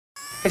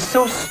It's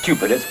so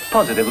stupid, it's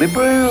positively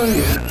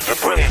brilliant. The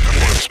Brilliant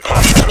Idiots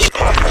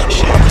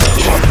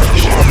Podcast.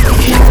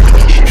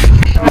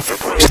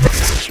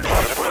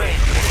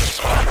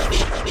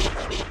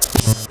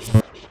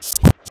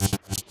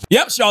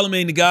 Yep,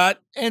 Charlamagne the God.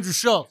 Andrew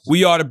Schulz.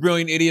 We are the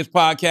Brilliant Idiots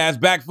Podcast,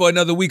 back for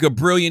another week of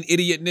brilliant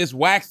idiotness.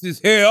 Wax is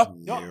here.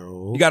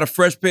 Yo. You got a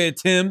fresh pair of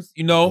Timbs,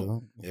 you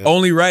know. Yeah.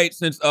 Only right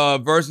since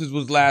Versus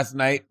was last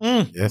night.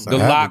 Yes, The I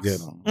had Locks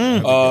to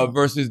get 'em.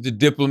 versus the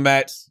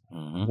Diplomats.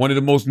 One of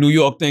the most New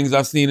York things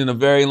I've seen in a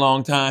very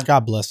long time.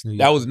 God bless New York.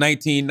 That was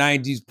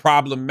 1990s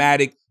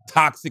problematic,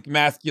 toxic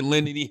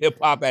masculinity,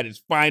 hip-hop at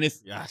its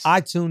finest. Yes.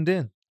 I tuned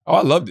in. Oh,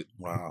 I loved it.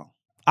 Wow.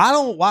 I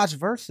don't watch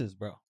verses,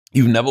 bro.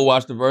 You've never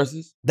watched the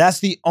Versus? That's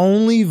the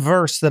only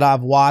verse that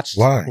I've watched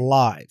Why?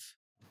 live.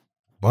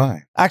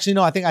 Why? Actually,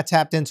 no, I think I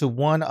tapped into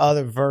one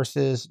other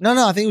verses. No,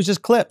 I think it was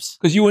just clips.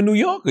 Because you were a New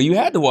Yorker. You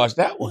had to watch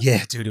that one.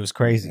 Yeah, dude, it was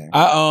crazy. Yeah.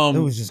 I It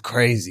was just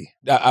crazy.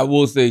 I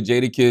will say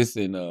Jadakiss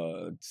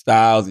and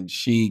Styles and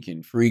Chic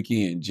and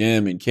Freaky and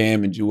Jim and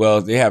Cam and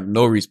Jewels, they have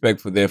no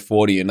respect for their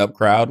 40 and up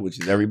crowd, which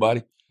is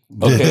everybody.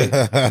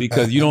 Okay.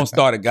 Because you don't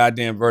start a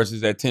goddamn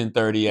Versus at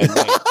 10:30 at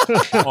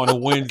night on a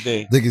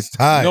Wednesday. Niggas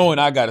tired. Knowing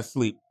I gotta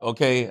sleep.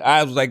 Okay.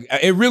 I was like,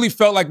 it really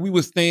felt like we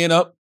were staying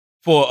up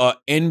for a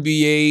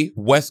NBA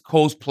West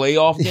Coast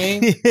playoff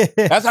game.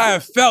 That's how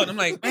it felt. I'm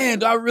like, man,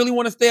 do I really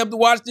want to stay up to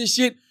watch this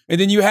shit? And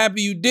then you're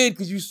happy you did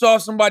because you saw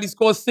somebody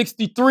score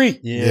 63.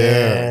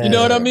 Yeah. You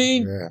know what I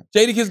mean? Yeah.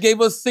 Jadakiss gave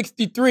us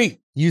 63.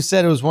 You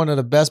said it was one of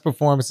the best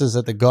performances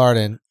at the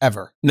Garden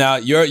ever. Now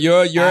you're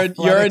a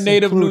Athletics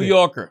native New included.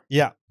 Yorker.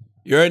 Yeah.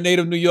 You're a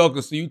native New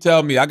Yorker, so you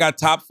tell me. I got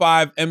top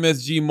 5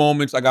 MSG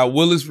moments. I got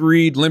Willis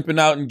Reed limping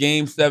out in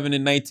Game 7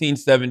 in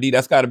 1970.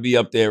 That's got to be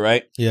up there,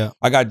 right? Yeah.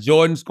 I got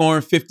Jordan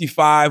scoring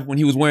 55 when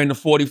he was wearing the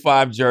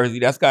 45 jersey.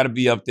 That's got to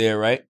be up there,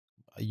 right?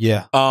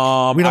 Yeah.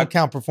 I- We don't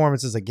count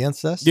performances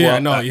against us. Yeah,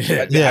 Well, no,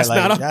 Yeah, that's like,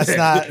 not up that's there.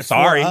 not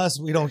Sorry. for us.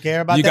 We don't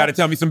care about You that. got to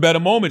tell me some better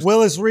moments.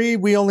 Willis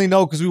Reed, we only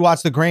know because we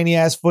watched the grainy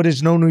ass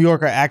footage. No New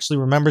Yorker actually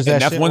remembers that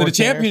and that's shit one of or the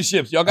cares.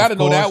 championships. Y'all got to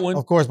know that one.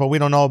 Of course, but we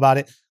don't know about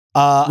it.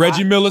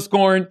 Reggie Miller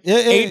scoring Yeah,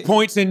 8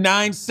 points in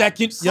 9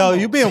 seconds. Yo,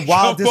 you being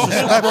wild Come on,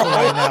 disrespectful bro.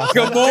 right now.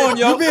 Come on,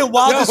 yo. You being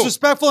wild Yo.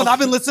 disrespectful, and I've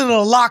been listening to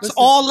the Locks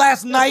all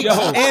last night Yo.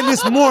 and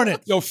this morning.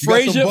 Yo, got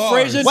some bars.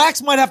 Frazier.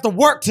 Wax might have to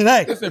work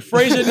today. Listen,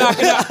 Frazier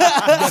knocking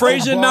out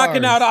Frazier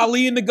knocking out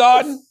Ali in the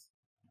Garden.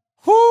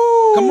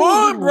 Whoo. Come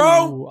on,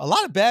 bro. A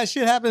lot of bad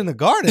shit happened in the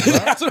Garden, bro.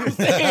 That's what I'm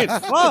saying.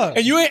 Fuck.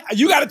 And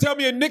you got to tell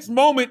me a Knicks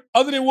moment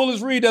other than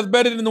Willis Reed that's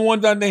better than the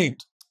ones I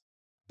named.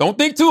 Don't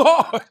think too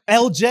hard.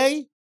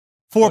 LJ,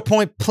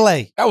 4-point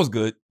play. That was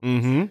good.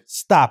 Mm-hmm.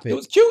 Stop It it.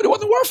 was cute. It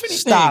wasn't worth anything.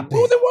 Stop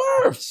What was it.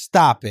 it worth?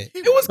 Stop it.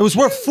 It was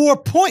worth 4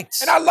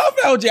 points. And I love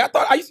LJ.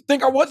 I used to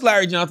think I was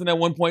Larry Johnson at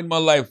one point in my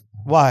life.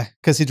 Why?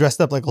 Because he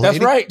dressed up like a lady?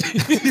 That's right.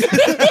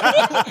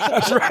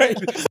 That's right.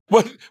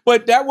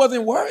 But that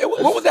wasn't worth.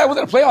 What was that? Was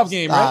it a playoff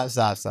game, right?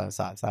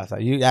 Stop.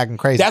 You acting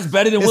crazy. That's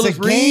better than It's Willis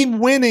a Reed.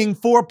 game-winning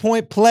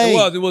 4-point play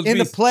It was in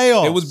the beast.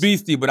 playoffs. It was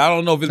beastie, but I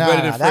don't know if it's Nah,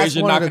 better than that's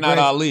Frazier one of the knocking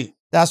out greatest- Ali.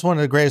 That's one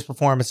of the greatest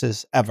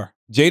performances ever.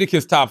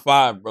 Jadakiss top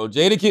 5, bro.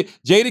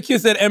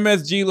 Jadakiss at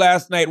MSG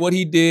last night. What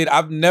he did,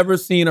 I've never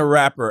seen a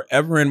rapper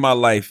ever in my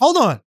life. Hold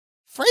on.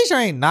 Frazier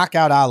ain't knock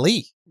out Ali.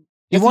 He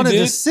Yes, won he a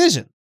did.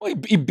 decision. Well,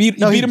 he beat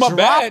No, him up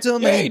bad. dropped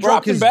him Yeah, and he broke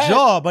dropped him his bad.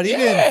 jaw, but he Yeah.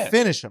 didn't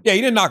finish him. Yeah, he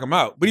didn't knock him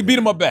out, but he beat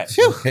him up bad.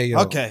 Phew. Okay, yo.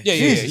 Okay. Yeah.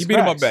 Jesus He beat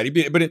him up Christ.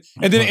 bad.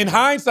 And then in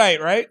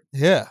hindsight, right?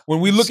 Yeah. When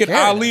we look at Scared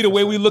Ali of the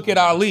way we look at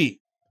Ali,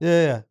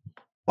 Yeah.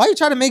 Why you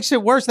trying to make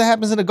shit worse that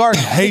happens in the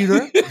Garden?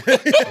 Hater.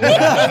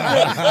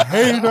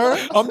 Hater.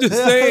 I'm just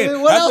saying.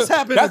 What that's else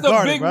happened in That's the a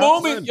Garden, big bro?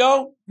 moment,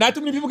 yo. Not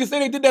too many people can say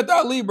they did that to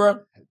Ali, bro.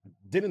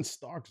 Didn't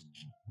Starks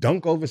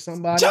dunk over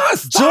somebody? John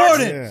Starks.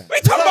 Jordan. Yeah.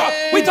 We talking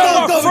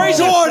about Dunk over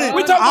Frazier. Jordan.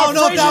 We talking I don't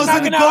know about if that was in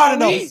Frazier the knocking Garden, out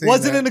though. Ali.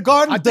 Was it in the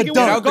Garden? I think it was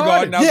That in was the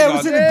Garden. Yeah, it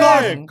was in the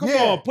Garden. Come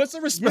Yeah. on, put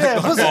some respect Yeah,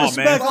 on put some on,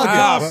 respect man. on Ah,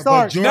 John But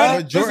Starks.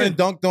 Jordan Listen.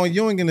 dunked on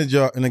Ewing in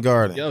the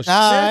Garden. Yo, shit.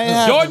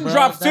 Yeah, Jordan bro.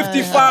 dropped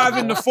 55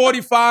 in the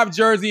 45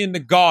 jersey in the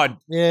Garden.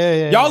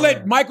 Yeah. Y'all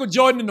let Michael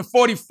Jordan in the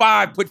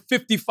 45 put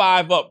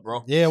 55 up,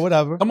 bro. Yeah,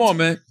 whatever. Come on,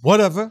 man.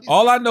 Whatever.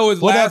 All I know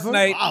is last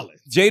Whatever. night,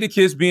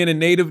 Jadakiss being a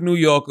native New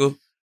Yorker,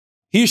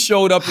 he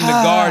showed up in the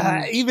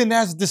Garden. Even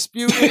that's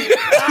disputed.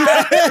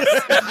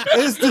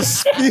 It's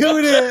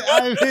disputed.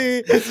 I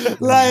mean,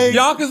 like,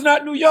 Yonkers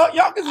not New York.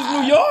 Yonkers is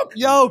New York.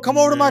 yo, come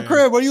over to my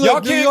crib. Where you Y'all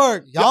live? New can't-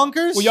 York.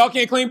 Yonkers? Well, y'all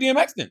can't claim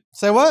DMX then.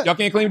 Say what? Y'all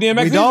can't claim DMX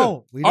We either.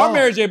 don't. We Or don't.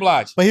 Mary J.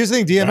 Blige. But here's the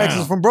thing. DMX Damn.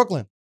 is from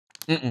Brooklyn.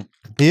 Mm-mm.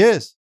 He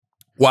is.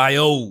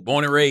 Y.O.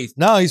 Born and raised.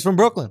 No, he's from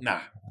Brooklyn. Nah,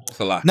 it's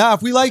a lie. Nah,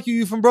 if we like you,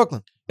 you from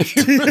Brooklyn.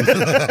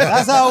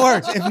 That's how it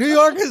works. If New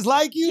Yorkers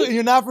like you and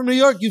you're not from New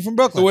York, you from So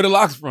Brooklyn. where the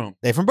Locks from?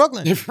 They from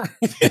Brooklyn.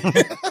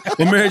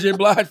 Where Mary J.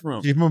 Blige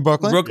from? You from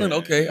Brooklyn? Brooklyn?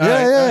 Okay. Yeah, all right,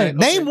 yeah. all right,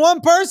 Name okay.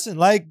 one person.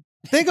 Like,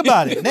 think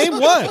about it. Name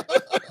one.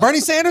 Bernie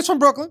Sanders from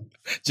Brooklyn.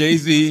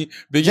 Jay-Z,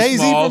 Biggie Jay-Z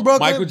Smalls, from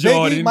Brooklyn. Michael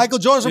Jordan. Biggie, Michael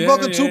Jordan's from Yeah,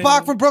 Brooklyn. yeah,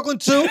 Tupac yeah. from Brooklyn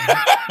too.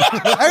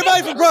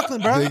 Everybody from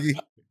Brooklyn, bro. Biggie.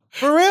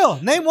 For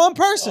real. Name one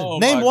person. Oh,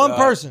 Name my one God.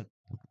 person.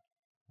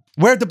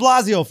 Where De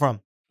Blasio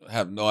from? I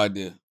have no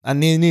idea. I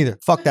need neither.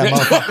 Fuck that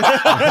motherfucker.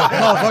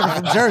 Motherfucker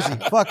from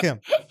Jersey. Fuck him.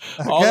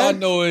 Okay? All I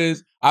know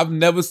is I've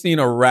never seen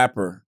a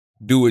rapper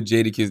do what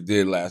Jadakiss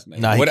did last night.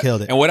 Nah, he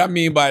killed it. And what I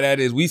mean by that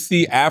is we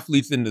see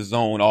athletes in the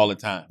zone all the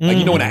time. Like,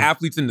 you know, when an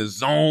athlete's in the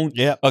zone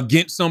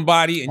against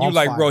somebody and you're On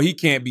like, fire. bro, he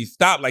can't be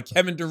stopped. Like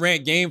Kevin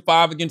Durant, game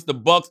 5 against the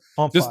Bucks,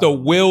 On just fire. the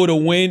will to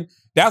win.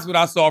 That's what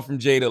I saw from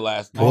Jada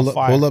last night.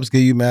 Pull-ups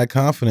give you mad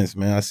confidence,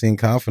 man. I seen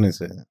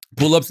confidence in it.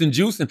 Pull-ups and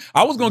juicing.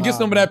 I was going to get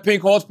some of that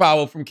pink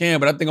horsepower from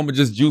Cam, but I think I'm going to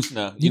just juice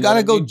now. You know gotta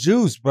what I go mean?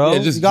 juice, bro. Yeah,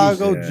 just you gotta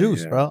juice. go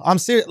juice, bro. I'm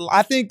serious.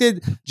 I think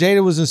that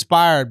Jada was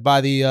inspired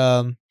by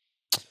the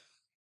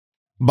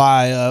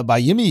by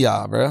Yimmy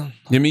Ya, bro.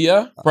 Yimmy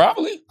Ya?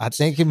 Probably. I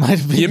think it might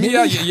have been Yimmy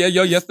Ya. Yeah,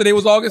 yo, yesterday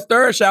was August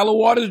 3rd. Shallow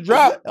Waters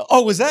dropped.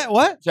 Oh, was that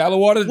what? Shallow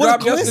Waters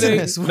What a dropped yesterday.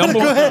 coincidence. Number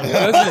What a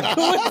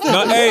listen,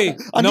 no, hey,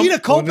 Anita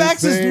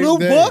Kovacs' new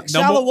book,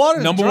 Shallow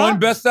Waters. number one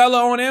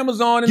bestseller on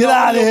Amazon. Get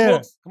out of here.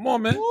 Books. Come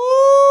on, man. Woo!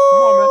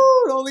 Come on, man.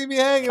 Don't leave me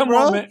hanging, Come bro.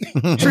 on,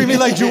 man. Treat me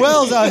like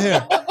Jewel's out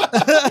here.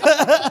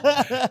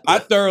 I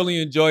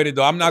thoroughly enjoyed it,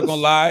 though. I'm not going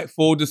to lie.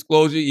 Full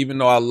disclosure, even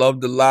though I love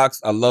the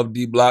locks, I love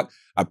D-Block,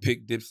 I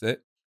picked Dipset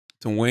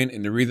to win.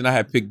 And the reason I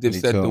had picked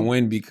Dipset to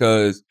win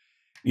because,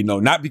 you know,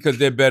 not because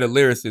they're better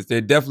lyricists.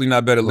 They're definitely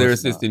not better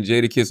lyricists than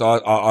Jadakiss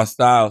or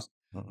Styles,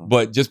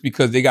 but just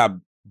because they got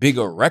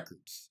bigger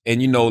records.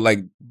 And, you know, like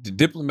the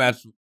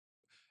Diplomats,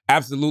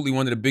 absolutely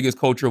one of the biggest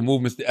cultural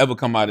movements to ever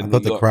come out of New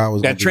thought the York. crowd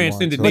was that gonna be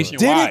transcended one, too.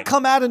 Did nationwide. it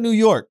come out of New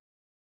York?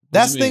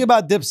 That's you the thing mean?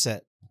 about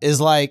Dipset is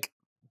like,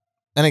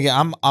 and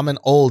again, I'm an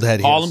old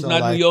head here. Harlem's so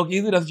not like, New York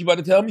either. That's what you about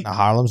to tell me? Now,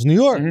 Harlem's New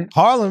York.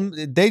 Harlem,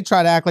 they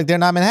try to act like they're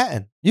not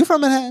Manhattan. You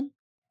from Manhattan?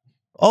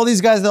 All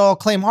these guys that all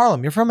claim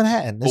Harlem. You're from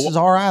Manhattan. This is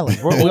our island.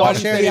 We all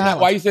share the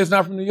island. Why you say it's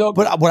not from New York?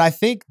 But what I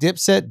think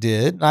Dipset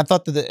did, and I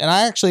thought that, and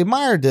I actually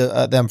admired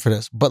them for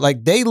this, but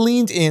like they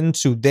leaned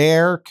into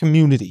their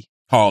community.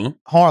 Harlem.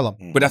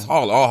 But that's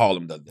Harlem. All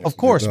Harlem does that. Of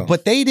course,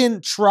 but they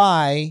didn't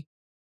try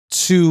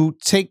to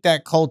take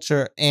that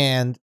culture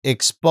and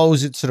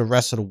expose it to the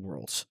rest of the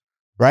world,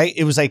 right?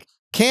 It was like,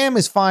 Cam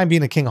is fine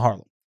being a king of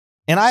Harlem.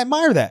 And I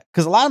admire that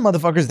because a lot of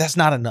motherfuckers, that's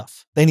not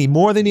enough. They need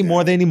more, they need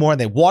more, they need more.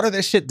 And they water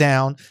their shit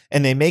down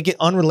and they make it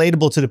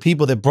unrelatable to the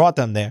people that brought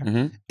them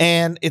there.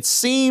 And it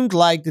seemed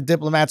like the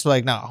Diplomats were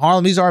like, nah,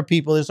 Harlem, these are our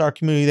people, this is our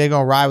community. They're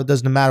going to ride with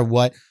us no matter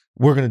what.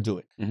 We're going to do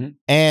it.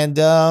 And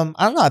I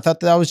don't know. I thought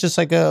that was just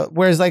like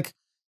whereas like,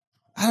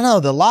 I don't know,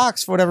 the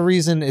locks, for whatever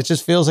reason, it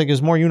just feels like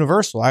it's more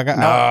universal.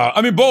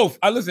 I mean, both.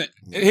 Listen,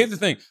 here's the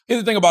thing.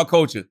 Here's the thing about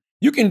culture.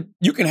 You can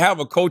have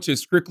a culture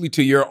strictly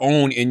to your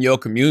own in your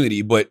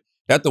community, but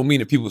that don't mean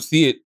that people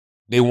see it,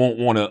 they won't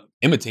want to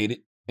imitate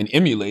it and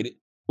emulate it,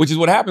 which is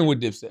what happened with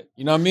Dipset.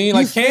 You know what I mean?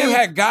 Like Cam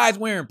had guys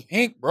wearing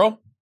pink, bro.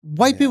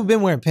 White people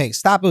been wearing pink.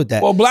 Stop with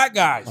that. Well, black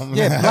guys.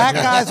 Yeah, black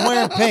guys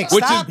wearing pink.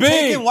 Which Stop is big.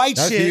 taking white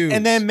That's shit huge.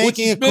 and then Which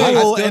making is it big.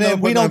 I cool still and never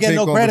then we put don't no get pink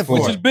no on credit for before.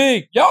 Which is it.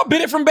 big. Y'all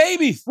bid it from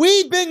babies.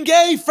 We've been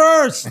gay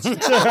first.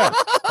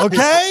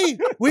 Okay?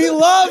 We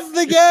love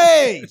the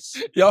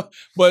gays. Yo,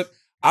 but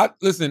I love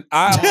the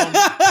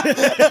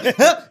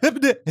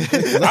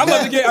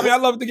gay. I mean, I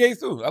love the gays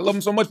too. I love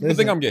them so much people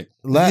think I'm gay.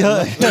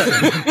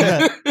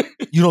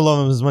 You don't love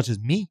them as much as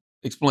me.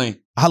 Explain.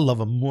 I love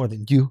them more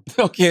than you.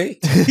 Okay.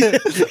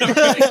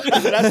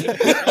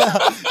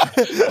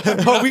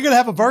 Are we gonna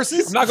have a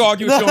versus? I'm not gonna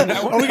argue with you on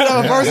that one. Are we gonna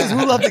have a versus?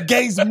 Who love the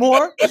gays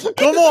more?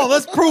 Come on,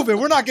 let's prove it.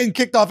 We're not getting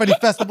kicked off any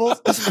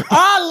festivals.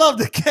 I love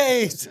the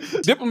gays.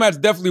 Diplomats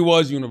definitely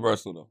was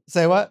universal though.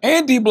 Say what?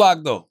 And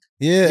D-Block though.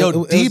 Yeah,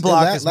 Yo,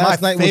 D-Block is my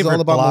last night was favorite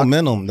all about block.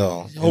 momentum,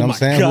 though. You know what I'm my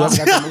saying? God.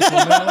 Whoever got the most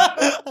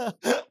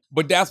momentum,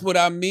 But that's what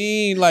I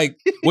mean.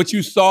 Like what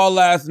you saw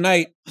last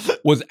night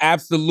was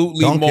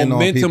absolutely dunking on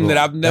momentum people. that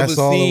I've never That's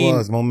all seen it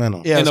was,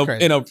 momentum. Yeah, in it's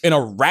crazy.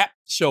 a rap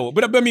show.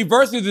 But I mean,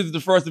 Versus is the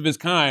first of its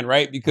kind,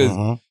 right?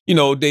 Because you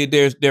know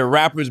they're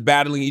rappers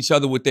battling each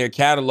other with their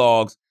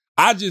catalogs.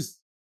 I just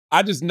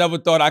never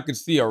thought I could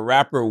see a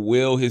rapper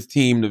will his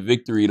team to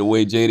victory the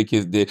way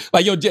Jadakiss did.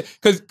 Like, yo,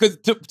 because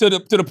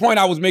to the point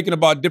I was making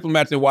about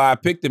Diplomats and why I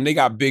picked them, they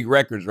got big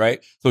records,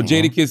 right? So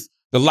Jadakiss,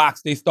 the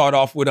locks, they start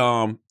off with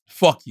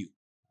Fuck You,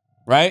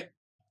 right?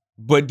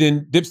 But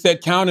then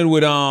Dipset counted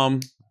with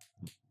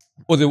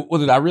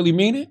was it I Really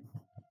Mean It?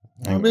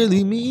 I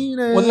really mean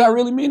it. Was it I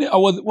Really Mean It?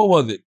 Or what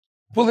was it?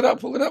 Pull it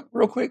up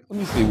real quick. Let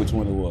me see which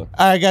one it was.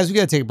 All right, guys, we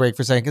got to take a break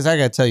for a second because I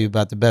got to tell you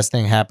about the best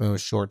thing happening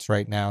with shorts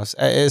right now.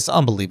 It's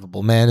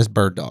unbelievable, man. It's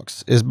bird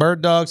dogs. It's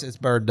bird dogs. It's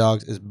bird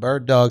dogs. It's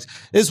bird dogs.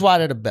 This is why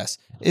they're the best.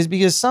 It's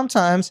because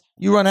sometimes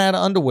you run out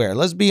of underwear.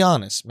 Let's be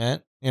honest,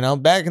 man. You know,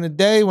 back in the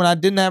day when I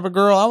didn't have a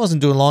girl, I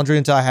wasn't doing laundry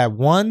until I had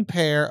one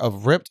pair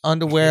of ripped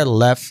underwear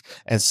left.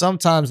 And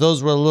sometimes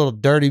those were a little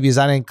dirty because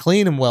I didn't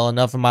clean them well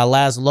enough in my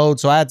last load.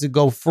 So I had to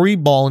go free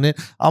balling it.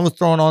 I was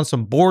throwing on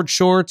some board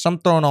shorts. I'm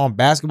throwing on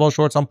basketball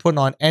shorts. I'm putting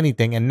on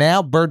anything. And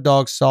now Bird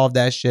Dogs solved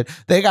that shit.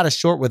 They got a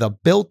short with a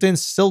built-in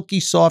silky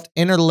soft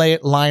inner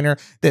liner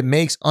that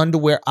makes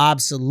underwear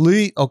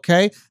obsolete,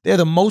 okay? They're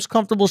the most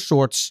comfortable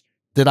shorts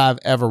that I've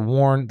ever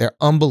worn. They're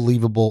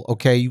unbelievable.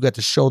 Okay, you got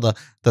to show the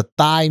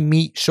thigh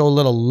meat, show a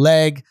little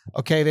leg.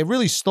 Okay, they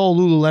really stole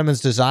Lululemon's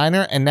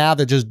designer, and now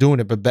they're just doing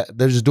it, but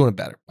they're just doing it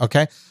better.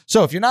 Okay,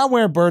 so if you're not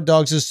wearing bird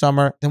dogs this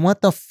summer, then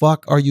what the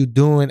fuck are you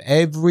doing?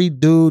 Every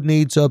dude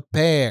needs a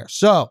pair.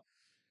 So,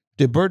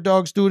 did bird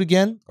dogs do it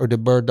again, or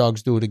did bird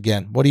dogs do it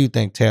again? What do you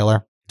think,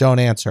 Taylor? Don't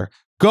answer.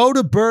 Go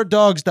to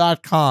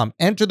birddogs.com,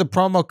 enter the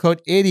promo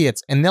code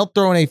idiots, and they'll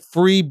throw in a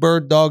free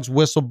Bird Dogs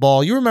whistle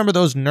ball. You remember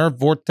those Nerf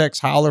Vortex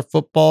Howler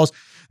footballs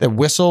that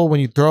whistle when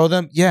you throw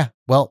them? Yeah,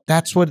 well,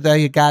 that's what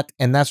they got,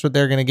 and that's what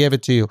they're going to give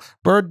it to you.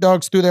 Bird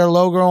Dogs threw their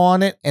logo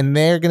on it, and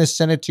they're going to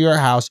send it to your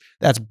house.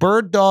 That's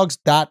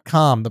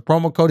birddogs.com. The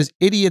promo code is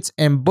idiots,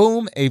 and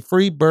boom, a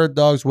free Bird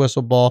Dogs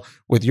whistle ball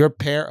with your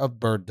pair of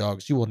Bird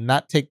Dogs. You will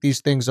not take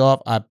these things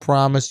off, I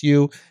promise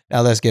you.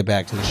 Now let's get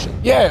back to the show.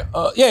 Yeah,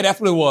 that's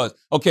what it was.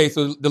 Okay,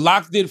 so the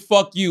Locks did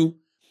 "Fuck You,"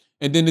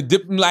 and then the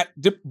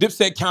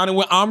Dipset counted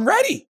with "I'm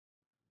Ready."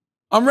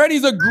 "I'm Ready"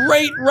 is a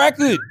great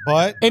record.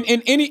 But And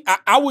in any,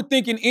 I would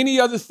think in any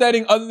other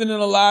setting other than in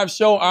a live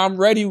show, "I'm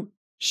Ready"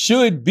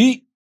 should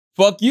beat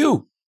 "Fuck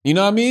You." You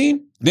know what I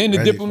mean? Then the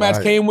Ready, Diplomats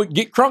fire. came with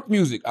 "Get Crunk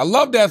Music." I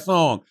love that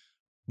song.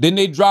 Then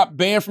they dropped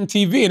 "Banned from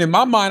TV," and in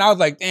my mind, I was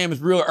like, damn,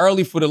 it's real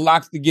early for the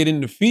Locks to get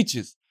into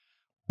features.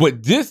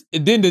 But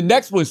then the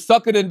next was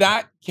 "Sucker the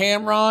Dot,"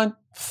 Cameron,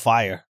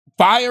 fire.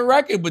 fire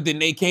record. But then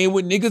they came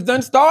with "Niggas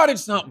Done Started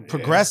Something."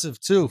 Progressive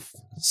too.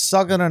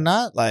 Suck it or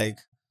not, like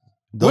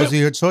those What- are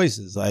your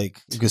choices.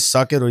 Like you could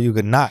suck it or you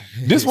could not.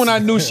 This one I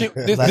knew shit.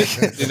 Like-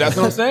 That's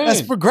what I'm saying.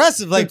 That's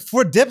progressive. Like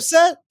for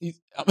Dipset,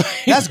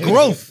 that's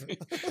growth.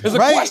 It's a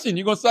Right? question.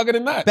 You gonna suck it or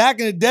not? Back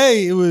in the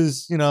day, it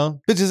was,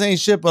 bitches ain't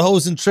shit but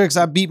hoes and tricks.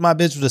 I beat my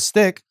bitch with a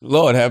stick.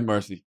 Lord have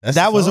mercy. That's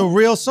That the was a song?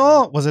 real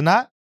song, was it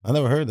not? I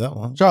never heard that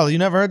one. Charlie, you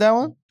never heard that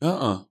one?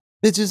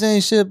 Bitches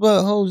ain't shit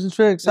but hoes and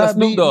tricks. That's I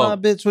Snoop beat Dogg.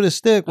 my bitch with a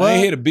stick. What? I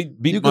ain't here to beat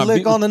You my can lick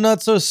beat. on the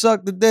nuts or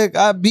suck the dick.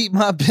 I beat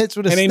my bitch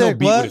with a It stick. ain't no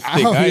beat what? with a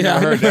stick. I ain't never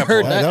heard that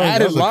part. that was-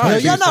 Added that was a line. Yo,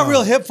 country y'all not song.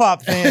 real hip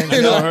hop fans.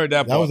 I never heard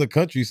that That was part. a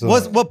country song.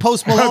 What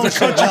Post Malone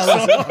said?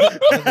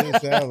 That's what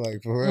it sound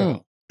like, for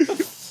real.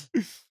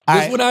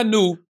 This one I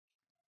knew.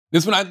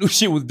 This one I knew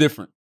shit was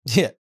different.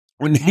 Yeah.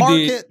 When they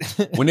Market.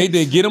 when they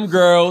did "Get 'Em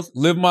Girls,"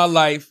 "Live My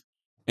Life,"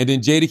 and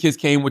then Jadakiss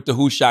came with the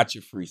 "Who Shot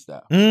You"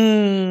 freestyle.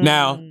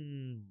 Now,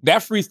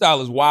 that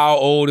freestyle is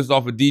wild old. It's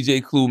off a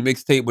DJ Clue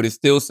mixtape, but it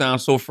still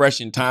sounds so fresh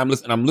and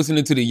timeless. And I'm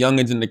listening to the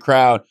youngins in the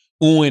crowd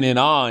oohing and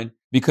on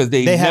because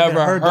they haven't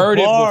never heard the heard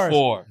it bars.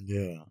 before.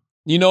 Yeah.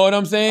 You know what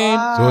I'm saying?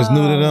 So it's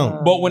new to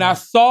them. But when I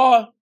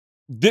saw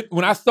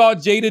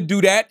Jada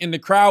do that and the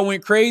crowd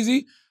went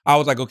crazy, I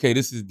was like, okay,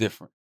 this is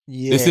different.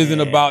 Yeah. This isn't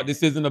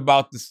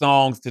about the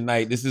songs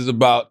tonight. This is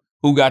about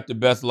who got the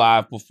best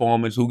live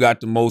performance, who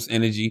got the most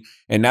energy.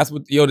 And that's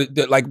what,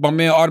 like my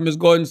man Artemis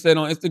Gordon said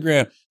on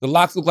Instagram, the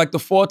Locks look like the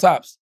Four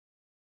Tops.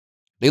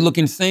 They look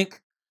in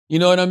sync. You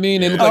know what I mean?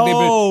 They look like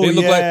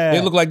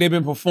they look like they've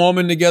been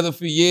performing together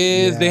for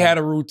years. Yeah. They had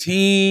a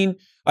routine.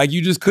 Like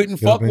you just couldn't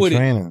Still fuck been with it.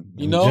 training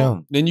You in the know?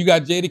 gym. Then you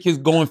got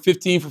Jadakiss going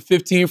 15 for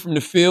 15 from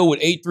the field with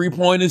 8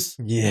 3-pointers.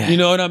 Yeah. You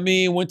know what I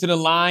mean? Went to the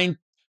line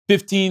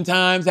 15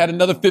 times, had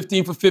another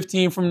 15 for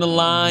 15 from the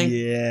line.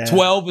 Yeah.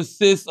 12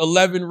 assists,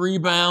 11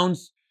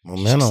 rebounds.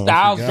 Momentum.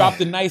 Styles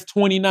dropped a nice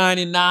 29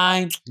 and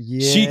 9.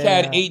 Yeah. Sheik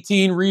had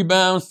 18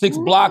 rebounds, 6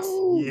 blocks,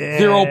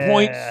 0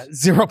 points.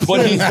 0 But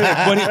points.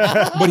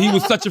 but he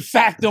was such a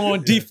factor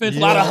on defense, a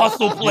lot of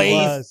hustle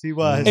plays. He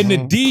was. And the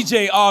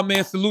DJ, oh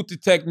man, salute the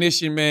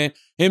technician, man.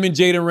 Him and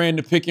Jada ran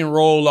the pick and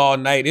roll all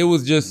night. It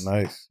was just,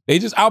 Nice. they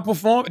just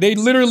outperformed. They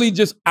literally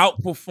just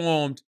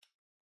outperformed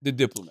the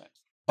Diplomats.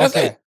 That's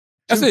Okay. it.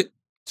 That's it.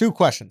 2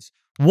 questions.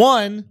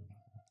 One,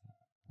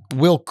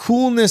 will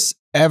coolness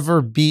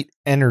ever beat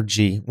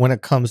energy when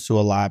it comes to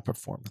a live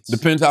performance?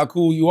 Depends how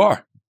cool you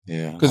are.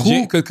 Yeah.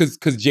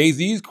 Because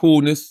Jay-Z's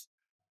coolness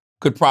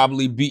could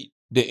probably beat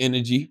the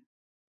energy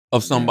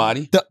of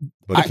somebody. But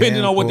Depending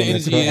can on what the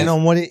coolness energy is. And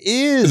on what it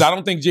is. Because I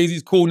don't think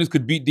Jay-Z's coolness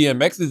could beat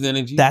DMX's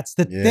energy. That's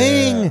the Yeah.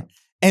 thing.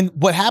 And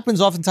what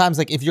happens oftentimes,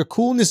 like if your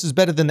coolness is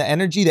better than the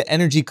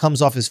energy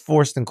comes off as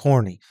forced and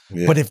corny.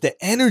 Yeah. But if the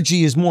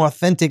energy is more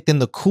authentic than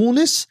the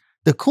coolness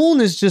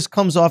just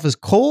comes off as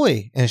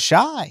coy and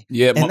shy.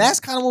 Yeah, And that's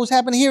kind of what was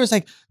happening here. It's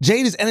like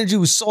Jada's energy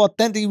was so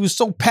authentic. He was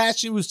so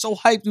passionate. He was so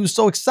hyped. He was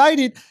so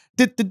excited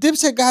that the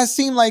Dipset guys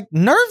seemed like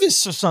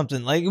nervous or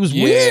something. Like it was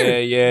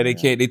weird. Yeah, they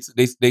came.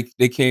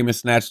 They came and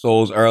snatched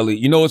souls early.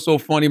 You know what's so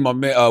funny? My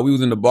man, we was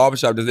in the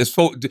barbershop.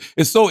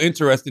 It's so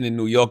interesting in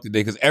New York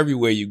today because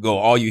everywhere you go,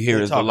 all you hear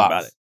They're is the talking about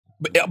Locks.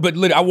 it. But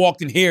literally, I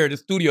walked in here, the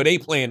studio, they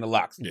playing the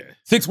Locks. Yeah.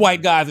 6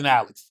 white guys and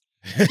Alex.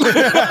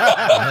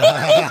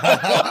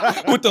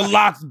 With the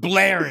Locks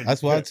blaring.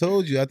 That's why I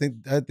told you. I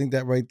think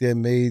that right there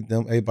made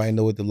them everybody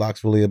know what the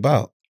Locks really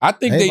about. I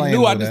think they Everybody knew.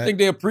 know I just that. think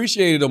they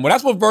appreciated them. Well,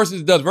 that's what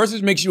Versus does.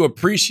 Versus makes you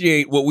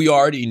appreciate what we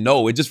already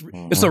know.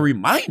 It's a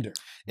reminder.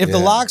 If the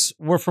Yeah. Locks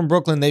were from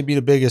Brooklyn, they'd be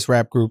the biggest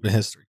rap group in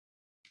history.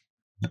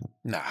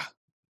 Nah.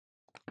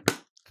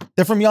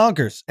 They're from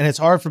Yonkers, and it's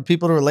hard for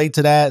people to relate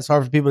to that. It's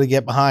hard for people to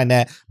get behind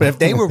that. But if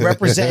they were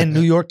representing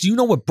New York, do you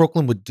know what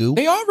Brooklyn would do?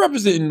 They are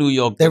representing New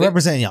York. They're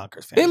representing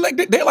Yonkers, fam.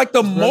 They're like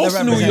the most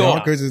New representing York.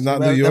 Yonkers is not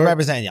New They're York.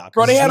 representing Yonkers.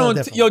 Bro, they It's had a on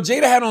little different.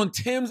 Jada had on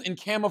Tim's and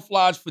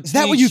camouflage fatigue. Is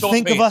that what you short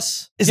think of pants.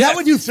 us? Is that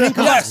what you think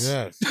of us?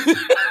 Yes.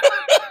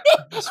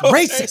 It's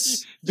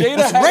racist. Jada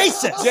That's had-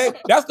 racist.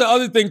 That's the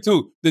other thing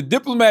too. The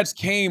diplomats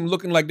came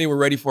looking like they were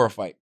ready for a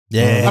fight.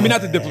 Yeah. I mean,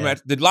 not the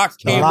diplomats. The locks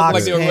came looking Locks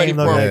like they were ready came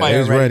for looking a like fight. they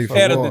was ready for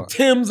Had the war.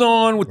 Timbs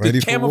on with Ready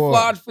the for war.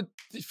 camouflage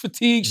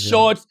fatigue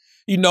shorts.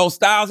 You know,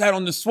 Styles had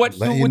on the sweatsuit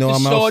Letting you with know the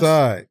I'm shorts.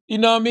 outside. You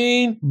know what I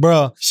mean?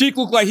 Bro. Sheik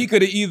looked like he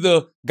could have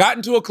either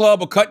gotten to a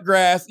club or cut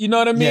grass. You know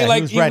what I mean? Yeah, he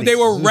like was ready. they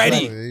were He was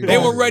ready. ready. They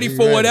were He ready was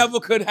for ready. whatever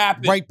could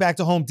happen. Right back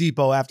to Home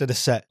Depot after the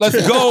set.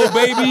 Let's go,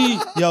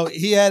 baby. Yo,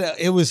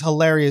 it was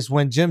hilarious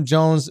when Jim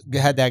Jones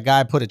had that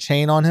guy put a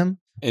chain on him.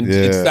 And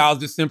Yeah. Styles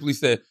just simply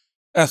said,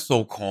 "That's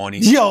so corny."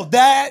 Yo,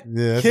 that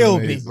Yeah, that's killed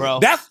me, amazing. bro.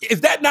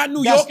 Is that not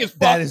New York as fuck?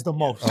 That is the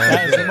most.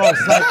 That is the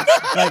most.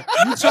 Like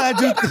you try to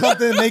do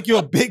something to make you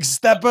a big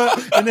stepper,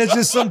 and there's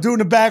just some dude in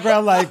the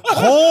background like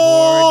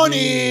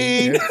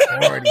corny. It's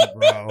corny,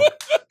 bro.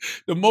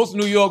 The most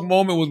New York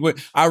moment was when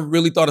I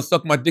really thought a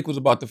suck my dick was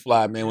about to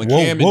fly, man. When Whoa,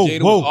 Cam and whoa,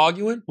 Jada whoa. was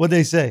arguing, What'd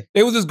they say?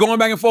 they was just going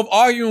back and forth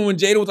arguing when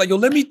Jada was like, "Yo,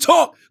 let me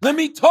talk.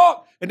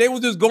 And they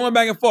was just going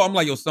back and forth. I'm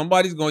like, yo,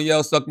 somebody's gonna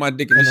yell suck my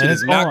dick, and this And shit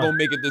it's is not on. gonna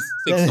make it to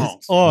That 6 is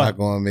songs. on. Not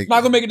gonna make. It's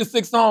not gonna make it to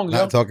 6 songs, yo.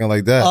 Not talking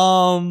like that.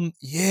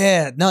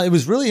 Yeah, no, it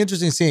was really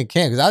interesting seeing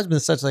Cam because I've been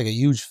such like a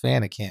huge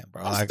fan of Cam,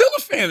 bro. I'm Like, still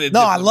a fan of no,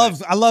 I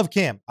Diplomats. love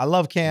Cam. I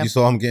love Cam. You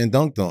saw him getting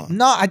dunked on.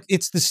 No,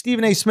 it's the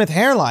Stephen A. Smith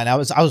hairline. I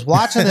was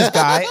watching this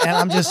guy, and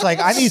I'm just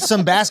like, I need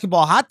some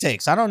basketball hot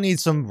takes. I don't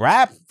need some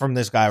rap from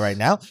this guy right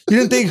now. You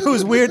didn't think it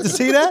was weird to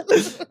see that?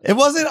 It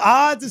wasn't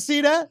odd to see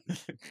that.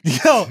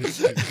 Yo,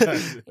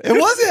 it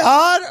wasn't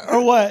odd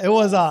or what? It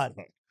was odd.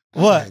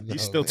 What? You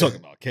still talking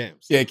about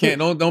Cam's? Yeah,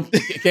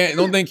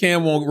 don't think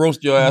Cam won't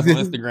roast your ass on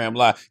Instagram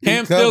Live.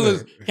 Cam still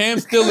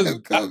is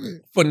coming.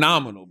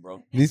 phenomenal,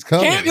 bro. He's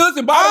coming. Cam,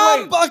 listen, by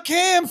the way, I'm a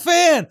Cam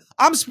fan.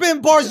 I'm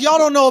spitting bars y'all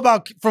don't know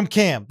about from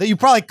Cam that you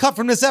probably cut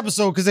from this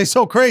episode because they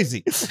so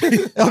crazy.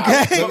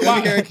 Okay.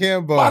 Let me hear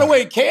Cam bar. by the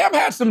way, Cam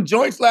had some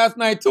joints last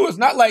night too. It's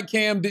not like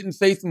Cam didn't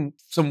say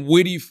some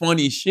witty,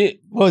 funny shit.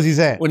 What was he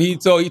saying? When he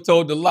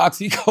told the locks,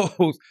 he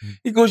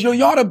goes, yo,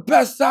 y'all the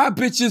best side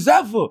bitches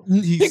ever.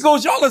 He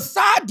goes, y'all a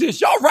side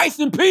dish, y'all rice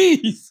and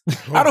peas.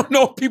 I don't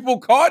know if people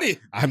caught it.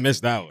 I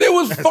missed that one. It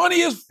was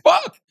funny as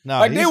fuck. No,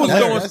 like he's they was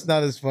hilarious. going. That's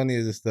not as funny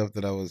as the stuff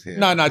that I was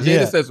hearing. Nah, Jada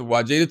Yeah. said some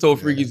wild. Jada told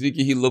Freaky Zeke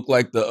he looked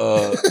like the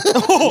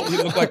he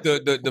looked like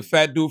the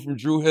fat dude from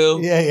Drew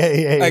Hill.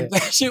 Yeah. Like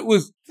that shit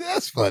was.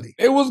 That's funny.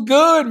 It was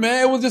good,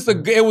 man. It was just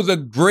it was a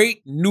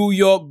great New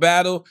York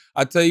battle.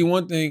 I tell you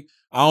one thing.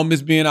 I don't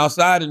miss being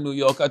outside in New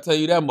York. I tell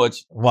you that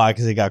much. Why?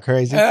 Because it got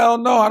crazy. Hell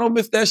no, I don't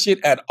miss that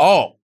shit at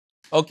all.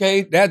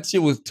 Okay, that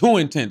shit was too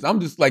intense. I'm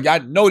just like, I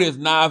know there's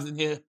knives in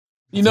here.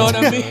 You know what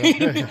I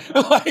mean?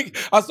 Like,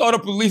 I saw the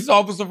police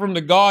officer from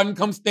the garden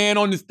come stand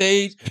on the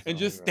stage and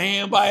just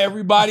stand by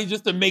everybody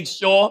just to make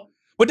sure.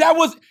 But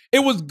it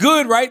was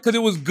good, right? Because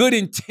it was good,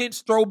 intense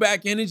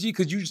throwback energy.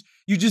 Because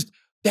you just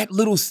that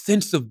little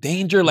sense of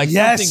danger, like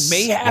Yes. something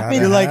may happen. Gotta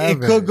You're like, have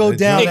it could go It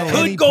down It at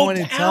could any go point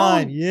in down.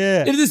 time.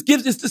 Yeah. It just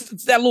gives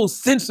just that little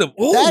sense of,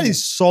 ooh, That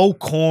is so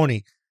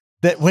corny.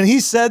 That when he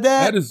said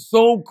that is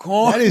so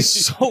corny. that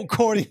is so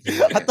corny.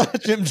 I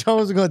thought Jim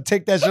Jones was gonna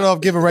take that shit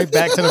off, give it right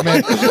back to the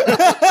man.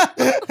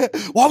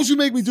 Why would you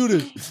make me do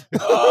this?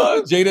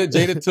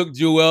 Jada took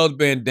Jewel's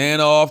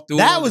bandana off.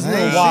 That was a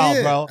little I ain't wild, see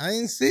it. bro. I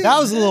ain't see it. That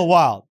was a little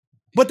wild.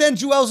 But then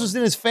Jewels was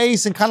in his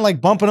face and kind of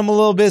like bumping him a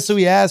little bit, so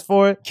he asked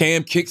for it.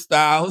 Cam kicked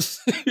Styles.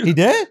 He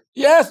did?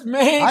 Yes,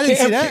 man. I didn't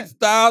Cam see that. kicked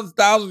Styles.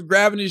 Styles was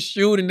grabbing his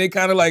shoe, and they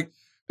kind of like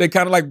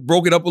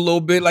broke it up a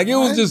little bit. Like it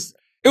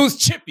was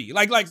chippy.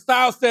 Like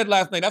Styles said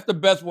last night. That's the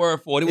best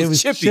word for it. It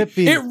was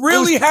chippy. It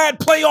really had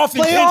playoff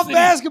Playoff intensity.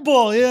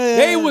 basketball. Yeah.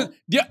 They was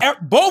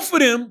both of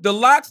them, the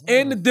Locks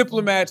and the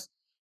Diplomats,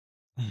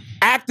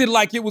 acted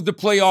like it was the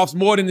playoffs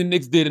more than the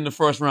Knicks did in the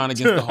first round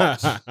against the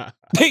Hawks.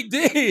 They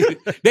did.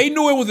 They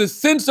knew it was a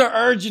sense of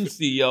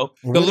urgency, yo.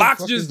 Where The the Locks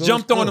fuck just is those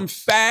jumped on clips? them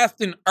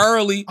fast and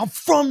early. I'm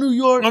from New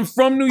York. I'm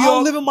from New I don't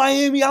York. live in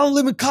Miami. I don't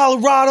live in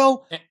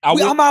Colorado.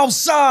 I'm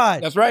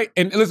outside. That's right.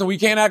 And listen, we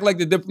can't act like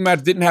the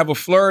Diplomats didn't have a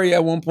flurry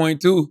at one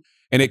point too.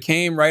 And it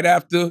came right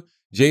after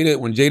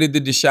when Jada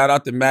did the shout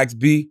out to Max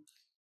B.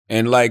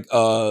 And like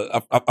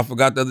I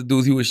forgot the other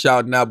dudes he was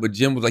shouting out, but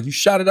Jim was like, you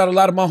shouted out a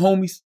lot of my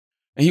homies.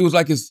 And he was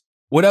like, it's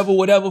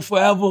whatever,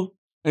 forever.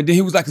 And then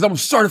he was like, because I'm a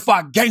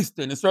certified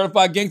gangster. And the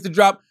certified gangster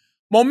dropped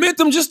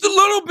momentum just a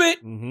little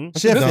bit. Mm-hmm.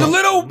 Just a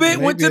little bit.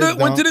 Maybe Went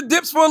to the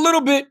dips for a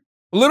little bit.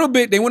 A little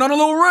bit. They went on a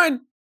little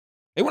run.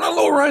 I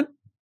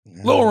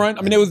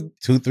mean, it was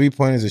 2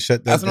 3-pointers to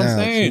shut that That's down. what I'm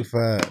saying. Too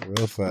fast,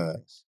 real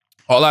fast.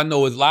 all I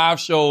know is live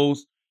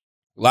shows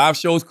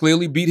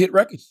clearly beat hit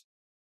records.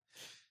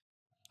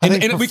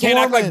 And we can't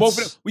act like both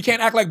of them. We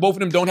can't act like both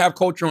of them don't have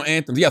cultural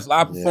anthems. Yes,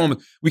 live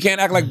performance. We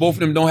can't act like both of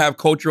them don't have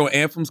cultural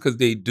anthems because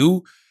they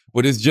do.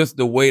 But it's just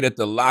the way that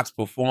the Locks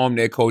performed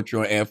their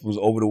cultural anthems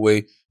over the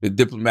way the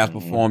Diplomats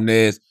performed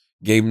theirs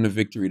gave them the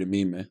victory to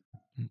me, man.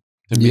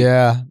 To me.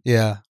 Yeah.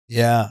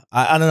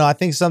 I don't know. I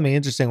think something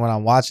interesting when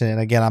I'm watching it. And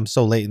again, I'm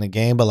so late in the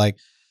game, but like,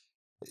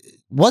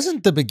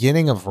 wasn't the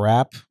beginning of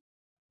rap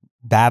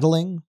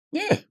battling?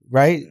 Yeah.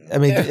 Right? I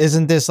mean,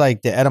 isn't this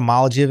like the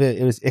etymology of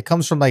it? It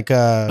comes from like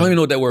I don't even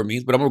know what that word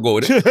means, but I'm gonna go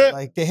with it.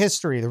 like the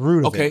history, the root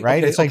of Okay, it, right?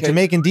 okay, It's like okay.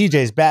 Jamaican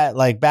DJs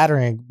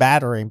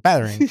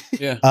battering,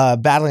 Yeah.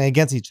 battling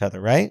against each other,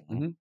 right?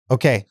 Mhm.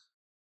 Okay.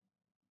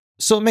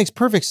 So it makes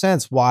perfect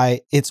sense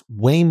why it's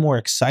way more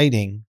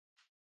exciting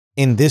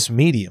in this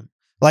medium.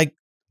 Like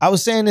I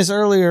was saying this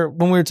earlier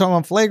when we were talking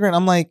about Flagrant,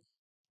 I'm like,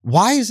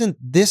 why isn't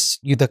this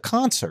the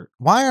concert?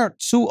 Why aren't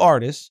two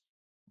artists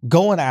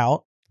going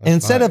out and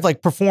instead of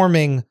like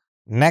performing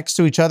next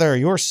to each other, or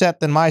your set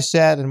than my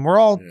set, and we're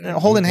all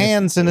holding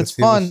hands and it's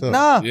fun?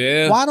 Nah,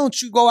 why don't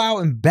you go out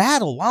and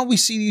battle? Why don't we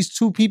see these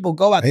two people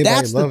go out? Everybody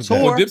That's the loves that.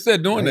 tour. Well,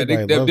 Dipset doing that.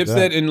 Everybody loves Dipset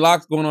that. and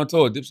Locks going on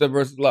tour. Dipset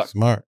versus Locks.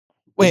 Smart.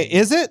 Wait,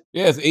 is it?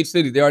 Yeah, it's 8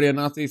 cities. They already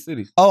announced 8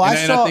 cities. Oh, and, I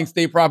and saw. I think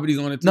State Property's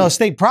on it too. No,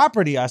 State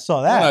Property. I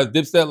saw that. No,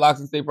 it's Dipset, Locks,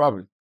 and State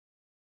Property.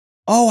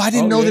 Oh, I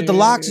didn't know that the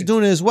Locks yeah. are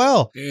doing it as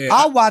well. Yeah.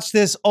 I'll watch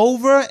this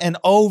over and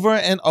over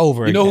and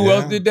over. You know again. who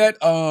else did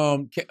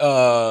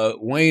that?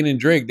 Wayne and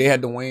Drake. They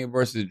had the Wayne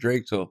versus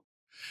Drake tour.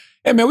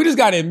 Hey, man, we just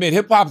got to admit,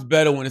 hip-hop's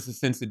better when it's a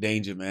sense of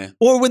danger, man.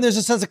 Or when there's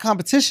a sense of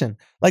competition.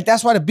 Like,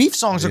 that's why the beef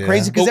songs are Yeah.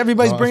 crazy, because Well,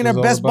 everybody's no, bringing that's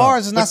their what it's best all about.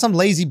 bars. It's not some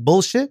lazy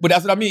bullshit. But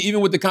that's what I mean.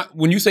 Even with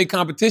when you say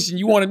competition,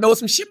 you want to know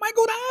some shit might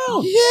go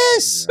down.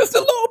 Yes. Just a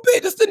little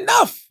bit, just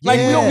enough. Like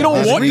we don't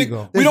There's want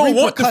legal. we There's don't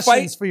want to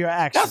repercussions fight. for your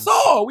actions. That's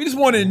all. We just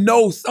want to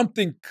know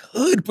something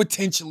could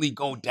potentially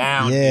go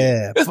down.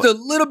 Yeah. Just a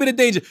little bit of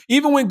danger.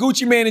 Even when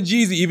Gucci Mane and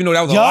Jeezy, even though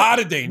that was a lot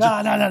of danger. No.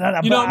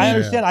 You know what I I mean?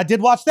 understand. I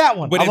did watch that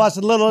one. But I watched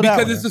a little of that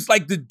because one. it's just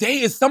like the day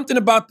is something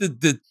about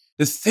the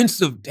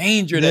sense of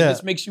danger that Yeah.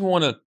 just makes you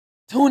want to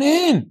tune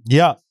in.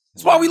 Yeah.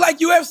 That's why we like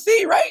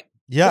UFC, right?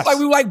 Yes. It's like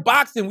we like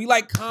boxing. We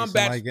like See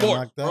combat somebody get sports,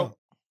 knocked bro. out.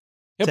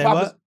 Hip Say hop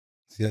what?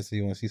 is So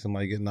you want to see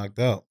somebody get knocked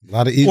out. A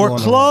lot of ego. Or on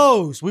the-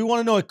 close. We want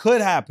to know it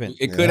could happen.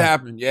 It could Yeah.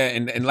 happen, yeah.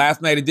 And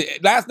last night it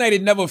did. Last night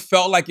it never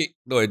felt like it.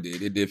 No, it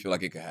did. It did feel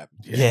like it could happen.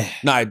 Yeah.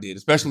 No, it did.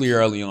 Especially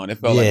early on, it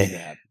felt like it could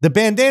happen. The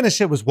bandana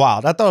shit was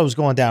wild. I thought it was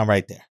going down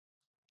right there.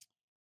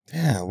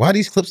 Damn, why are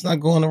these clips not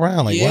going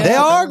around? Like, Yeah. why They the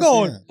fuck I are never seen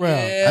going that?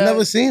 around. I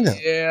never seen them.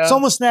 Yeah.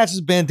 Someone snatches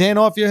a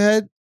bandana off your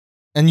head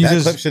and you That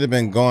just clip should have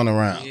been going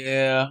around.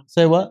 Yeah.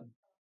 say what?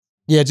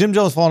 Yeah, Jim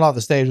Jones falling off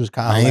the stage was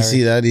kind of I ain't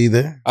see that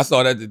either. I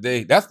saw that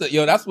today. That's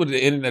what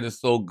the internet is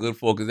so good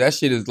for, because that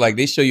shit is like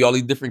they show you all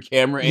these different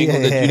camera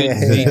angles that you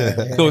didn't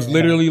see. So it's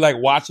literally like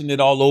watching it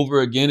all over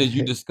again as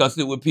you discuss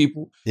it with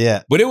people.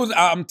 Yeah. But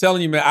I'm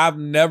telling you, man, I've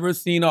never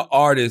seen an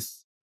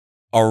artist,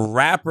 a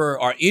rapper,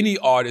 or any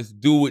artist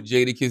do what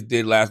Jadakiss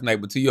did last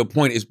night. But to your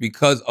point, it's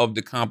because of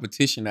the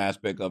competition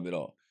aspect of it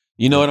all.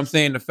 You know what I'm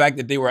saying? The fact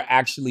that they were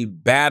actually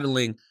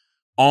battling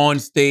on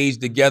stage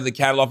together,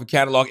 catalog for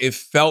catalog, it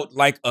felt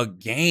like a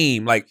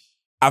game. Like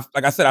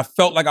I said, I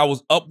felt like I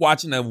was up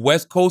watching a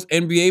West Coast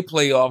NBA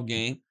playoff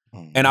game,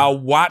 and I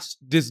watched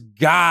this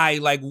guy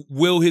like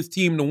will his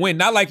team to win.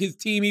 Not like his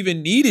team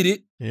even needed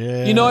it.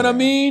 Yeah. You know what I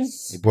mean?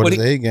 He brought But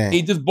his A game.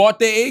 He just bought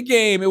their A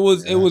game. It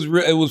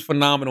was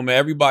phenomenal, man.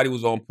 Everybody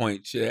was on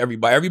point. Shit,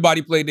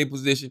 everybody played their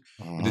position.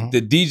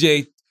 The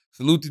DJ,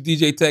 salute to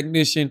DJ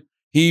Technician.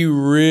 He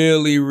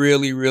really,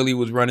 really, really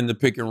was running the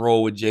pick and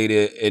roll with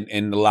Jada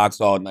and the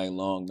Locks all night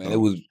long, man.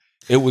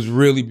 It was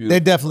really beautiful. They're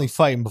definitely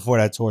fighting before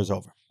that tour's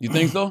over. You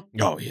think so?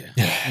 Oh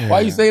yeah. Why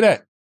you say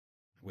that?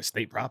 With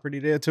state property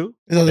there too.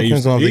 It all They depends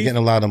used to on if they're be.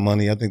 getting a lot of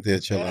money. I think they'll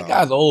chill Man, that out.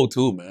 guy's old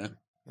too, man.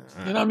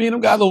 You know what I mean?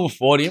 Them guys over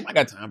 40. I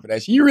got time for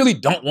that shit. You really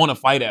don't want to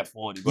fight at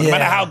 40, but no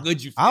matter how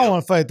good you feel. I don't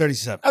want to fight at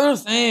 37. That's what I'm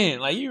saying.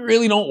 Like, you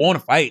really don't want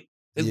to fight.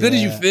 As good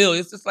as you Yeah. feel,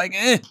 it's just like,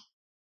 eh.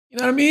 You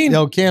know what I mean?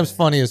 Yo, Cam's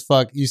funny as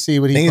fuck. You see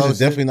what he Things are posted?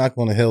 definitely not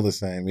going to heal the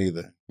same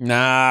either.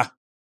 Nah.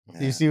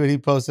 Do you see what he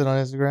posted on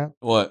Instagram?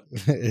 What?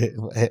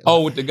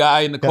 Oh, with the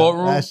guy in the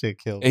courtroom? That shit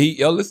killed. And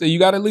listen, you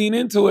got to lean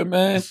into it,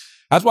 man.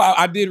 That's why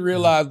I did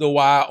realize, though,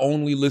 why I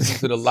only listen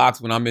to the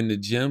Locks when I'm in the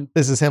gym.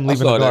 This is him I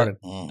leaving saw the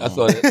that. garden. I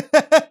saw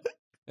that.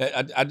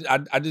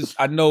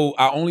 I know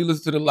I only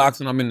listen to the Locks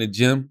when I'm in the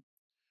gym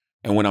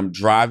and when I'm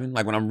driving,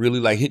 like when I'm really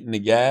like hitting the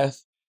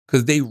gas,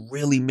 because they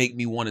really make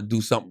me want to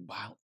do something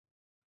violent.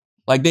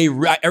 Like every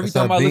That's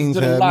time how I listen Beans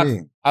to the had Locks,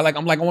 me. I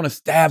want to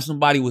stab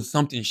somebody with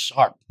something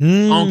sharp. I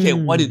don't care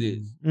what it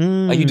is.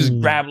 Like you just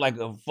grab like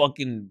a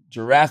fucking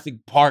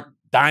Jurassic Park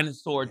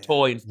dinosaur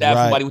toy and stab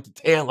Right. somebody with the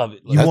tail of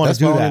it. You Like, wanna That's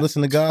do why I only that.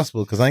 listen to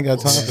gospel because I ain't got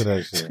time for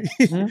that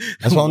shit. hmm?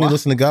 That's why I only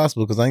listen to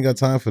gospel because I ain't got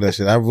time for that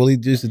shit. I really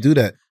used to do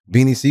that.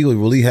 Beanie Siegel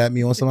really had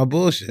me on some of my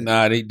bullshit.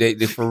 Nah, they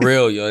for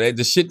real, yo.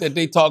 The shit that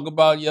they talk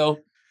about, yo,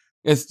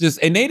 it's just,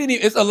 and they didn't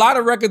even, it's a lot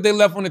of records they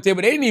left on the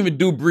table. They didn't even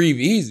do Breathe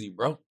Easy,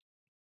 bro.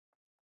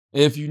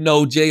 If you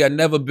know Jay, I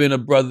never been a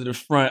brother to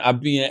front. I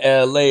be in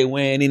LA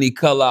wearing any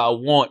color I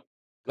want.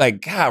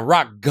 Like, God,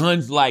 rock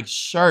guns like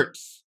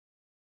shirts.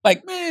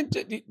 Like, man,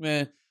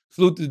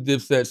 salute to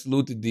Dipset,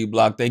 salute to D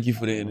Block. Thank you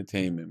for the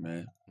entertainment,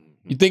 man.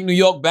 You think New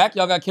York back?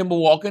 Y'all got Kimber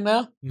Walker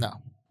now? No.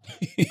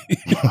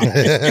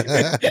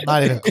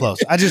 Not even close.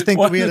 I just think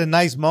we had a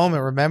nice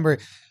moment. Remember,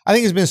 I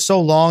think it's been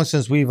so long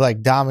since we've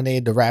like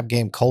dominated the rap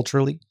game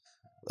culturally.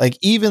 Like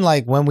even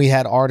like when we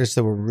had artists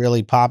that were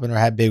really popping or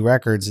had big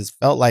records, it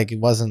felt like it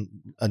wasn't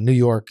a New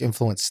York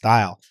influenced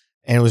style.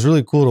 And it was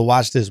really cool to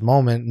watch this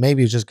moment.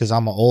 Maybe it's just because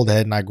I'm an old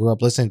head and I grew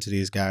up listening to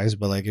these guys,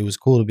 but like it was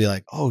cool to be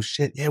like, oh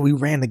shit, yeah, we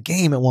ran the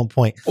game at one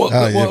point.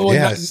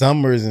 Yeah,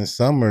 summers and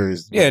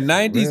summers. Yeah,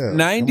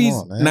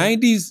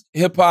 90s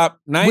hip hop,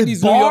 90s With New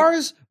York.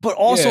 bars, but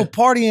also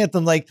party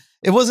anthem. Like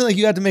it wasn't like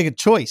you had to make a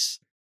choice.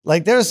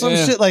 Like there's some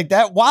shit like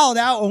that. Wild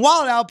Out, when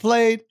Wild Out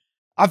played,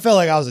 I felt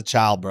like I was a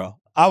child, bro.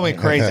 I went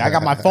crazy. I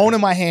got my phone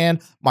in my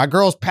hand. My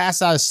girl's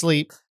passed out of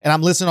sleep, and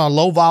I'm listening on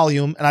low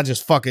volume, and I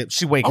just fuck it.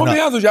 She waking up. I'll be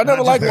honest with you, I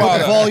never liked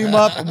Wild Out. Volume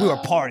up, and we were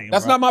partying.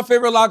 That's not my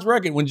favorite Locks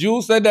record. When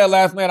Jules said that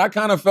last night, I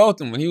kind of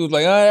felt him when he was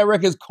like, that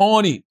record's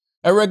corny.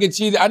 That record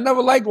cheesy. I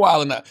never liked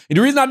Wild Out. And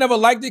the reason I never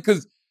liked it,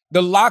 because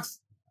the Locks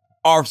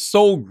are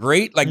so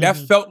great. Like, that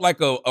felt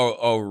like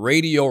a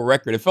radio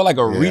record. It felt like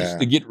a reach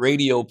to get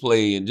radio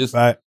play and just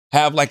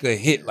have like a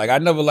hit. Like I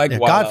never liked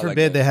Wild Out. God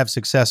forbid they have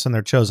success in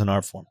their chosen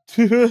art form.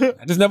 I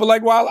just never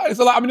liked Wild Out. It's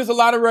a lot. I mean, there's a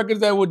lot of records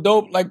that were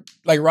dope, like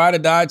Ride or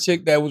Die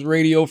Chick that was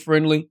radio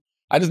friendly.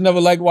 I just never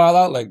liked Wild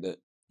Out like that.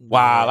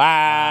 Wild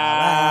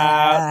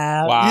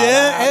Out. Wild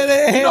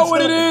Out. You know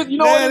what it is? You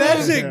know what it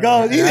is? That shit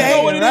goes. He's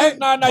know what it is?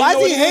 Nah, why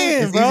is he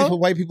hating, It's bro? easy for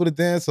white people to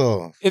dance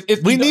off.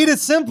 We need it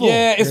simple.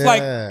 Yeah,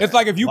 it's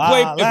like if you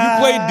play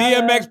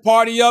DMX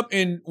Party Up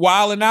and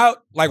Wildin'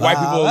 Out, like white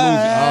people will lose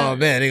it. Oh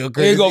man, they go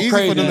crazy. They go It's easy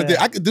crazy. for them to do.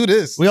 I could do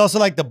this. We also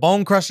like the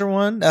Bone Crusher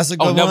one. That's a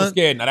good one. Never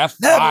Scared. Now that's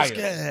Never fire.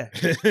 scared.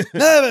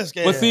 Never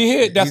scared. But see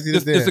here,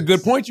 that's a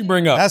good point you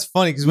bring up. That's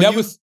funny because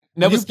when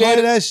Never you scared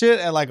play that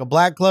shit at like a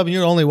black club and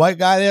you're the only white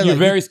guy there. You're like,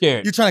 very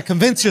scared. You're trying to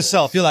convince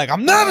yourself. You're like,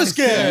 I'm never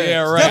scared.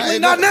 Yeah, right. Definitely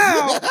not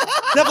now.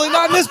 Definitely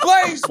not in this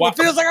place. It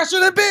feels like I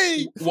shouldn't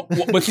be.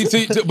 But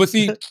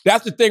see,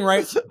 that's the thing,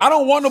 right? I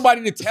don't want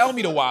nobody to tell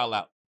me to wild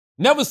out.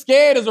 Never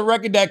Scared is a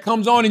record that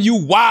comes on and you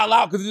wild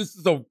out because this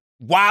is a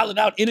wilding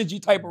out energy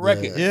type of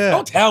record. Yeah.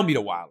 Don't tell me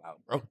to wild out,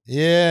 bro.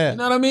 Yeah. You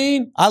know what I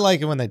mean? I like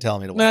it when they tell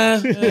me to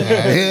wild out.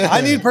 Nah.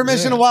 I need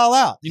permission to wild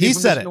out. He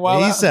said it.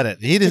 He said it.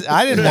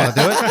 I didn't want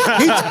to do it.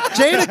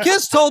 Jada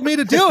Kiss told me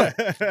to do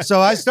it. So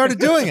I started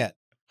doing it.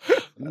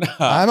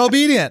 I'm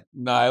obedient.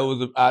 Nah, it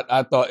was.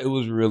 I thought it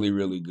was really,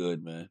 really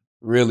good, man.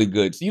 Really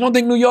good. So you don't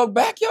think New York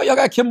back, yo? Y'all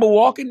got Kimber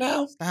Walker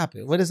now? Stop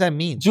it. What does that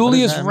mean?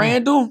 Julius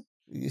Randle?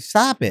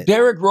 Stop it.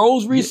 Derrick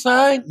Rose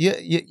re-signed?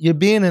 You're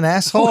being an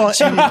asshole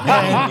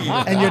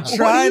and you're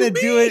trying to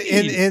do it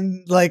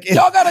in like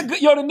y'all got a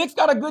good the Knicks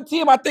got a good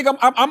team. I think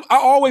I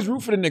always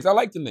root for the Knicks. I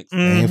like the Knicks. They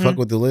ain't fuck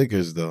with the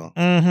Lakers though.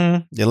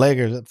 The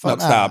Lakers.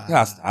 Stop.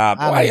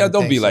 Why,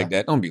 don't be like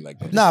that. Don't be like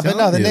that. No, but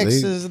no, the you,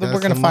 Knicks we're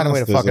gonna find a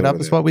way to fuck it up.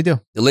 It's what we do.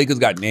 The Lakers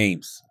got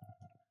names.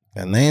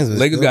 Got names. The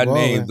Lakers got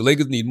names. The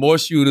Lakers need more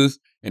shooters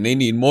and they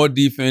need more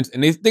defense.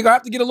 And they gonna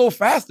have to get a little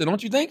faster,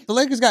 don't you think? The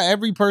Lakers got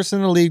every person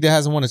in the league that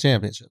hasn't won a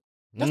championship.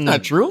 That's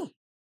not true.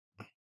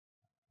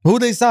 Who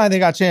they signed? They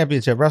got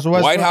championship. Russell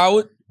Westbrook. Dwight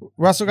Howard?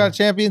 Russell got a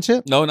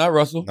championship? No, not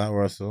Russell. Not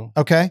Russell.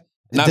 Okay.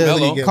 Not Did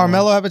Melo.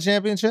 Carmelo have a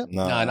championship?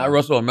 No. Nah, not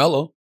Russell or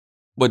Melo.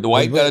 But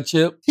Dwight got a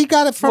chip. He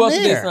got it Who from else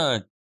did they there.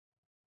 sign?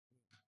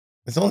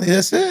 It's only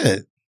that's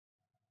it.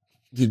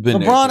 He's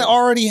been LeBron there.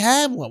 already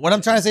had one. What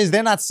I'm trying to say is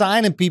they're not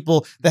signing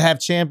people that have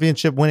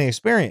championship winning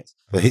experience.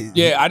 But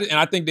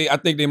I think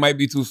they might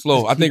be too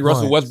slow. I think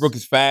Russell Westbrook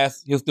is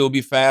fast. He'll still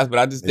be fast, but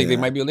I just think they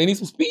might be. They need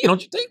some speed,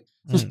 don't you think?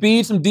 Some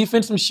speed, some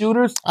defense, some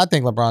shooters. I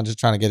think LeBron just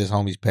trying to get his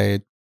homies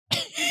paid.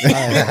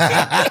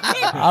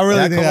 I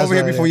really think come that's over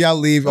here what it before is. y'all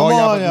leave. Come All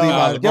y'all on, leave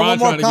out. get one LeBron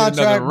more trying to get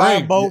another contract, buy a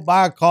ring. boat,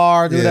 buy a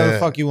car, do whatever the Yeah.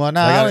 fuck you want.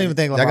 Nah, I don't even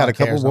think LeBron Y'all got a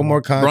couple cares one no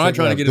more LeBron contract.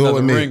 trying to get Do it another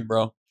with me. ring,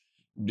 bro.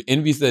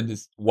 Envy said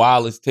this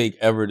wildest take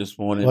ever this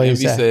morning. What he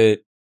Envy say? said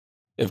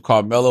if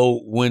Carmelo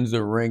wins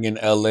a ring in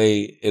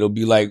LA, it'll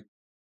be like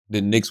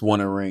the Knicks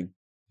won a ring.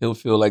 He'll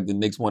feel like the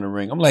Knicks won a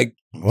ring. I'm like,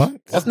 What?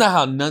 that's not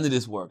how none of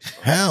this works.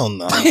 Hell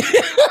no.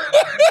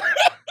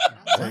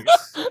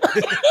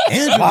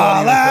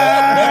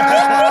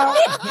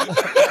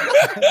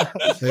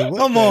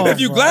 Come on. If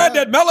you glad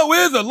that Melo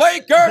is a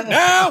Laker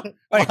now,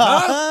 like,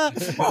 huh?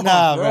 Come on,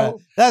 Nah, bro.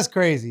 That's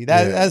crazy.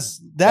 That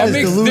is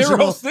makes delusional.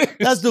 zero sense.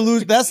 That's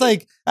delusional.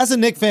 That's a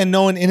Knick fan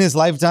knowing in his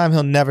lifetime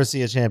he'll never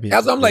see a championship.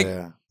 As I'm like,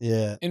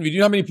 Yeah. Envy, do you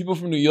know how many people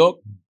from New York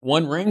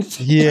won rings?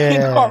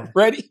 Yeah.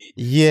 Already?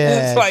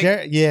 Yeah. It's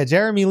like-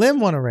 Jeremy Lin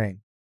won a ring.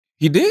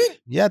 He did?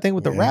 Yeah, I think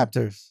with the Yeah.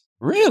 Raptors.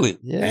 Really?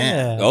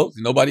 Yeah. Oh,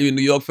 nobody in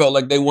New York felt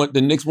like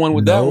the Knicks won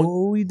with that one.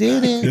 No, we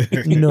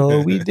didn't.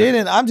 No, we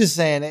didn't. I'm just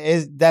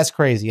saying, that's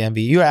crazy,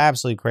 Envy. You are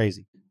absolutely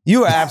crazy.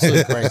 You are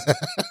absolutely crazy.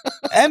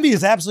 Envy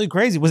is absolutely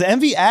crazy. Was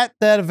Envy at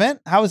that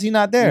event? How was he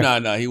not there?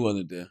 Nah, he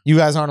wasn't there. You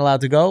guys aren't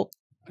allowed to go?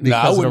 Nah,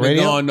 I Because of the wouldn't have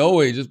radio? gone no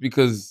way just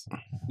because,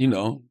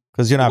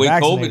 Because you're the not way COVID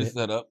vaccinated. is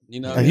set up.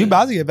 You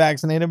about to get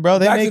vaccinated, bro.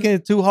 They're making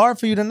it too hard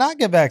for you to not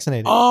get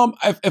vaccinated.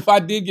 If I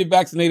did get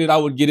vaccinated, I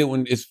would get it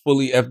when it's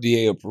fully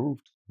FDA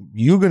approved.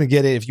 you're gonna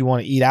get it if you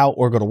want to eat out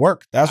or go to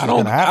work. That's what's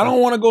gonna happen. I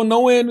don't want to go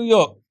nowhere in New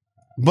York.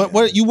 But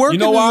what you work? You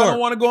know in New why York. I don't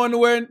want to go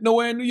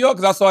nowhere in New York?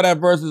 Because I saw that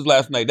Versus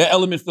last night. That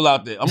element's still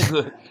out there. I'm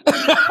good.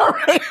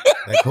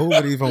 That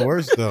COVID even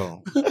worse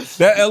though.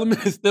 That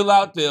element is still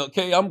out there.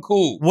 Okay, I'm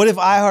cool. What if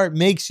iHeart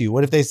makes you?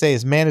 What if they say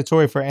it's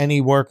mandatory for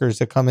any workers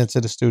to come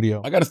into the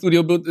studio? I got a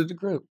studio built at the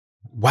crib.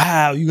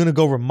 Wow, you're gonna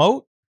go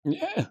remote?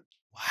 Yeah.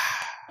 Wow.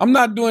 I'm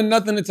not doing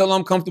nothing until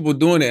I'm comfortable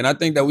doing it. And I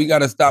think that we got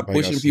to stop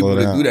pushing people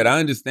to do that. I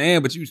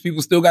understand, but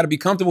people still got to be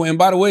comfortable. And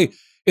by the way,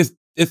 it's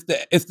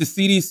the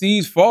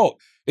CDC's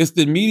fault. It's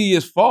the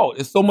media's fault.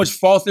 It's so much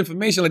false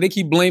information. Like they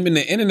keep blaming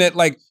the internet.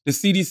 Like the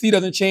CDC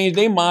doesn't change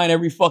their mind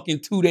every fucking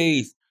 2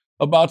 days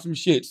about some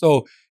shit.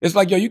 So it's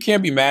like, yo, you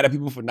can't be mad at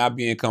people for not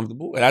being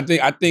comfortable. And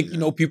I think you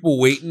know, people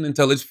waiting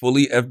until it's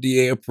fully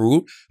FDA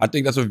approved. I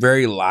think that's a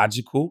very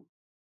logical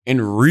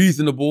and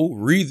reasonable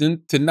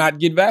reason to not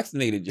get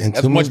vaccinated yet.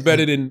 That's much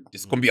better than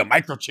it's gonna be a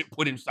microchip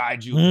put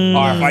inside you.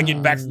 Or if I get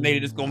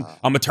vaccinated, I'm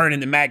gonna turn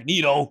into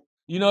Magneto.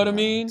 You know what I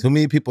mean? Too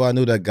many people I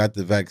knew that got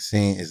the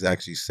vaccine is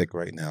actually sick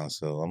right now.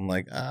 So I'm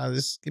like,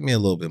 just give me a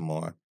little bit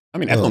more. I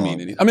mean, that don't mean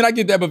anything. I mean, I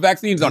get that, but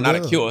vaccines are not a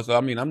cure. So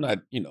I mean, I'm not,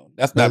 you know,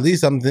 that's not. At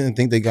least I didn't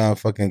think they gonna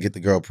fucking get the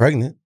girl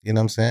pregnant. You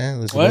know what I'm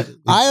saying? It's What?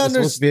 It's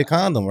supposed to be a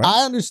condom, right?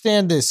 I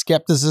understand the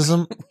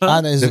skepticism.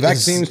 The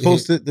vaccine's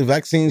supposed to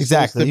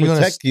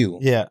protect you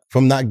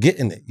from not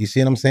getting it. You see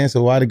what I'm saying?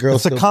 So why the girl?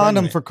 It's a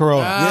condom for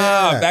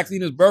corona.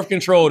 Vaccine is birth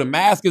control. The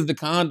mask is the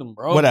condom,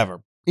 bro.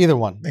 Whatever. Either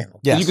one.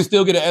 Yes. You can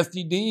still get an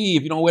STD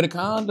if you don't wear the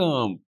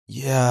condom.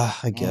 Yeah,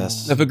 I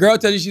guess. If a girl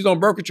tells you she's on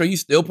birth control, you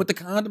still put the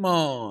condom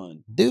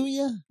on. Do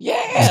you?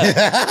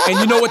 Yeah. And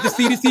you know what the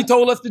CDC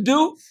told us to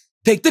do?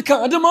 Take the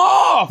condom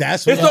off.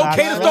 That's what it's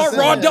okay to start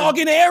raw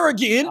dogging air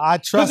again. I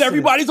trust because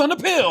everybody's on the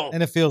pill.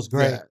 And it feels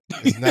great. Yeah,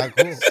 it's not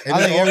cool.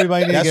 I think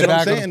everybody needs to get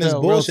back on the saying. It's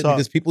pill. bullshit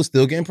because people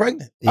still getting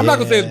pregnant. I'm not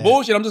going to say it's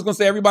bullshit. I'm just going to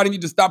say everybody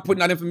needs to stop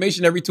putting out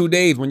information every 2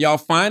 days. When y'all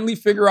finally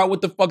figure out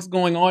what the fuck's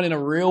going on in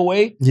a real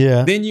way,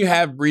 then you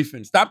have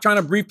briefing. Stop trying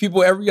to brief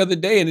people every other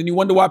day and then you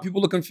wonder why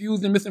people are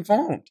confused and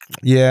misinformed.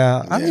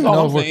 Yeah. I don't even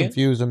know if we're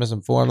confused or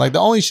misinformed. Like the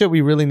only shit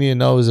we really need to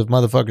know is if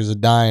motherfuckers are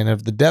dying.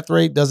 If the death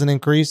rate doesn't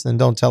increase, then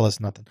don't tell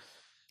us nothing.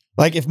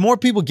 Like, if more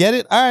people get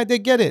it, all right, they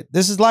get it.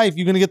 This is life.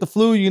 You're going to get the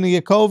flu. You're going to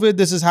get COVID.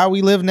 This is how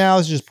we live now.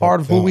 It's just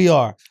part of who we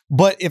are.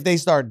 But if they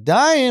start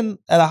dying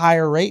at a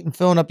higher rate and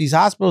filling up these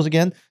hospitals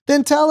again,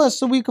 then tell us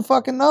so we can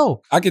fucking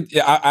know. I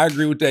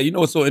agree with that. You know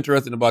what's so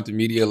interesting about the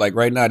media? Like,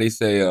 right now, they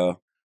say,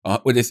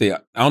 what they say, I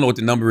don't know what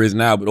the number is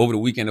now, but over the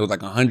weekend, it was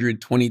like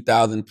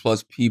 120,000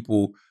 plus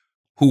people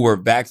who were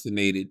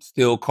vaccinated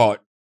still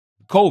caught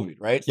COVID,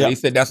 right? So they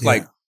said that's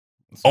like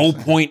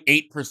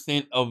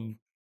 0.8% of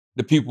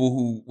the people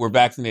who were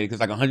vaccinated, because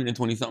like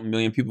 120 something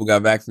million people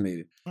got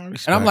vaccinated. And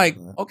I'm like,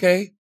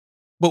 okay,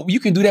 but you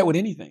can do that with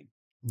anything.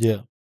 Yeah.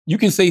 You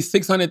can say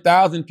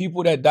 600,000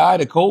 people that died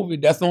of COVID.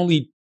 That's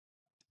only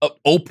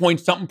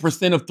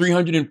 0.something% of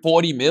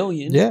 340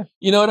 million. Yeah.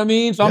 You know what I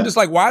mean? So I'm just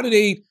like, why do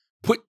they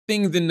put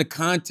things in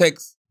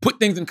context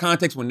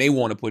when they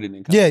want to put it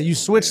in context? Yeah, you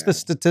switch the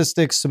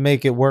statistics to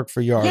make it work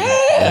for your argument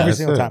every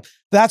single time.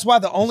 That's why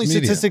the only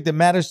statistic that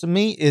matters to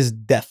me is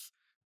death.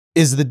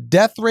 Is the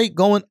death rate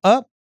going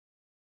up?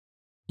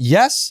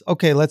 Yes.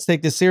 Okay, let's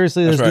take this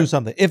seriously. Let's do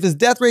something. If his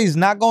death rate is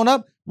not going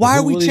up, why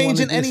are we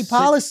changing any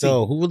policy?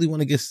 Who really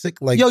want to get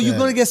sick like that? You're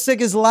going to get sick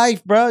as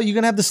life, bro. You're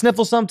going to have the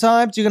sniffle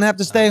sometimes. You're going to have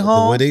to stay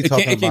home. It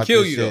can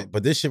kill you, though.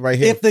 But this shit right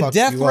here, if the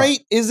death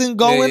rate isn't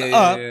going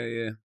up,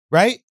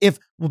 right? If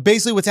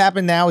basically what's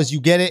happened now is you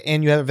get it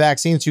and you have a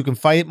vaccine so you can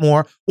fight it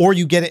more, or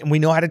you get it and we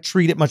know how to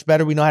treat it much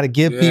better. We know how to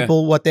give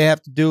people what they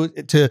have to do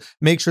to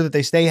make sure that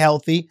they stay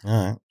healthy.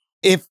 All right.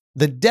 If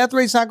the death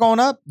rate's not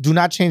going up, do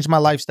not change my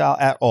lifestyle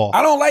at all.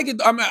 I don't like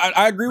it. I mean,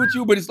 I agree with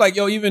you, but it's like,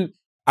 yo, even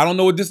I don't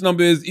know what this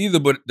number is either,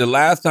 but the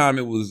last time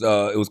it was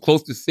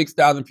close to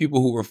 6,000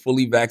 people who were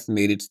fully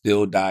vaccinated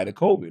still died of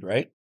COVID,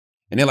 right?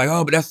 And they're like,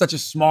 oh, but that's such a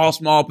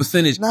small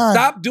percentage. Nah.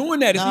 Stop doing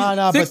that.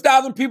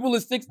 6,000 people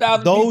is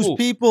 6,000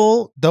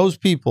 people. Those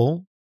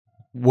people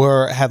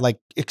had like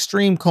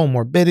extreme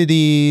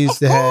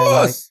comorbidities. Of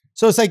course.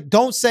 So it's like,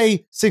 don't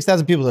say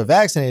 6,000 people are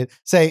vaccinated.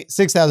 Say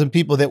 6,000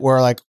 people that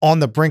were like on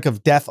the brink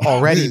of death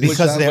already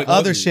because their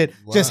other shit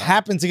just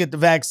happened to get the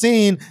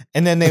vaccine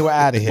and then they were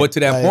out of here. But to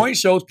that point,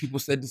 shows people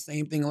said the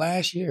same thing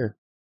last year.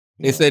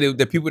 They said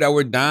the people that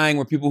were dying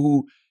were people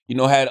who, you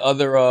know, had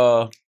other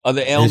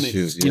ailments.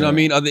 Issues, you know what I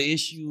mean? Other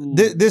issues.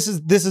 This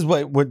is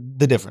what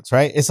the difference,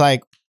 right? It's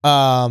like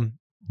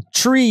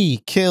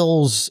tree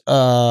kills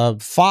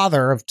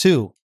father of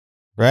two,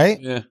 right?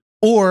 Yeah.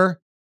 Or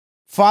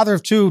father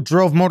of two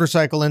drove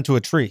motorcycle into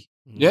a tree.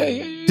 Yeah.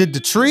 Did the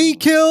tree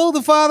kill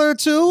the father of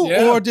two,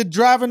 or did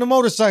driving the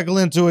motorcycle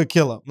into it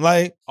kill him?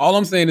 Like, all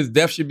I'm saying is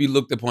death should be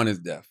looked upon as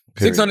death.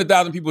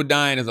 600,000 people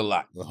dying is a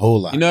lot. A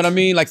whole lot. You know what I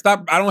mean? Like,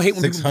 stop. I don't hate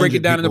when people break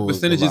it down into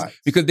percentages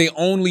because they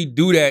only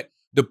do that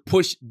to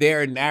push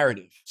their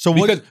narrative. So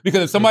because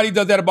if somebody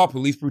does that about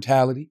police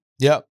brutality,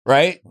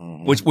 right?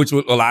 Which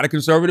a lot of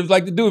conservatives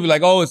like to do. Be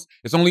like, oh,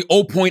 it's only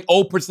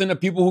 0.0%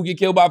 of people who get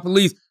killed by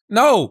police.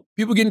 No,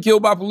 people getting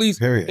killed by police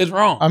Period. is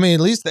wrong. I mean, at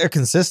least they're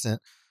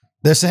consistent.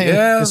 They're saying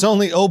Yeah. it's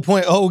only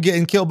 0.0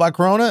 getting killed by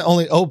corona,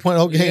 only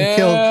 0.0 getting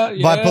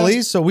killed by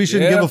police, so we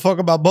shouldn't give a fuck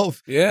about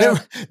both. Yeah.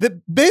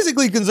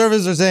 Basically,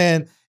 conservatives are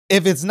saying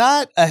if it's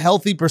not a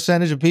healthy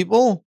percentage of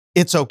people,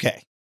 it's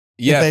okay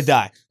Yes. if they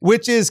die,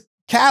 which is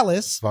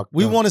callous. Fucked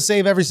We up. want to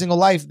save every single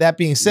life. That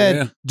being said,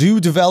 Yeah. do you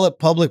develop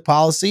public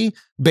policy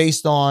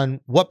based on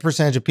what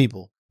percentage of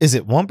people? Is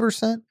it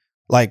 1%?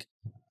 Like,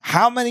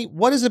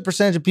 what is the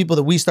percentage of people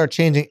that we start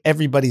changing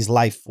everybody's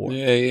life for?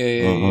 Yeah.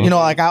 You know,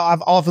 like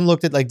I've often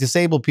looked at like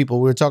disabled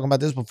people. We were talking about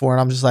this before, and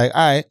I'm just like,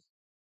 all right,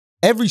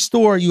 every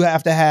store you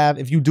have to have,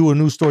 if you do a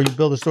new store, you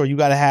build a store, you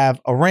got to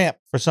have a ramp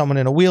for someone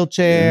in a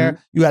wheelchair.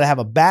 You got to have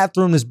a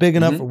bathroom that's big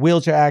enough for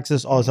wheelchair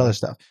access, all this other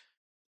stuff.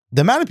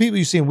 The amount of people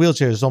you see in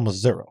wheelchairs is almost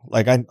zero.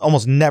 Like I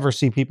almost never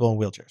see people in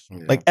wheelchairs,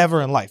 like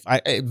ever in life.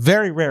 I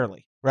very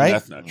rarely. Right?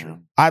 That's not true.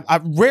 I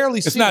rarely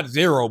see It's not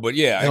zero, but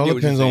yeah. It all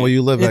depends on where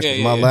you live at. 'Cause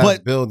my yeah. last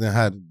But- building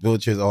had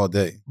wheelchairs all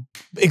day.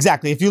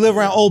 Exactly. If you live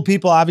around old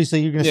people, obviously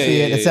you're going to see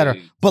it, et cetera.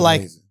 yeah. But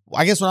like, Amazing.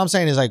 I guess what I'm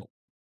saying is like,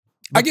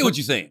 I get what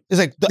you're saying. it's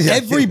like Yeah, I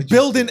every get what you're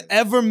building saying.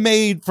 ever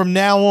made from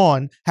now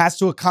on has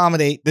to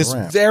accommodate this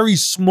Ramp. very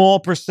small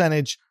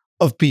percentage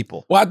of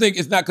people. Well, I think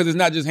it's not because it's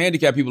not just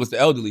handicapped people; it's the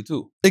elderly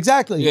too.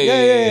 Exactly. Yeah,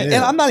 Yeah. yeah.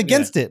 And I'm not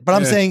against it, but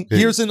I'm Yeah. saying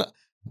here's an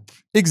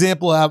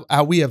example of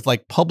how we have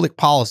like public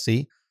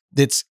policy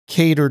that's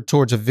catered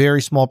towards a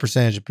very small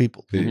percentage of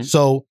people. Mhm.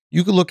 So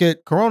you could look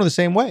at Corona the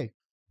same way.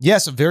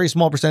 Yes, a very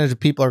small percentage of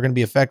people are going to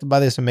be affected by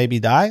this and maybe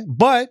die,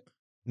 but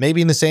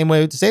maybe in the same way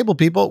with disabled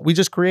people, we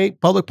just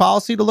create public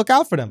policy to look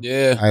out for them.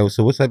 Yeah, All right,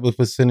 so what type of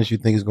percentage you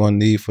think is going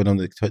to need for them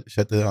to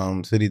shut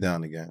the city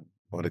down again?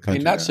 Or the they're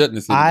country not down? shutting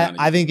the city down.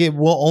 I think it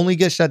will only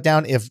get shut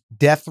down if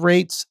death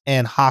rates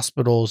and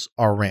hospitals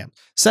are rammed.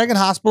 Second,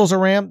 hospitals are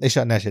rammed, they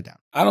shutting that shit down.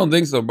 I don't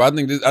think so, bro. I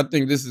think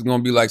this is going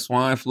to be like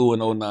swine flu in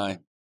 2009.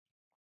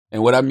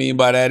 And what I mean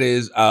by that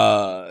is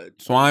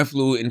swine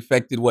flu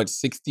infected,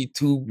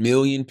 62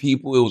 million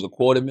people. It was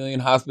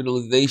 250,000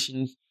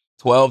 hospitalizations,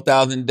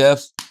 12,000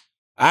 deaths.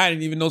 I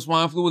didn't even know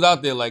swine flu was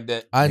out there like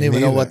that. I didn't Me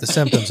even know neither. what the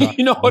symptoms are.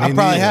 You know what I I'm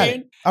probably saying? had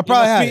it. I probably You know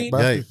what I had it, mean?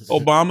 bro.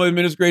 Yikes. Obama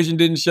administration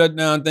didn't shut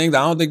down things.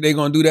 I don't think they're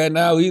going to do that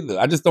now either.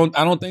 I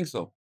don't think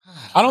so.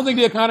 I don't think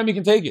the economy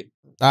can take it.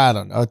 I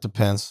don't know. It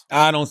depends.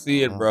 I don't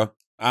see it, bro.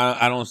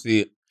 I don't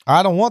see it.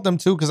 I don't want them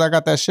to because I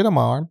got that shit on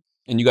my arm.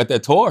 And you got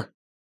that tour.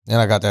 And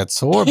I got that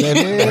sore, baby.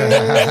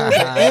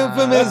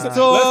 Infamous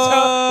tour.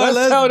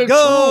 Let's tell the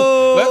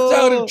go. truth. Let's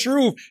tell the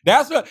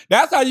truth.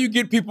 That's how you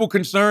get people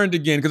concerned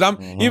again. Because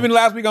I'm even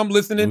last week I'm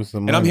listening Lose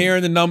some and I'm money.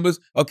 hearing the numbers.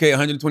 Okay,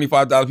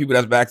 125,000 people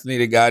that's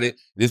vaccinated got it.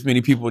 This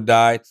many people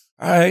died.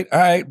 All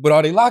right. But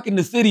are they locking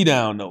the city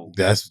down though?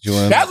 That's what you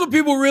want. That's what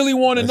people really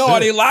want to That's know. Are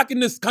it. they locking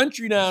this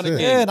country down That's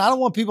it. Yeah, again? and I don't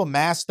want people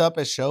masked up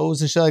at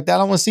shows and shit like that. I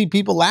don't want to see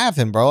people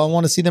laughing, bro. I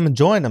want to see them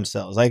enjoying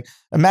themselves. Like,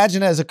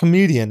 imagine as a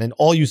comedian and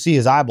all you see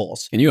is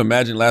eyeballs. Can you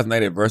imagine last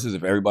night at Versus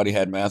if everybody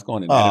had masks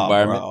on in that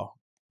environment? Bro.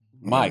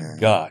 My Man.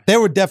 God. There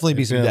would definitely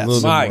be some Yeah, a deaths.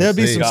 little bit My more There'd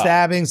be some safe.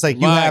 stabbings. Like,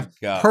 you My have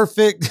God.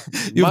 perfect,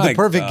 you have My the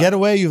perfect God.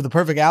 getaway. You have the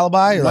perfect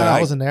alibi. You're like, I My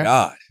wasn't there.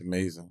 God.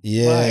 Amazing.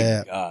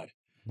 Yeah. My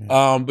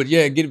God. But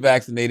yeah, get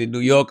vaccinated. New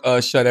York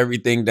shut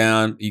everything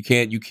down. You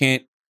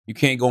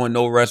can't go in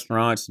no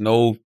restaurants,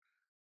 no.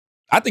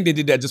 I think they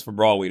did that just for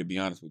Broadway, to be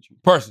honest with you.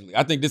 Personally,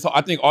 I think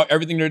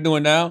everything they're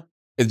doing now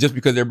is just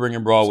because they're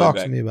bringing Broadway Talk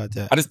back. to me about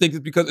that. I just think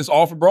it's because it's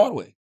all for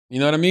Broadway. You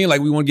know what I mean?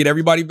 Like, we want to get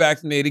everybody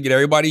vaccinated, get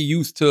everybody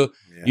used to,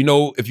 Yeah. you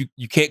know, if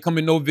you can't come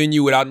in no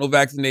venue without no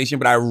vaccination,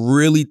 but I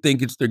really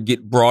think it's to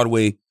get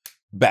Broadway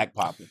back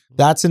popping.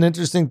 That's an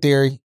interesting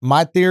theory.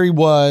 My theory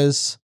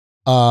was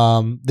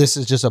this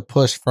is just a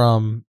push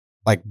from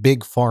like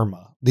big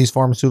pharma, these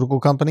pharmaceutical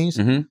companies.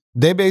 Mhm.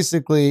 They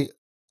basically,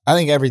 I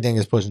think everything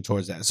is pushing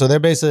towards that. So they're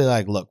basically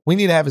like, look, we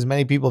need to have as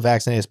many people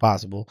vaccinated as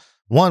possible.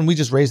 One, we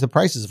just raise the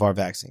prices of our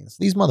vaccines.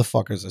 These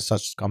motherfuckers are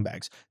such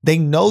scumbags. They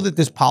know that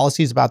this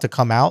policy is about to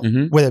come out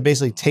Mhm. where they're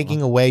basically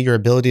taking away your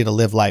ability to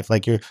live life,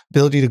 like your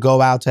ability to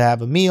go out to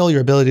have a meal,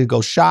 your ability to go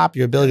shop,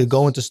 your ability to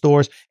go into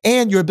stores,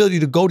 and your ability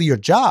to go to your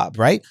job,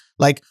 right?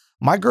 Like,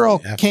 my girl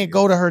You have to can't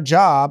go. go to her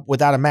job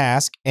without a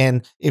mask.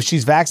 And if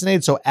she's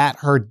vaccinated, so at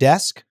her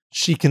desk,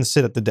 she can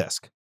sit at the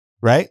desk,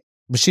 right?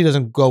 But she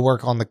doesn't go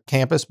work on the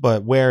campus,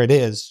 but where it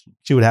is,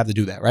 she would have to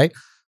do that, right?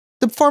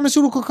 The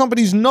pharmaceutical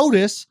companies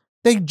notice,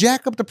 they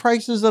jack up the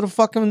prices of the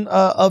fucking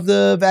of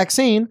the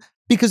vaccine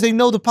because they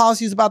know the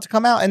policy is about to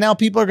come out. And now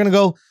people are going to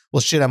go, well,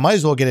 shit, I might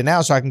as well get it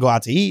now so I can go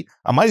out to eat.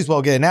 I might as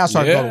well get it now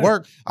so I can go to Yeah.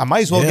 work. I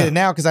might as well Yeah. get it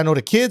now because I know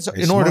the kids, They're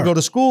in order to smart. go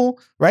to school,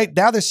 right?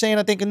 Now they're saying,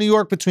 I think in New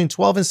York, between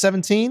 12 and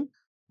 17,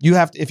 you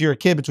have to, if you're a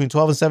kid between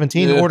 12 and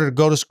 17, in Yeah. order to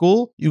go to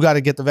school, you got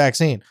to get the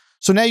vaccine.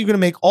 So now you're going to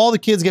make all the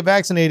kids get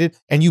vaccinated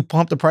and you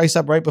pump the price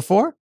up right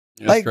before?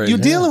 That's Like, crazy. you're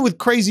dealing with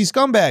crazy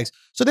scumbags.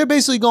 So they're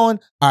basically going,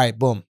 all right,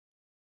 boom.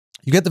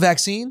 You get the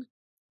vaccine,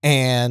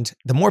 and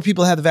the more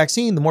people have the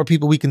vaccine, the more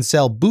people we can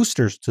sell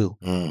boosters to.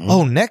 Mhm.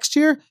 Oh, next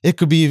year, it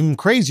could be even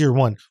crazier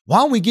one. Why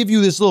don't we give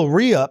you this little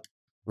re-up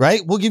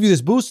right? We'll give you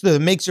this booster that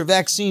makes your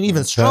vaccine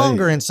even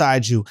stronger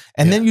inside you.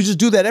 And then you just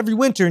do that every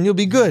winter and you'll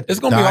be good. It's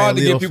going to be hard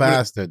to get people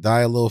faster. Die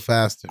a little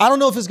faster. I don't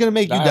know if it's going to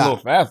make you die a die. little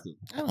faster.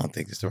 I don't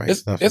think it's the right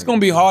stuff. It's going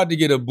to be hard to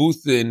get a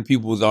booster in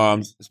people's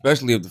arms,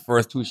 especially if the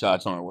first 2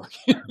 shots aren't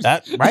working.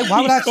 Right?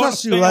 Why would I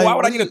trust you? Why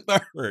would I get a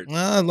third?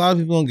 A lot of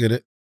people don't get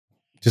it.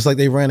 Just like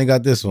they ran and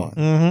got this one.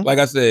 Mm-hmm. Like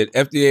I said,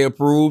 FDA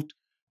approved.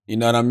 You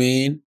know what I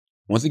mean?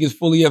 Once it gets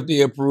fully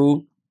FDA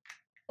approved,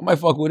 I might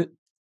fuck with it.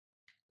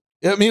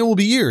 I mean, it will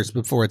be years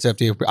before it's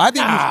FDA approved.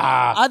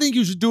 I think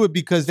you should do it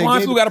because they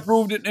Swine flu got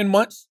approved in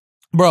months.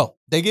 Bro,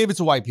 they gave it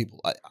to white people.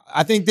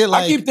 I think that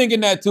I keep thinking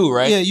that too,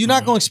 right? Yeah, you're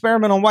not going to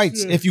experiment on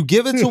whites. If you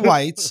give it to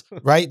whites,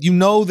 right, you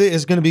know that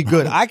it's going to be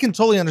good. I can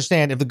totally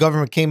understand if the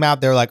government came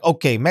out there like,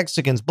 okay,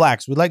 Mexicans,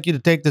 blacks, we'd like you to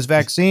take this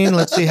vaccine.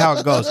 Let's see how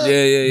it goes.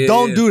 Yeah.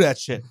 Don't do that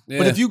shit. Yeah.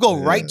 But if you go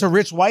right to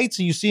rich whites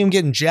and you see them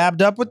getting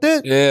jabbed up with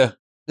it,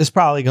 it's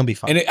probably going to be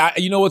fine. And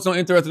you know what's so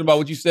interesting about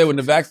what you said? When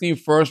the vaccine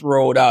first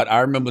rolled out,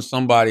 I remember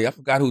somebody, I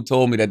forgot who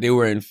told me that they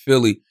were in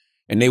Philly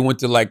and they went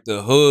to like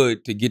the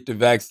hood to get the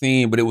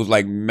vaccine, but it was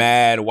like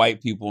mad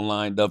white people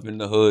lined up in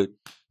the hood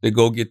to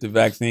go get the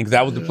vaccine because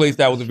that was the place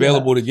that was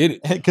available to get it.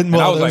 And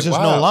I was there was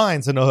just no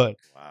lines in the hood.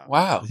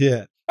 Wow.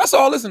 Yeah. That's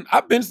all. Listen,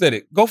 I've been said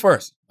it. Go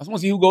first. I just want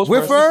to see who goes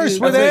We're first.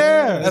 We're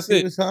there. That's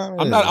it.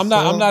 I'm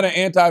not an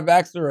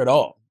anti-vaxxer at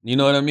all. You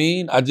know what I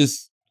mean? I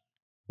just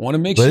want to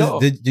make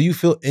sure. Do you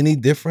feel any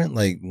different?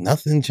 Like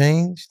nothing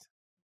changed?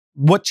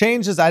 What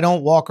changed is I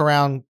don't walk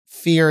around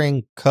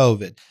fearing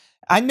COVID.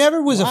 I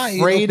never was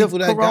afraid of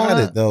Corona. Got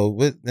it though,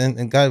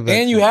 and got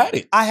vaccinated. And you had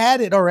it. I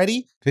had it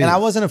already, and I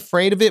wasn't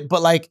afraid of it.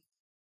 But like,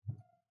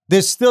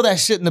 there's still that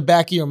shit in the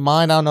back of your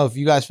mind. I don't know if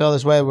you guys felt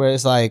this way, where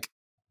it's like,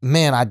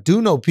 man, I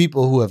do know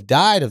people who have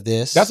died of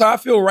this. That's how I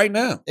feel right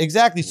now.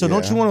 Exactly. So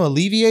don't you want to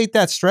alleviate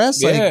that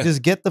stress? Like,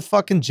 just get the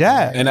fucking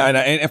jab.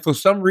 And for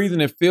some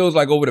reason, it feels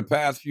like over the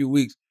past few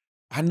weeks,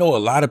 I know a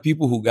lot of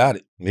people who got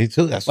it. Me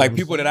too. That's like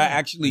people that I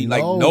actually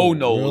like know.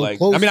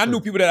 Like, I mean, I knew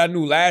people that I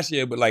knew last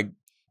year, but like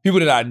people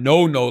that I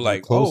know,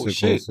 like, closer, oh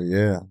shit,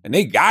 yeah. And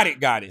they got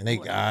it. And they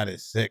got it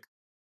sick.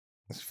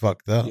 It's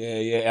fucked up.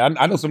 Yeah.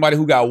 I know somebody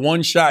who got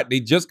one shot. They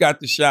just got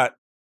the shot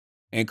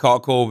and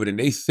caught COVID, and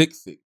they sick.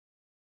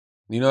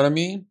 You know what I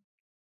mean?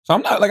 So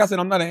I'm not, like I said,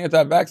 I'm not an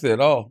anti-vaxxer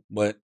at all,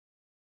 but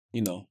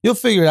you know. You'll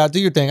figure it out. Do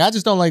your thing. I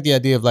just don't like the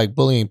idea of like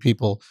bullying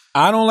people.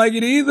 I don't like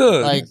it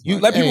either. Like you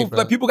let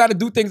people got to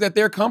do things at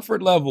their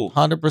comfort level.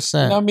 100%.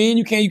 You know what I mean?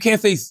 You can't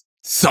say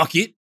suck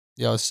it.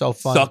 Yo, it's so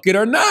funny. Suck it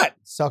or not.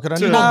 Suck it or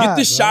So not. Get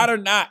the shot or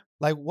not.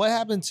 Like what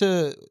happened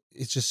to,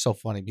 it's just so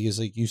funny because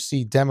like you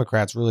see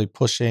Democrats really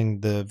pushing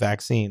the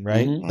vaccine,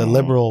 right? Mm-hmm. The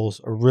liberals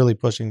are really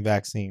pushing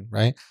vaccine,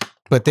 right?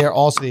 But they're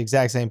also the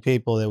exact same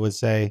people that would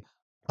say,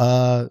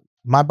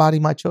 my body,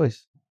 my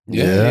choice.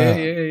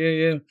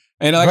 Yeah.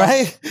 And like,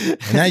 right?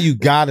 And now you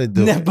gotta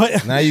do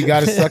it. Now you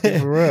gotta suck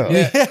it for real.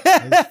 Yeah.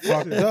 It's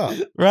fucked up.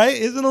 Right?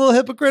 Isn't it a little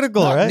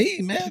hypocritical, Not right?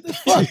 me, man. The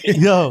fuck?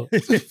 Yo.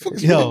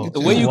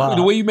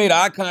 The way you made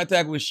eye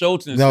contact with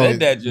Schulz and said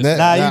that just you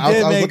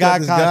did make eye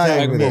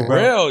contact with for it,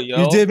 bro. real,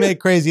 yo. You did make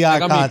crazy eye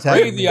contact.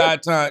 Crazy eye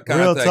contact.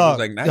 Real talk.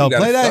 Like, now yo, you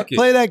gotta play that suck it.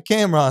 play that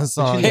Cameron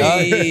song.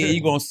 Hey,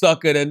 you gonna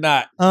suck it or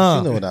not? You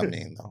know what I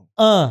mean, though.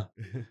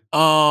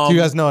 Do you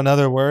guys know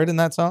another word in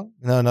that song?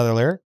 Know another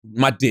lyric?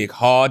 My dick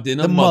hard than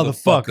a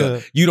motherfucker.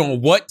 You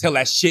don't what? Tell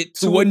that shit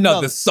to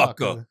another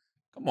sucker.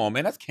 Come on,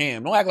 man. That's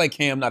Cam. Don't act like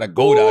Cam not a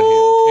goat out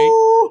here,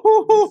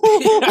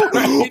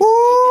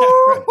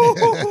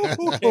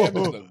 okay? Cam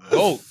is a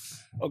goat.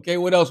 Okay,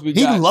 what else we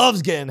got? He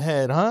loves getting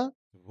head, huh?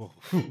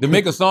 To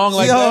make a song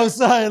like that? Yo,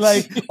 sorry,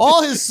 like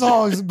all his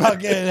songs about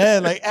getting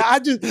head. Like I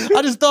just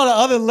thought of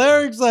other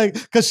lyrics, like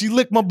cause she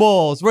licked my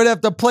balls right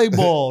after I play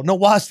ball. No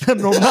wash them,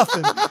 no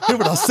nothing. Hear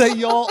what I say,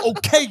 y'all?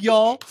 Okay,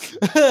 y'all.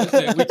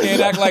 Listen, we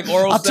can't act like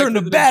oral sex. I turn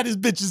the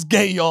baddest bitches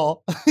gay,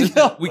 y'all.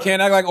 Listen, we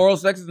can't act like oral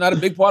sex is not a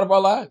big part of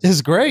our lives.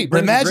 It's great.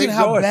 But imagine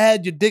how joy.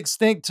 bad your dick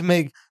stink to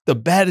make the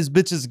baddest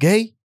bitches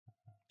gay.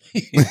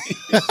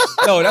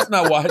 No, that's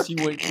not why she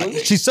went.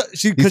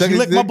 She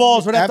licked my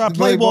balls right after I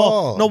play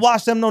ball. No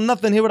wash them, no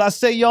nothing. Hear what I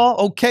say,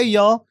 y'all? Okay,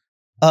 y'all.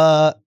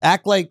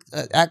 Act like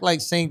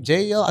Saint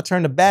J, y'all. I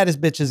turn the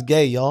baddest bitches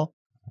gay, y'all.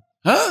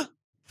 Huh?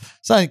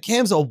 Son,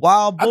 Cam's a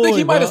wild boy. I think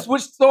he might have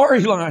switched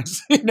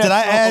storylines. Did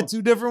I add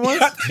 2 different ones?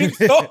 I think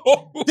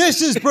so.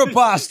 This is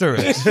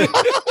preposterous.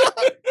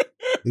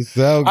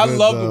 I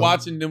loved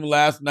watching them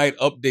last night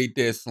update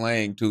their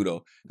slang too,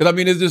 though. Because I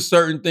mean, there's just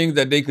certain things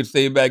that they could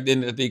say back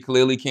then that they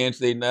clearly can't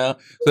say now.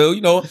 So,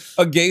 you know,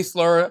 a gay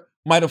slur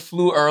might have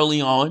flew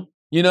early on.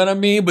 You know what I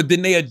mean? But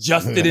then they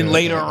adjusted in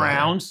later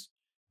rounds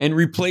and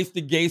replaced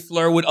the gay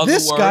slur with other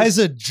words. This guy's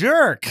a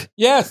jerk.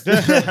 Yes.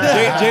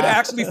 Jada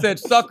actually said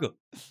sucker.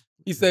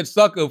 He said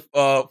sucker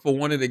for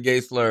one of the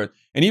gay slurs.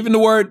 And even the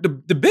word,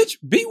 the bitch,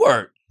 B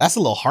word. That's a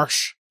little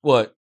harsh.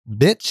 What?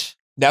 Bitch.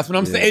 That's what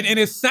I'm saying. And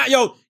it's not,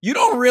 yo, you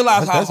don't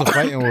realize that's a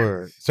fighting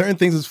word. Certain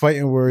things is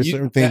fighting words.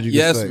 Certain things you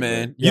can say. Yes,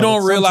 man. Bro. You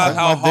don't realize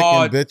how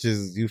hard.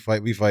 Bitches,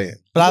 we fighting.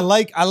 But I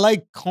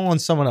like calling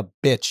someone a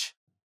bitch.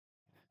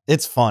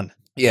 It's fun.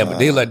 Yeah, but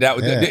they let that.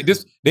 Yeah.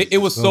 It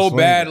was so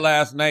bad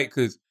last night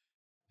because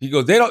He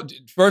goes, they don't.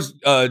 First,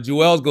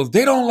 Joel's goes,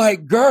 they don't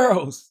like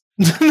girls.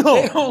 They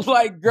don't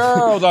like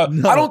girls.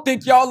 I don't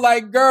think y'all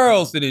like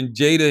girls. And then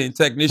Jada and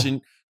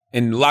Technician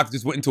and Locke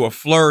just went into a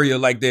flurry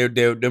of like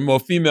they're more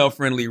female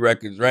friendly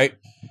records, right?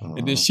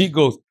 And then she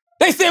goes,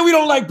 they say we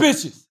don't like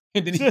bitches.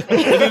 And then he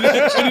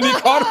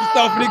caught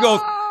himself and he goes,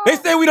 they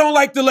say we don't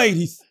like the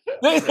ladies.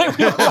 They say we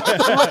don't like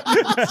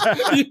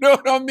the ladies. You know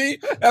what I mean?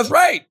 That's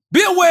right.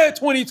 Be aware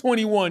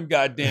 2021,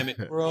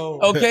 goddammit. Bro.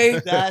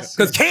 Okay?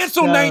 Because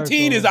cancel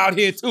 19 is out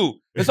here too.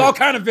 It's all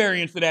kind of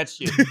variants of that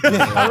shit.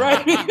 All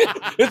right?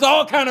 It's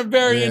all kind of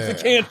variants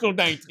of cancel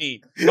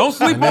 19. Don't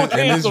sleep on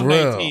cancel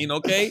 19,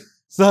 okay?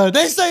 So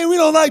they say we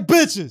don't like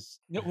bitches.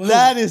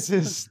 That is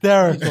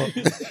hysterical.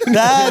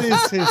 That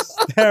is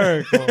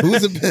hysterical.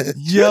 Who's a bitch?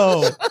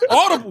 Yo.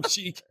 Audible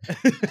Chic.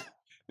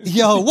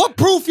 Yo, what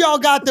proof y'all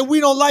got that we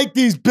don't like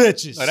these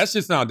bitches? Oh, that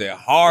shit sounded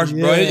harsh,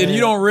 bro. And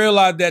you don't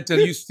realize that till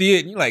you see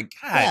it. And you're like,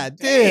 God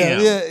damn.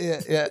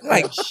 Yeah.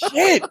 Like,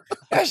 shit.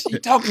 That shit, you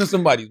talking to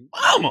somebody's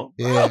mama.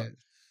 Bro. Yeah.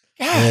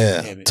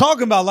 God damn it.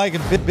 Talking about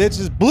liking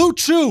bitches, Blue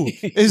Chew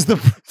is the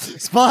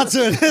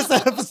sponsor of this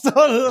episode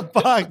of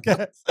the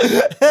podcast.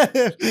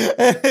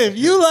 If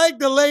you like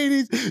the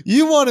ladies,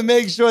 you want to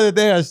make sure that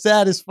they are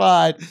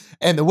satisfied.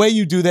 And the way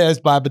you do that is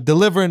by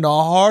delivering the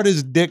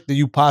hardest dick that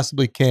you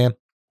possibly can.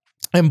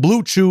 And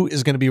Blue Chew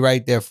is going to be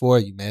right there for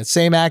you, man.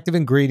 Same active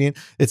ingredient.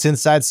 It's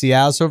inside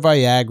Cialis or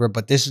Viagra,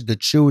 but this is the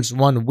Chew. It's the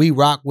one that we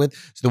rock with.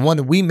 It's the one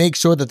that we make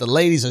sure that the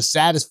ladies are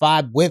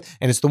satisfied with,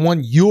 and it's the one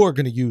you're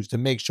going to use to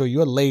make sure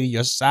your lady,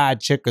 your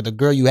side chick, or the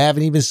girl you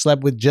haven't even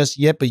slept with just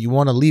yet, but you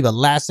want to leave a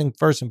lasting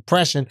first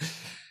impression,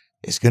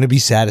 is going to be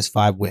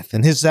satisfied with.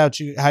 And here's how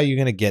you're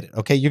going to get it,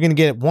 okay? You're going to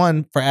get it,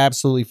 one, for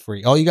absolutely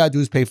free. All you got to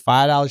do is pay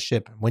 $5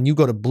 shipping. When you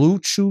go to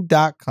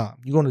BlueChew.com,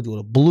 you're going to do it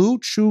to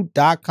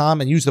BlueChew.com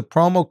and use the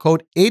promo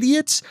code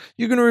IDIOTS.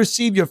 You're going to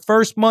receive your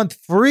first month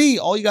free.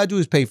 All you got to do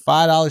is pay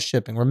 $5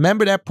 shipping.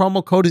 Remember that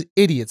promo code is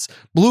IDIOTS.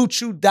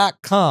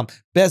 BlueChew.com.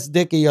 Best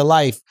dick of your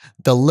life.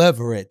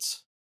 Deliver it.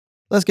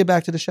 Let's get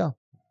back to the show.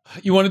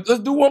 You want to?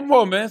 Let's do one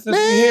more, man. Since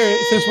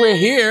we're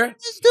here,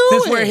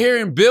 we're here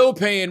in bill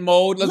paying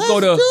mode. Let's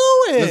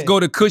go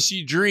to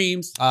Cushy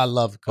Dreams. I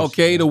love Cushy.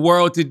 Okay, the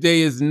world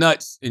today is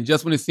nuts, and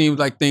just when it seems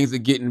like things are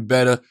getting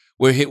better,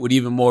 we're hit with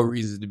even more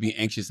reasons to be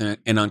anxious and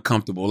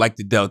uncomfortable, like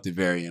the Delta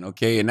variant.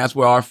 Okay, and that's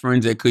where our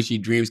friends at Cushy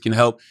Dreams can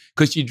help.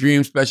 Cushy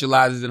Dreams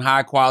specializes in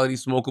high quality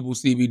smokable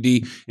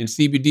CBD, and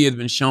CBD has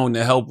been shown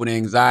to help with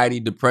anxiety,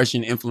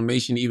 depression,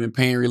 inflammation, even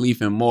pain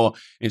relief, and more.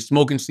 And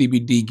smoking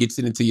CBD gets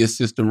it into your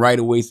system right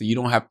away, so you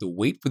don't have to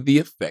wait for the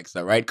effects.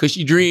 All right,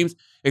 Cushy Dreams,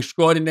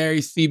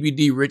 extraordinary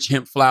CBD rich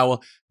hemp flower,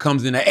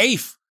 comes in an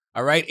eighth.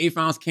 All right,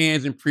 1/8-ounce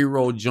cans and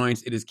pre-rolled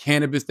joints. It is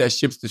cannabis that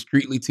ships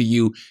discreetly to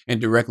you and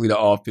directly to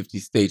all 50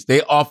 states.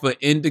 They offer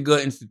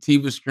indica and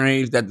sativa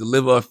strains that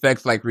deliver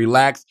effects like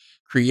relax,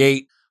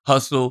 create,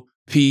 hustle,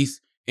 peace,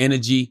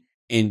 energy,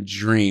 and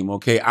dream.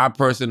 Okay, I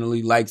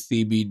personally like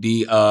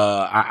CBD.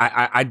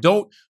 I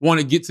don't want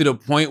to get to the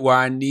point where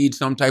I need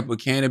some type of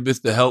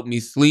cannabis to help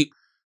me sleep.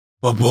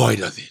 But boy,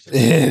 does it. It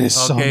is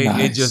so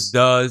nice. It just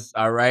does,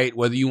 all right?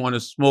 Whether you want to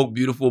smoke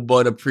beautiful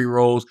butter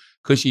pre-rolls,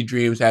 Cushy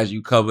Dreams has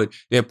you covered.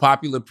 Their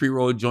popular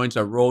pre-roll joints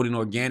are rolled in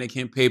organic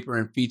hemp paper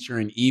and feature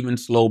an even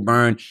slow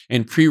burn.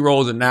 And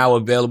pre-rolls are now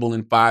available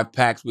in 5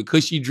 packs. With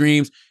Cushy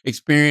Dreams,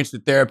 experience the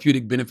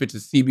therapeutic benefits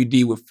of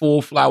CBD with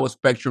full flower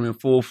spectrum and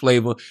full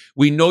flavor.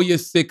 We know you're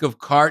sick of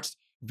carts,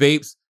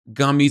 vapes,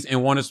 gummies,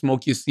 and want to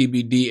smoke your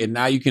CBD, and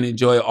now you can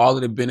enjoy all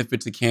of the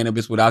benefits of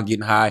cannabis without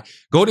getting high.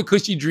 Go to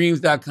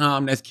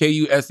cushydreams.com. That's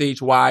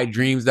KUSHY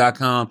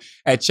dreams.com.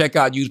 At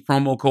checkout, use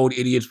promo code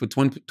IDIOTS for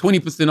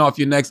 20% off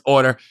your next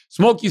order.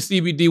 Smoke your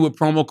CBD with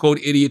promo code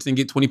IDIOTS and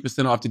get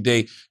 20% off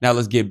today. Now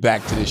let's get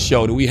back to the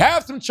show. Do we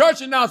have some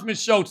church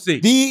announcements, Schultzy?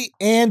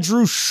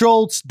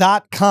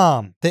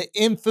 TheAndrewSchulz.com. The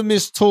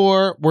infamous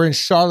tour. We're in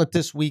Charlotte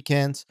this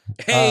weekend.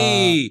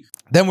 Hey!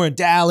 Then we're in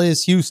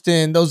Dallas,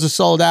 Houston. Those are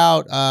sold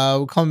out.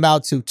 We're coming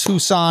out to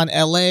Tucson,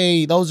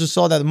 LA. Those are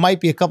sold out. There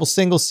might be a couple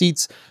single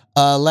seats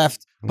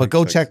left, but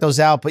go check those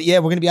out. But yeah,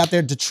 we're going to be out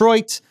there.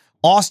 Detroit,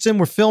 Austin.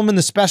 We're filming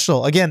the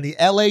special. Again, the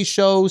LA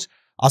shows.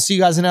 I'll see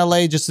you guys in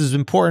LA. Just as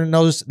important to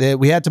notice that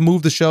we had to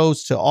move the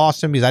shows to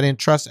Austin because I didn't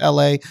trust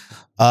LA,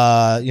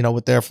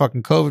 with their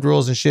fucking COVID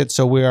rules and shit.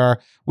 So we are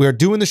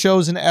doing the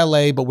shows in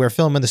LA, but we're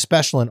filming the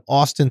special in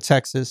Austin,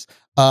 Texas.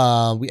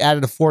 We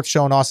added a 4th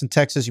show in Austin,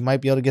 Texas. You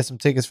might be able to get some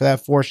tickets for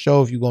that 4th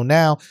show if you go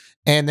now.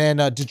 And then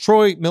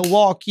Detroit,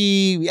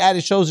 Milwaukee. We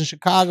added shows in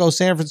Chicago,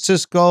 San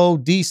Francisco,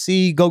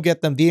 DC. Go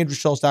get them.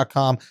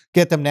 TheAndrewSchulz.com.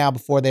 Get them now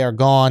before they are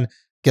gone.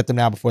 Get them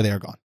now before they are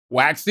gone.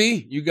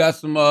 Waxy, you got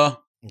some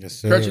Yes,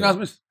 sir. church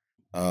announcements?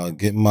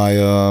 Get my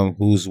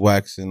Who's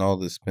Wax in all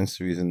the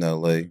dispensaries in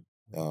LA.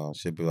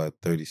 Should be like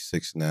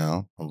 36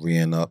 now. I'm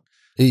re-ing up.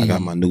 I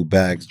got my new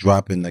bags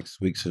dropping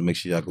next week, so make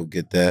sure y'all go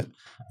get that.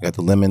 I got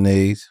the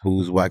lemonades,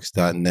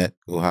 who'swax.net.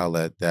 Go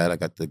holla at that. I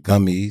got the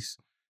gummies.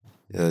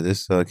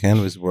 This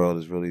cannabis world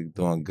is really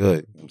doing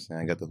good. You know what I'm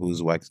saying? I got the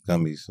Who's Wax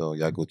gummies, so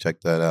y'all go check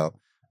that out.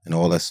 And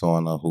all that's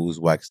on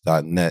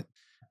who'swax.net.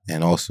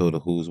 And also the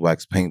Who's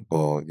Wax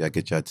paintball. Y'all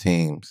get your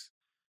teams.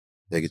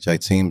 Yeah, get your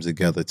teams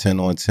together, 10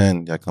 on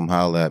 10. Y'all come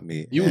holler at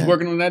me. You was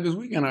working on that this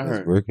weekend, I I was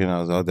heard. working. I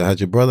was out there. How'd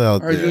your brother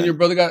out I heard there? you and your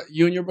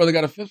brother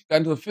got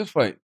into a fist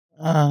fight.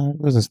 It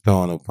wasn't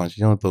throwing no punch.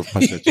 You don't throw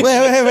punches at you.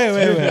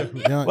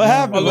 Wait. What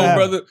happened? My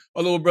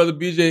little brother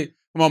BJ,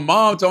 my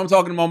mom, so I'm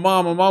talking to my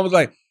mom. My mom was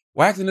like,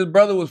 Wax and his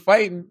brother was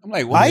fighting. I'm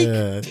like, what?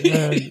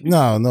 Yeah.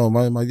 No,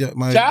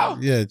 my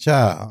Child? Yeah,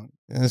 child.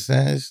 You know what I'm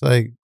saying? It's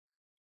like,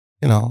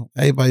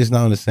 everybody's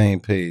not on the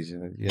same page.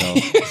 You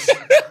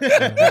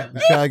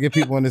try to get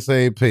people on the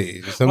same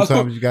page.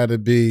 Sometimes you got to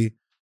be,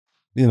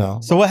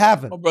 So what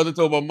happened? My brother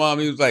told my mom,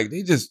 he was like,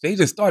 they just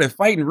started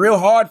fighting real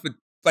hard for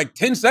like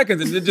 10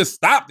 seconds and then just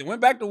stopped and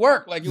went back to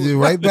work. Like it was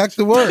right back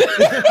to work.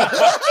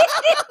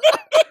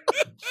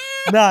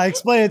 Nah,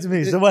 explain it to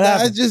me. So what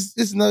happened?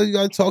 You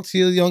gotta talk to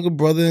your younger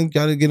brother and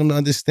gotta get him to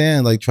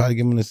understand. Like, try to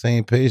get him on the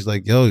same page.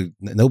 Like, yo,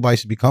 nobody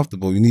should be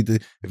comfortable.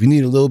 If you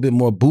need a little bit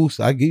more boost,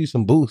 I give you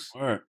some boost.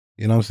 all right.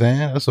 You know what I'm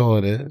saying? That's all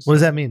it is. What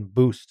does that mean?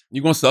 Boost.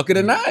 You gonna suck it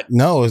or not?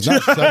 No, it's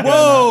not.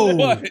 Whoa!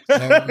 What?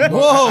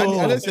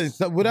 Whoa!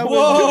 Listen,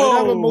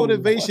 whatever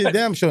motivation.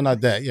 Damn sure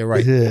not that. Yeah,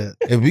 right. Yeah.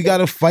 If we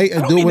gotta fight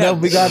and do whatever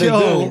we gotta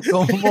do,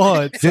 Come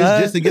on,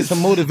 just to get some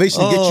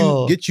motivation,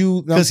 get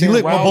you. Because he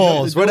licked my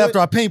balls right after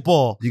I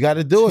paintball. You got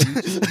to do it.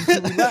 You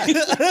relax.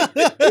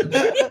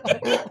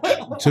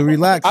 To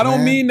relax. I don't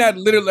man. mean that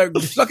literally.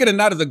 Like, suck it or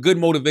not is a good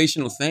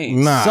motivational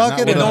saying. Nah, Suck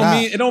it It or don't not.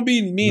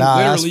 mean literally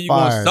that's you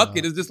gonna fire, suck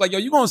it. It's just like, yo,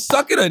 you gonna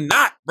suck it or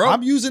not, bro.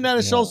 I'm using that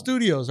at Show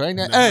Studios right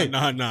now. Hey,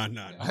 Nah.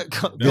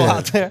 go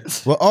out there.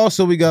 Well,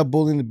 also we got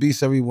Bullying the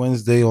Beast every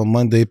Wednesday on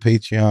Monday,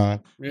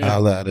 Patreon. Yeah.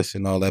 Holla at us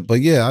and all that.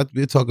 But yeah,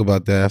 we'll talk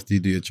about that after you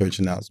do your church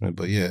announcement.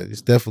 But yeah,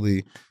 it's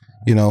definitely,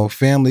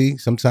 family.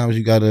 Sometimes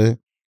you gotta,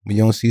 when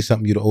you don't see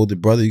something, you're the older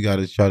brother, you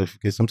gotta try to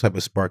get some type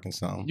of spark in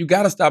something. You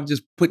gotta stop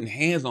just putting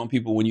hands on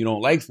people when you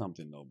don't like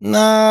something, though. Bro.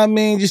 Nah, I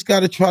mean, just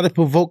gotta try to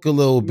provoke a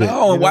little bit. No, You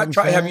know why what I'm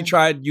try? Have saying? you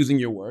tried using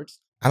your words?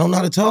 I don't know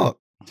how to talk.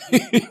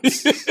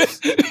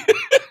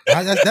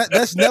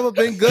 That's never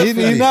been good for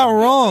me. You're not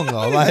wrong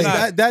though.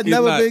 Like That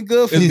never been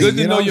good for It's me. good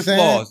to you know what your I'm saying?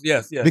 flaws.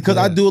 Yes. Because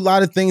I do a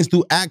lot of things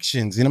through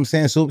actions. You know what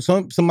I'm saying?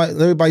 So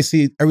everybody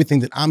see everything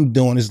that I'm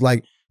doing is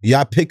like,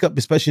 y'all pick up,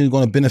 especially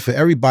going to benefit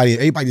everybody.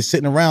 Everybody just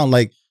sitting around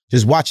like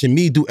just watching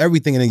me do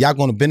everything and then y'all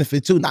going to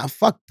benefit too. Nah,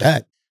 fuck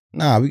that.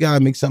 Nah, we got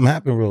to make something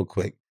happen real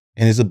quick.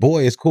 And as a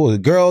boy, it's cool. The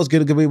girls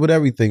get away with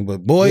everything,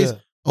 but boys,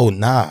 oh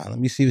nah, let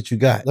me see what you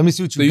got. Let me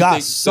see what you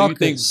got.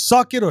 Suck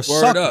it or word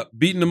suck up.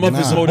 Beating them up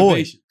is Nah.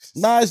 motivation.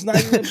 Nah, it's not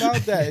even about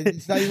that.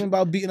 It's not even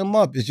about beating them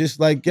up. It's just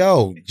like,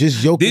 yo, just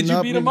joking Did you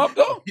up. beat him up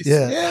though?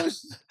 Yeah,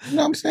 you know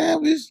what I'm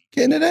saying? We just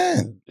getting it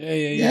in.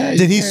 Yeah.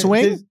 Did he yeah,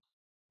 swing?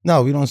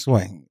 No, we don't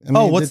swing. I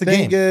mean, what's the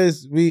thing game?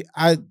 is,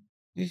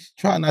 just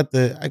try not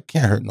to. I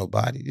can't hurt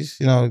nobody.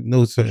 Just no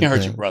certain. Can't hurt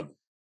thing. your brother.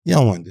 You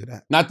don't want to do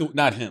that.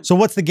 Not him. So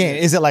what's the game?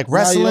 Is it like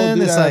wrestling? No, you don't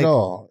do It's that like at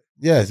all.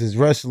 Yes, it's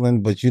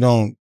wrestling, but you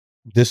don't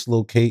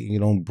dislocate and you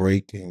don't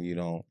break and you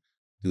don't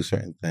do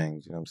certain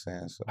things. You know what I'm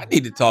saying? So I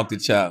need to talk to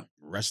Child.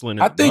 Wrestling.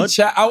 I think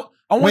Child.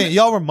 I want. wait,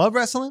 y'all were mud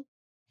wrestling?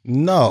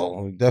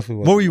 no,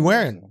 definitely. What were you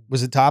wearing?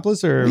 Was it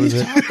topless or was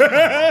it?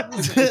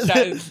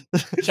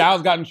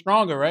 Child's gotten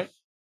stronger, right?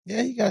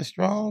 Yeah, he got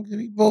strong.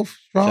 We both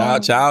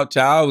strong.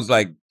 Child was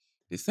like,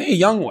 this ain't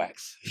young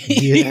Wax.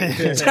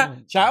 Yeah.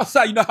 Child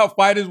saw, you know how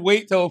fighters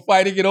wait till a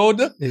fighter get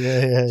older?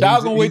 Yeah.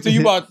 Child's gonna wait till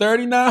you about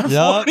 39,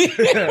 40.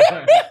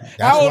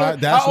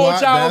 How old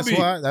Child be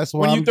That's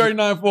why when you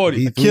 39,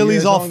 40?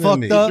 Achilles all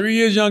fucked up. 3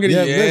 years younger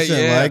than Yeah, you.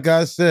 listen, like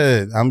I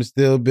said, I'm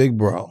still big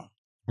bro.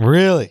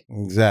 Really?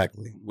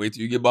 Exactly. Wait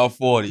till you get about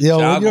 40. Yo, when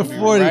Child you're gonna be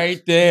 40.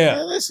 right there.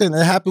 Yeah, listen,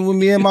 it happened with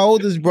me and my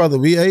oldest brother.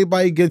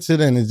 Everybody gets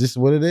it in. It's just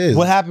what it is.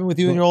 What happened with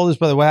you and your oldest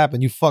brother? What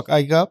happened? You fuck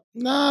Ike up?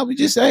 Nah, we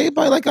just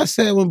everybody, like I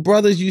said, when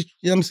brothers, you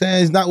know what I'm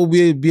saying? It's not what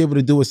we'd be able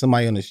to do with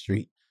somebody on the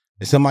street.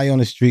 If somebody on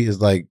the street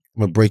is like,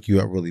 I'm gonna break you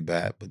up really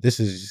bad. But this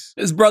is just,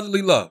 It's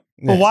brotherly love.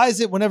 But why is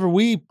it whenever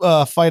we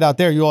fight out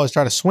there, you always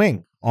try to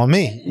swing on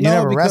me? You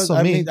never because,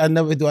 wrestle me. I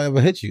never do I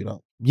ever hit you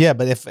though. Yeah,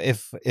 but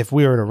if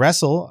we were to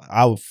wrestle,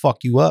 I would fuck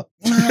you up.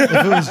 If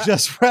it was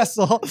just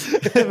wrestling.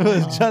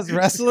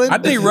 I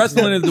think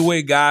wrestling is the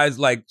way guys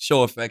like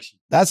show affection.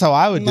 That's how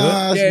I would do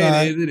Nah, it. it's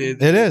not. It is.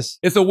 It is.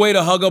 It's a way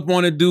to hug up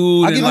on a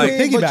dude I'll and give you like a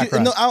piggyback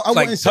ride. I like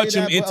wouldn't say touch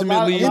him that, but a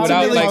lot of- intimately a lot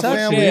without of like my touch.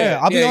 family- Yeah,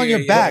 I'll be on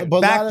your back.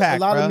 But Backpack, a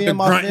lot of me the and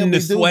my grunting, family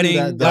the do sweating,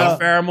 that, a lot though. of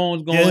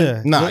pheromones going.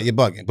 Yeah. Nah, you're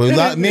bugging. But a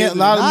lot of me and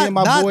my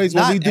Not- boys,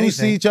 when we do anything.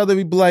 see each other,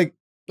 we be like,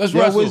 Let's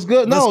yo, wrestle. what's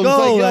good? Let's No, go, it's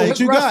like, yo, like, what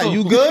you let's got? wrestle.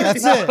 You good?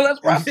 That's No, it. let's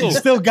wrestle. You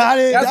still got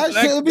it. That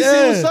shit, let me see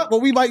what's up. But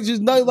we might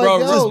just know, like, Bro,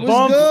 yo, just what's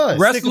bump. good?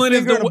 Wrestling is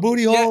Finger in the a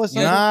booty hole or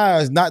something. Nah,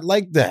 it's not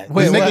like that.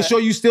 Wait, Just making what? sure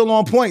you still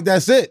on point.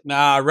 That's it.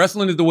 Nah,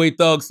 wrestling is the way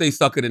thugs say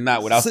suck it or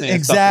not without saying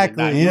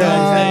Exactly. suck it or not. Yeah, You know what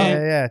I'm yeah,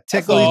 saying? yeah.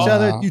 Tickle That's each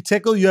all. other. You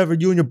tickle. You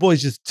and your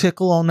boys just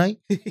tickle all night.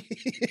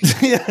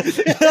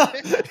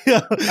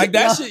 Like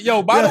that shit,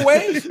 yo, by the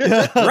way,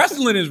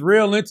 wrestling is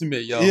real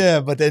intimate, yo. Yeah,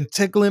 but then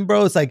tickling,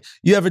 bro, it's like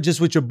you ever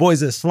just with your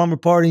boys at a slumber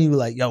party hard and you were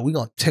like, yo, we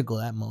gonna tickle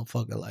that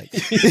motherfucker like.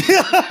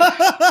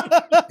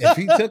 If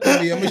he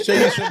tickled me, I'm gonna show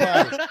you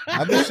somebody.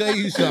 I'm gonna show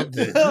you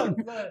something.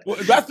 Well,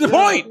 that's the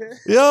point.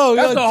 Yo,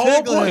 That's the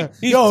whole point.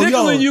 He's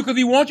tickling you because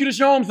he wants you to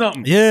show him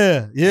something.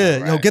 Yeah, yeah.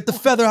 All Yo, right. get the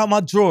feather out my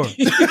drawer.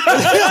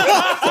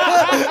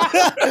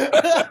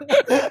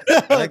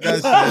 Like I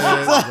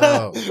said,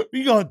 yo.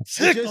 We gonna It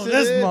tickle just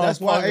this is. motherfucker.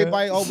 That's why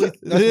everybody always. That's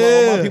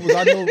why all my people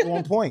I know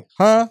on point.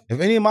 Huh? If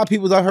any of my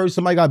people I heard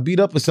somebody got beat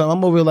up or something,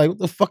 I'm over here like, what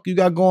the fuck you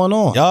got going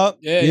on? Yup.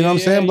 Yeah, You know what I'm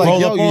saying? Like,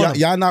 Roll yo, up on them.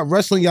 y'all not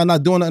wrestling, y'all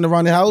not doing nothing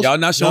around the house. Y'all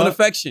not showing No.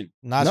 affection.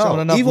 Not showing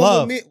enough even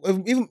love.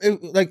 With me,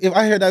 if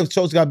I heard that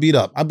Schulz got beat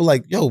up, I'd be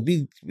like, yo,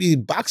 be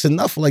boxing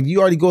enough. Like,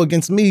 you already go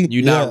against me.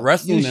 You're Yeah. not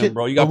wrestling You them, should-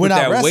 bro. You got to We're put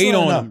not that weight wrestling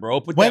on enough. them,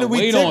 bro. Put When that did we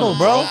weight tickle, on them,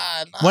 bro?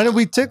 When did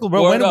we tickle,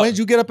 bro? Word up. When did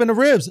you get up in the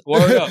ribs?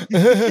 Word up.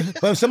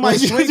 But if somebody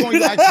swings on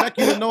you, I expect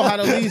you to know how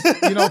to at least,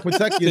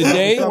 protect yourself.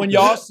 Today, when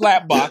y'all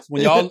slap box,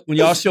 when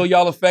y'all show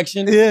y'all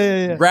affection,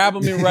 Yeah. grab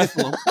them and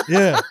wrestle them.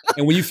 Yeah.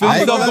 And when you feel I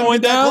ain't yourself gonna going let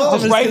him get that down,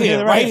 close. just right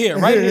here, right here,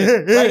 right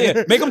here, right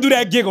here. Make them do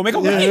that giggle. Make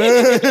them.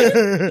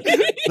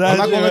 I'm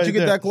not gonna let you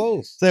get that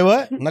close. Say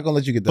what? I'm not gonna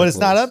let you get that But it's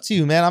close. not up to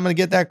you, man. I'm gonna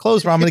get that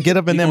close, bro. I'm gonna get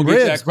up in You them gonna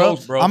get ribs, that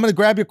close, bro. I'm gonna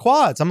grab your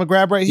quads. I'm gonna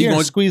grab right here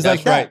and squeeze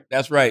like That's right. that.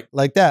 That's right.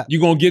 Like that. You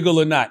gonna giggle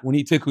or not when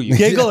he tickle you?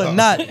 Giggle or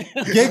not.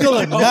 Giggle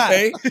or not.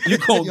 Okay. You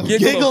gonna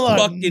giggle or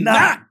fucking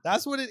not.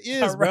 That's what it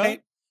is, All bro.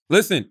 right.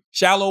 Listen,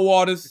 Shallow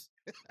Waters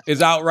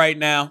is out right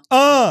now.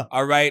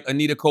 All right,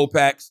 Anita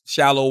Kopac's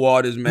Shallow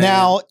Waters, man.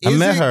 Now, I is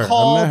met it her. I met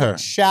called her.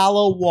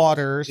 Shallow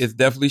Waters? It's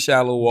definitely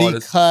Shallow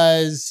Waters.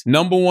 Because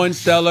Number one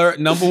seller,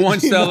 number one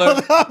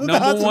bestseller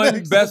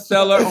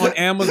on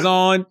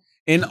Amazon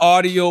in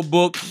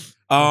audiobook.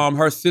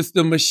 Her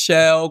sister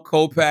Michelle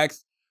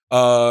Kopac's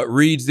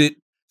reads it.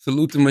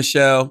 Salute to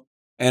Michelle.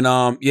 And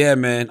yeah,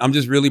 man, I'm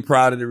just really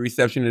proud of the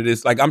reception of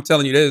this. Like I'm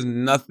telling you, there's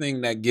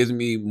nothing that gives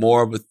me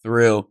more of a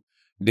thrill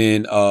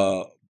than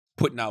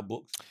putting out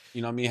books.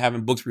 You know what I mean?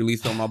 Having books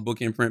released on my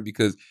book imprint,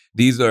 because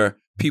these are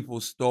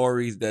people's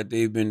stories that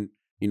they've been,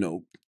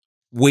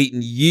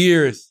 waiting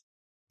years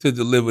to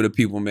deliver to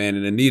people, man.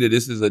 And Anita,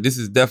 this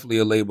is definitely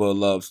a labor of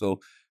love. So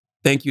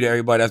thank you to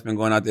everybody that's been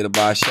going out there to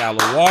buy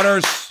Shallow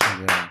Waters.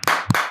 Yeah.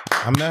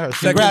 I met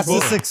her. Congrats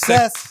on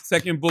success.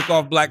 Second book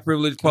off Black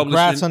Privilege Publishing.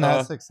 Congrats on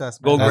that success,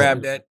 man. Go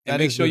grab that. And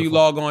make sure you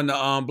log on to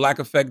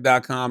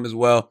blackeffect.com as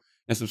well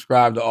and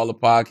subscribe to all the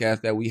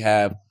podcasts that we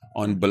have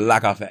on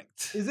Black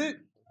Effect. Is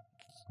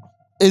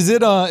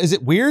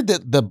it weird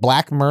that the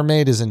Black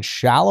Mermaid is in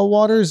shallow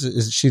waters?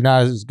 Is she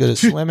not as good at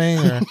swimming?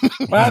 Or?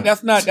 Well,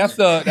 that's not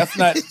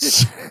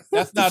a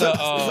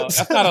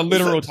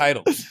literal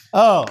title.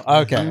 Oh,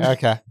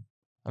 okay.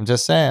 I'm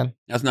just saying.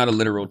 That's not a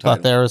literal title.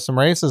 Thought there was some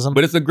racism.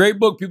 But it's a great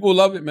book. People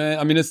love it, man.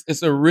 I mean,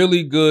 it's a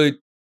really good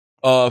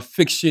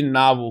fiction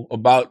novel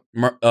about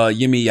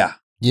Yemi Ya.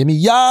 Yemi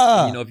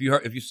Ya.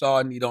 If you saw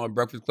Anita on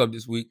Breakfast Club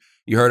this week,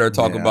 you heard her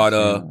talk about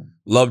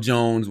Love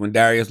Jones when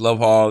Darius Love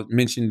Hall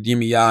mentioned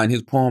Yemi Ya in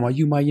his poem, "Are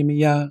You My Yemi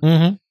Ya?"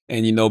 Mm-hmm.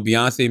 And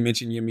Beyonce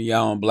mentioned Yemi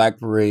Ya on Black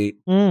Parade.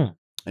 And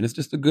it's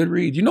just a good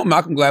read.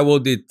 Malcolm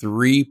Gladwell did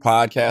 3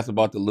 podcasts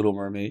about The Little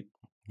Mermaid.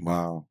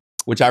 Wow.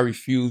 Which I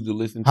refuse to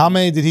listen to. How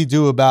many did he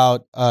do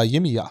about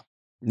Yemi Ya?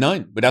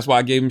 None. But that's why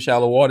I gave him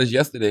Shallow Waters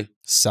yesterday.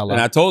 Seller.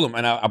 And I told him,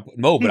 and I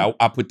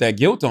put that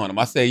guilt on him.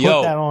 I said,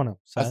 Put that on him.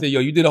 I said,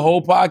 you did a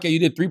whole podcast. You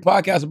did 3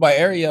 podcasts about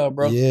Ariel,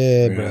 bro.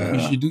 Yeah, bro.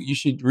 You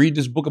should read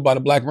this book about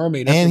a Black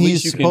mermaid. That's and the he's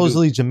least you can do.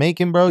 supposedly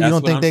Jamaican, bro. You That's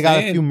don't what think I'm they got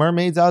a saying. few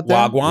mermaids out there?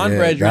 Wagwan,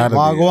 brethren.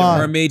 Wagwan.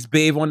 Mermaids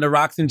bathe on the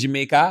rocks in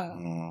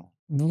Jamaica.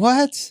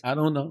 What? I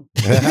don't know.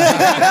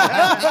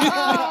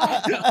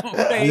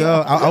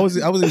 Yo, I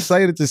was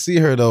excited to see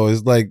her though.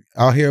 It's like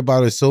I'll hear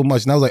about her so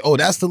much, and I was like, oh,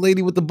 that's the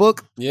lady with the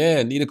book. Yeah,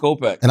 Anita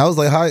Kopac. And I was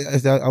like, hi.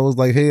 I was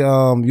like, hey,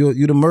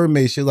 you the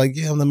mermaid? She was like,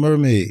 yeah, I'm the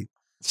mermaid.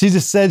 She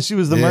just said she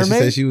was the mermaid. She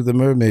said she was the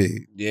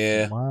mermaid.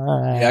 Yeah.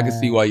 Wow. Yeah, I can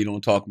see why you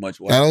don't talk much.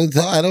 I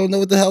don't know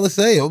what the hell to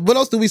say. What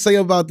else do we say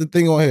about the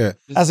thing on here?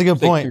 That's a good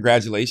Say point.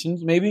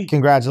 Congratulations, maybe.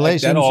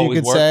 Congratulations, Like, that you always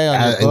could works. say on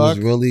your It was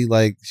book. really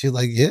like she was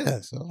like,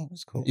 yeah, so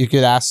it's cool. You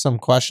could ask some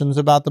questions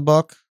about the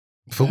book.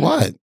 For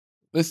what?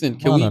 Listen, I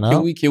don't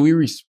know. can we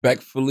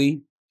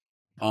respectfully,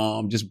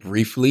 just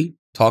briefly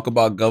talk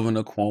about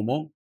Governor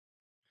Cuomo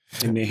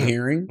in the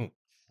hearing?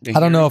 I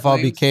don't know if I'll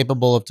be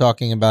capable of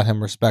talking about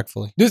him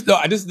respectfully.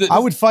 I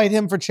would fight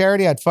him for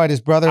charity. I'd fight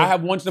his brother. I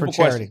have one simple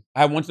question.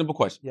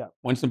 Yeah.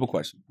 One simple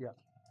question. Yeah.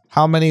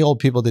 How many old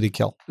people did he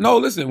kill? No,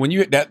 listen. When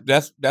you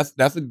that's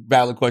a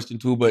valid question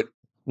too. But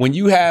when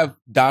you have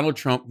Donald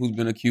Trump, who's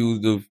been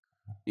accused of,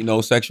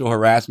 sexual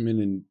harassment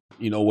and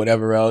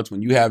whatever else,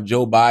 when you have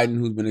Joe Biden,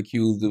 who's been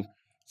accused of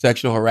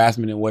sexual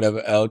harassment and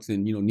whatever else,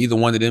 and neither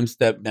one of them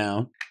stepped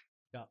down.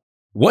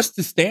 What's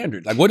the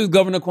standard? Like, what is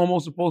Governor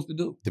Cuomo supposed to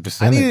do? The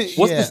percentage.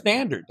 What's the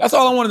standard? That's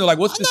all I want to know. Like,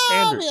 what's the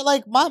standard? I mean,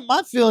 like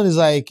my feeling is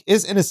like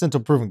it's innocent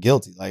until proven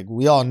guilty. Like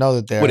we all know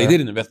that they're. Well, they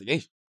did an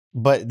investigation.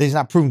 But he's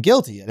not proven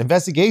guilty yet.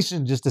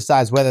 Investigation just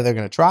decides whether they're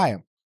going to try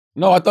him.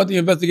 No, I thought the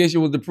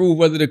investigation was to prove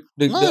whether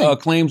the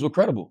claims were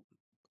credible.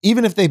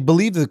 even if they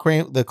believe the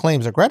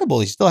claims are credible,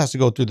 he still has to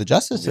go through the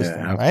justice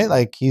system, right?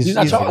 Like he's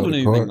not charged with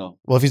anything, though.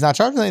 Well, if he's not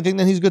charged with anything,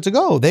 then he's good to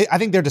go. I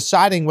think they're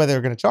deciding whether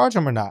they're going to charge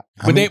him or not.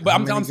 But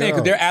I'm saying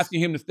because they're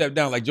asking him to step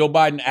down. Like Joe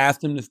Biden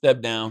asked him to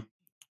step down.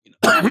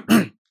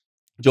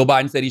 Joe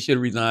Biden said he should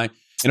resign.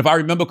 And if I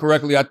remember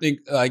correctly, I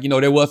think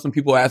there was some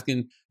people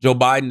asking Joe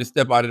Biden to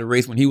step out of the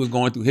race when he was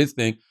going through his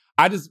thing.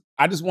 I just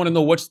want to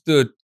know what's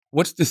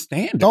the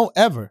standard. Don't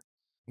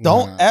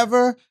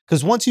ever,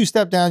 because once you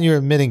step down, you're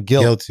admitting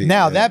guilt.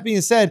 Now that being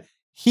said,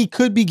 he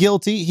could be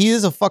guilty. He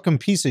is a fucking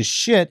piece of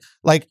shit.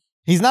 Like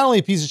he's not only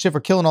a piece of shit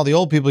for killing all the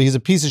old people. He's a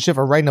piece of shit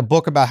for writing a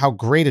book about how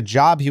great a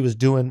job he was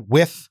doing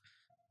with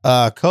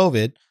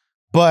COVID.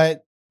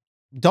 But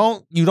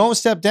you don't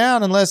step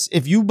down unless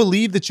if you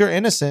believe that you're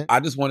innocent. I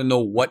just want to know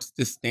what's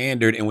the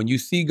standard. And when you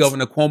see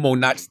Governor Cuomo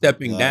not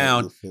stepping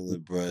down,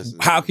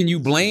 how can you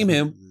blame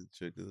him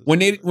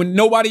when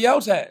nobody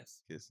else has?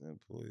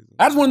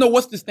 I just want to know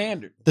what's the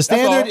standard. The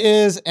standard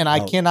is, and I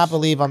cannot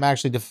believe I'm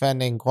actually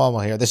defending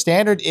Cuomo here. The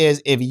standard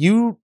is if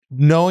you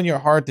know in your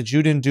heart that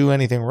you didn't do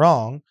anything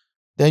wrong,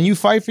 then you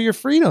fight for your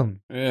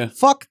freedom. Yeah.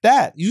 Fuck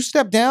that. You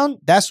step down,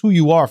 that's who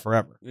you are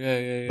forever.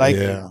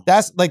 Yeah.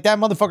 That's like that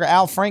motherfucker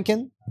Al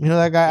Franken. You know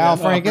that guy Al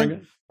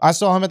Franken? I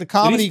saw him at the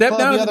comedy club the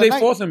other night. Did they step down or did they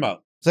force him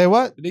out? Say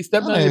what? Did they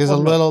step down? There's a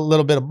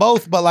little bit of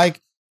both, but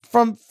like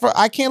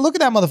I can't look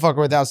at that motherfucker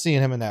without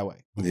seeing him in that way.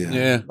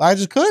 Yeah. I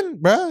just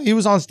couldn't, bro. He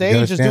was on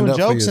stage just doing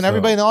jokes and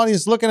everybody in the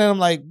audience looking at him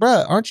like,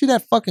 bro, aren't you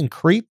that fucking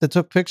creep that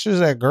took pictures of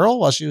that girl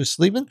while she was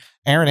sleeping?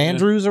 Aaron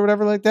Andrews or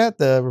whatever like that,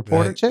 the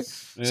reporter chick.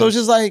 Yeah. So it's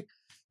just like,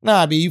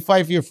 nah, B, you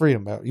fight for your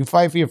freedom, bro. You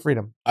fight for your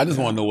freedom. I just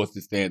want to know what's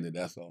the standard.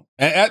 That's all.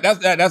 And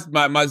that's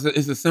my.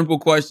 It's a simple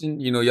question.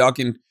 Y'all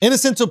can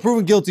innocent till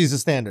proven guilty is the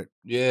standard.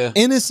 Yeah,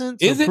 innocent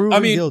till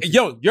proven guilty.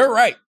 Yo, you're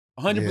right,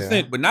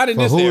 100%. But not in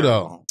this area.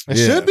 Though? It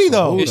should be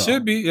though. It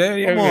should be.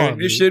 Yeah.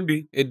 It should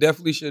be. It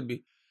definitely should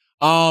be.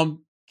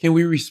 Can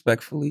we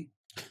respectfully?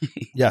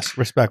 Yes,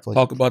 respectfully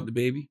talk about the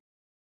baby.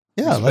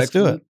 Yeah, let's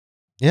do it.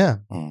 Yeah.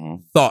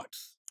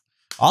 Thoughts?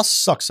 I'll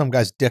suck some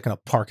guy's dick in a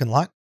parking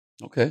lot.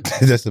 Okay.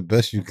 That's the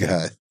best you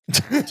got.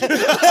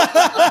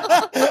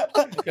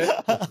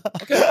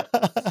 Okay.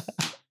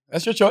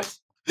 That's your choice.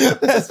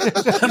 That's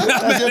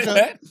your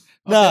choice.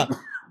 No.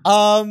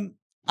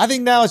 I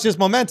think now it's just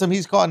momentum.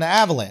 He's caught in an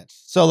avalanche.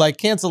 So like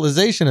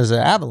cancellation is an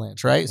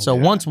avalanche, right? So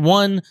once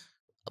one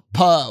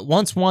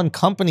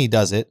company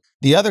does it,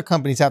 the other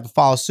companies have to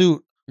follow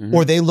suit.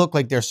 Or they look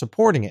like they're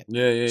supporting it.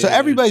 So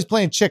everybody's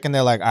playing chicken.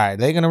 They're like, all right,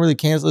 they're going to really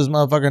cancel this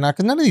motherfucker or not?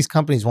 Because none of these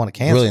companies want to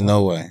cancel. Really,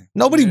 no way.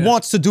 Nobody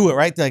wants to do it,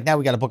 right? They're like, now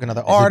we got to book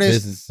another artist.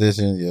 It's a business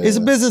decision. Yeah. It's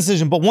a business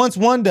decision. But once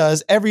one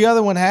does, every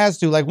other one has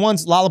to. Like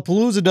once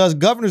Lollapalooza does,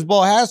 Governor's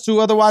Ball has to.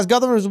 Otherwise,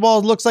 Governor's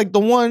Ball looks like the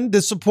one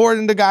that's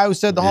supporting the guy who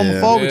said the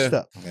homophobic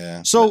stuff.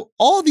 Yeah. So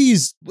all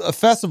these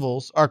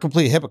festivals are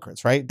complete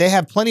hypocrites, right? They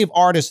have plenty of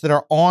artists that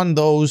are on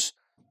those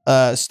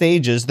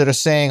stages that are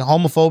saying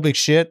homophobic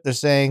shit. They're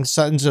saying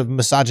tons of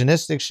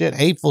misogynistic shit,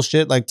 hateful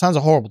shit, like tons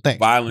of horrible things.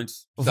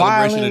 Violence,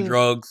 celebration of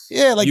drugs.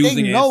 Yeah, like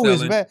they know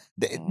it's bad.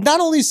 Not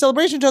only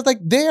celebration of drugs, like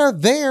they are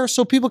there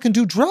so people can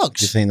do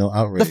drugs. This ain't no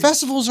outrage. The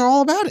festivals are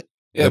all about it.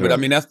 Yeah, but I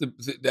mean that's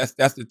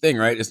the thing,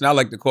 right? It's not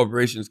like the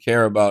corporations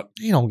care about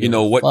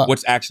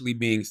what's actually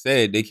being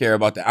said. They care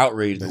about the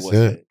outrage of what's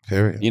said.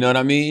 Period. You know what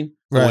I mean?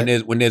 Right.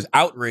 So when there's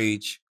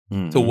outrage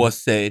to what's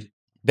said,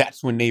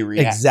 that's when they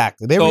react.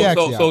 Exactly. They react.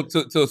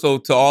 So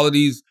to all of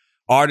these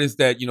artists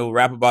that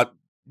rap about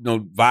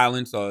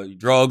violence or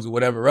drugs or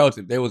whatever else,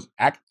 if there was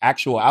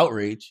actual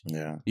outrage,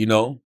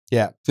 to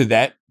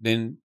that,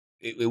 then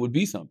it would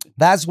be something.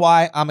 That's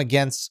why I'm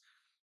against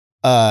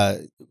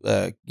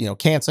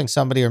canceling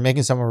somebody or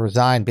making someone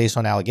resign based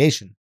on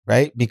allegation,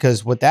 right?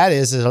 Because what that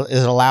is it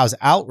allows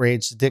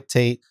outrage to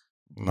dictate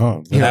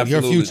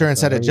your future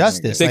instead of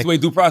justice. It takes away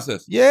due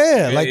process.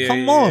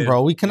 Come on,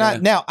 bro. We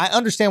cannot. Now, I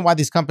understand why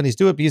these companies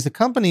do it because the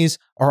companies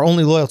are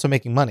only loyal to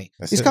making money.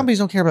 These companies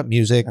don't care about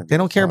music. They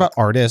don't care about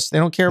artists. They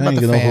don't care about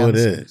the fans. Know who it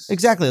is.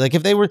 Exactly. Like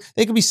if they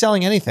could be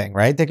selling anything,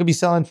 right? They could be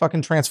selling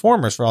fucking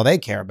Transformers for all they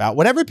care about.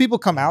 Whatever people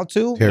come out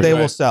to, they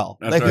will sell.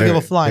 They can give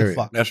a flying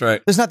fuck. That's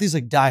right. There's not these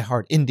like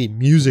diehard indie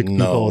music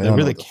people that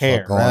really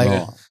care.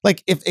 Right?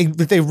 Like if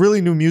they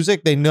really knew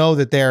music, they know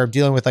that they're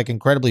dealing with like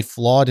incredibly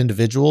flawed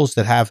individuals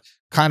that have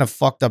kind of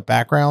fucked up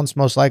backgrounds,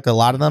 most likely a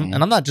lot of them.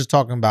 And I'm not just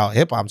talking about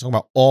hip hop, I'm talking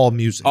about all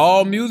music.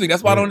 All music.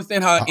 That's why I don't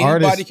understand how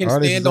anybody can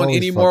stand on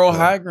any moral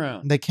high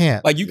ground. They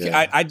can't. Like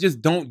I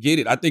just don't get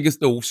it. I think it's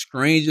the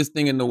strangest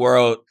thing in the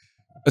world,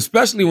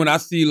 especially when I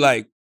see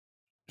like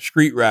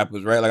street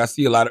rappers, right? Like I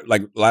see a lot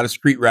of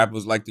street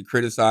rappers like to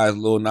criticize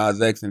Lil Nas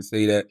X and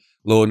say that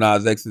Lil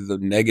Nas X is a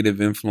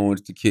negative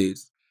influence to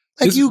kids.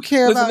 Like you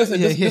care about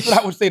Listen, this is what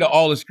I would say to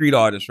all the street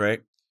artists,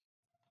 right?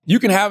 You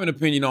can have an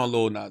opinion on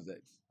Lil Nas X.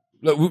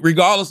 Look,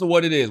 regardless of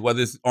what it is,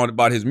 whether it's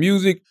about his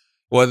music,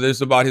 whether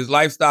it's about his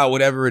lifestyle,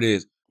 whatever it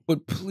is.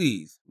 But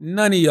please,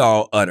 none of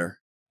y'all utter,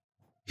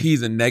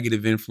 he's a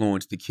negative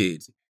influence to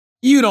kids.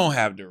 you don't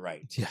have the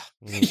right. Yeah.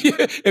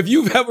 If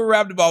you've ever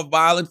rapped about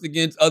violence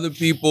against other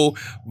people,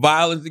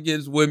 violence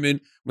against women,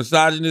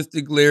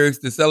 misogynistic lyrics,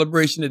 the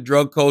celebration of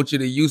drug culture,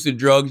 the use of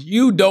drugs,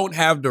 you don't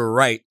have the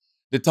right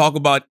to talk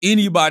about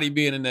anybody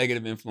being a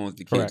negative influence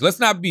to kids. Correct. Let's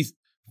not be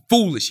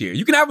foolish here.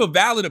 You can have a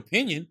valid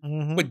opinion,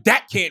 Mhm. but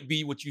that can't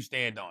be what you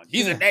stand on.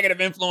 He's a negative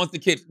influence to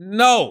kids.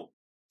 No.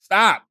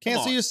 Stop. Come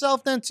Cancel on.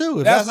 yourself then too.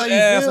 If That's, that's, how you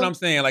that's feel. what I'm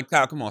saying. Like,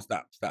 Kyle, come on,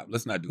 stop.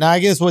 Let's not do Now, I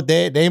guess what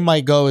they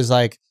might go is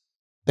like,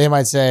 they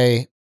might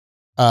say,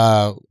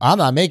 I'm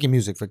not making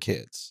music for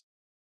kids.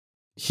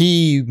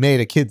 He made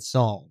a kid's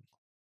song.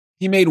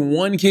 He made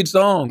one kid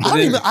song. but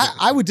then-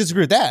 I would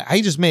disagree with that.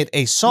 He just made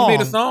a song. He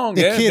made a song,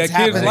 that yeah, kids that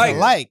kids happen like. to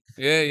like.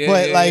 Yeah,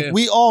 But yeah, like yeah.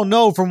 we all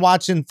know from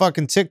watching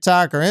fucking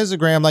TikTok or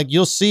Instagram, like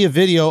you'll see a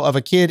video of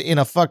a kid in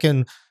a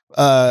fucking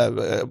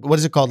what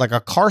is it called? Like a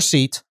car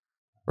seat,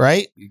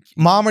 right?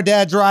 Mom or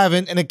dad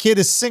driving, and a kid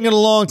is singing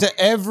along to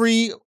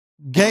every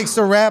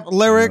gangster rap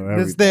lyric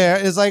that's there.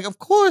 It's like, of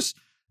course,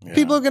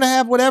 people are gonna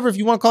have whatever if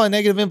you want to call it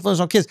negative influence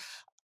on kids.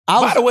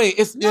 By the way,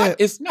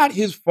 it's not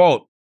his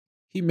fault.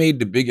 He made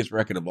the biggest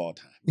record of all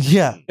time.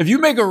 Yeah. If you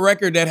make a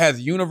record that has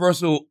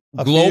universal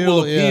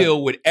global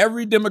appeal with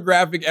every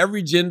demographic,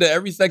 every gender,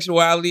 every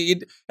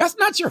sexuality, that's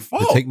not your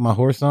fault. To Take My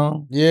Horse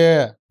On?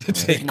 Yeah. To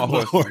Take My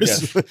Horse On.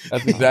 Yes,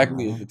 that's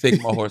exactly it. To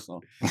Take My Horse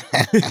On.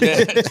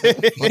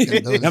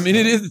 I mean,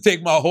 it is to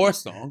Take My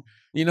Horse song.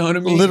 You know what I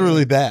mean?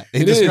 Literally that.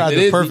 He described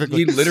it perfectly.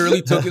 He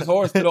literally took his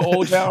horse to the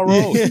Old Town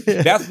Road.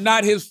 That's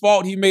not his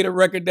fault. He made a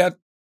record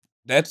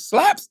that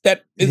slaps,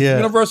 that is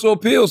universal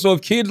appeal. So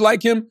if kids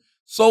like him,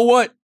 so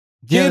what?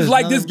 Kids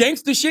like this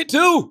gangster shit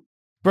too.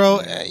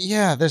 Bro,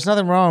 there's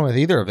nothing wrong with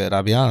either of it,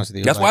 I'll be honest with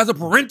you. That's why it's a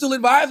parental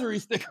advisory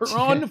sticker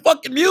on the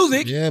fucking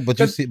music. Yeah, but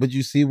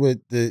you see what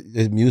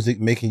the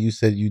music making you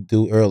said you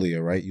do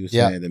earlier, right? You were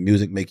saying the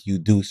music make you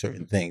do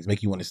certain things,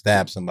 make you want to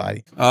stab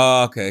somebody.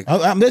 Oh, okay.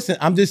 Listen,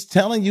 I'm just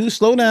telling you,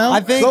 slow down.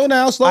 I think, slow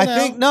down.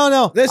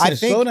 No. Listen, I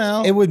think slow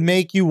down. it would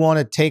make you want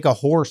to take a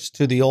horse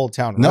to the Old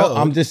Town Road. No,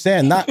 I'm just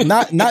saying, not I don't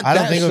that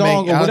think it would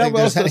song make- I or don't whatever think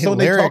else there's any song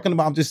they're lyric. talking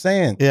about. I'm just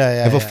saying,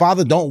 Yeah, if a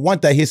father don't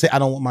want that, he'll say, I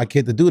don't want my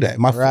kid to do that.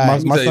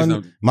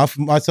 My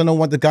son don't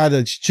want the guy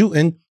that's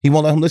shooting. He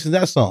won't let him listen to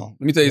that song.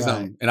 Let me tell you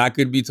something, and I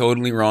could be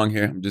totally wrong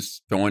here. I'm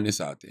just throwing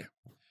this out there.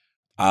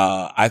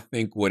 I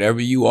think whatever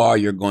you are,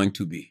 you're going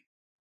to be.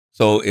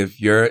 So if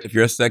your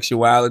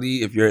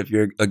sexuality, if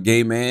you're a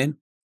gay man,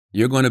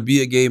 you're going to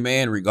be a gay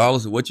man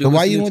regardless of what you're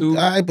listening to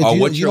or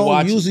what you you're don't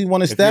watching. usually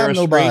want to If stab you're a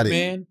nobody. straight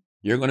man,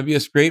 you're going to be a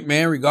straight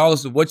man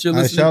regardless of what you're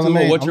listening to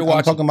Charlamagne, or what you're I'm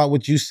watching. talking about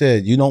what you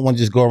said. You don't want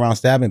to just go around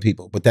stabbing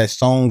people, but that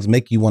songs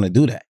make you want to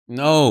do that.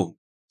 No.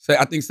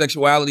 I think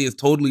sexuality is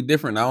totally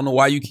different. I don't know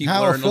why you keep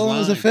How a learning those feeling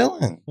is a lines.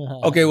 feeling.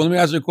 Okay, well, let me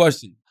ask you a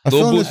question. A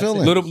feeling is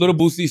feeling. Little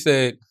Boosie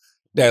said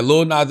that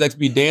Lil Nas X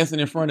be dancing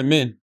in front of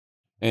men,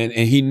 and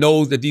he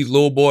knows that these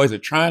little boys are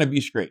trying to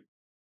be straight.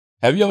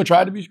 Have you ever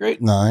tried to be straight?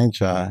 No, I ain't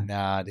trying.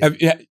 Nah, dude.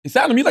 It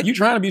sounded to me like you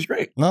trying to be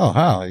straight. No,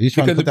 how? You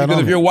trying to put that on Because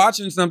if me? you're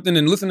watching something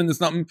and listening to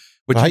something,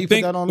 but How you you put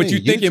think, that on but me? you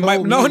You think it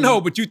might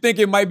told but you think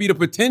it might be the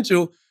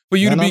potential for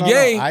you to be No.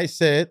 gay. I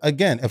said,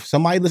 again, if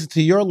somebody listens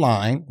to your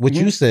line, what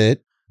you said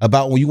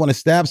about when you want to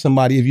stab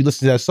somebody, if you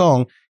listen to that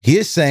song, he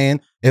is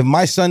saying, if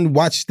my son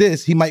watched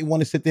this, he might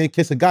want to sit there and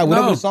kiss a guy.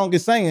 Whatever the song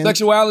is saying.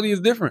 Sexuality is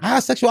different.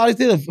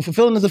 Sexuality is a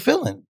feeling is a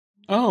feeling.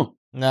 Oh.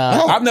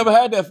 Nah. I've never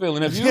had that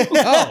feeling. Have you?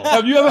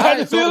 Have you ever had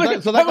the feeling?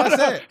 So like I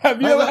said,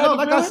 have you ever had the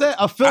like feeling? I said,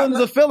 a feeling is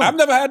a feeling. I've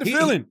never had the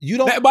feeling. You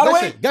don't. By the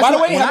listen, way, guess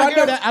what? When have I I hear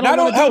never? that, I don't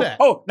want to do that.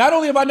 Not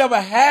only have I never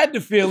had the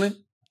feeling,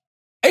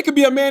 it could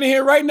be a man in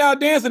here right now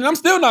dancing, and I'm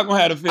still not gonna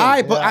have the feeling. All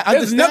right, but I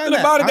There's understand nothing that.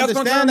 about it I that's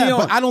gonna turn understand me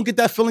that, on. but I don't get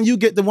that feeling you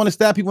get to want to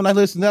stab people when I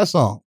listen to that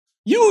song.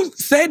 You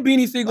said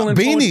Beanie Siegel and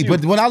Beanie,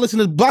 but when I listen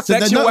to Buster,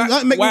 that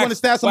doesn't make me want to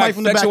stab somebody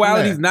from the back.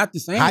 Sexuality is not the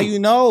same. How you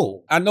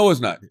know? I know it's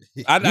not.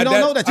 You don't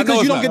know that I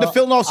because you don't get the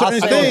feeling off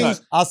certain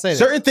things. I'll say that.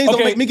 Certain things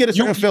don't make me get a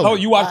certain feeling. Oh,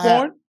 you watch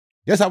porn?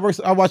 Yes, I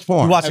watch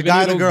porn. You watch a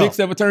guy and a girl. Dicks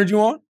ever turned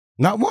you on?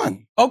 Not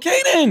one. Okay,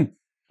 then.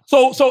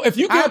 So if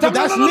you can't but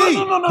that's me.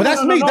 But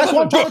that's me. That's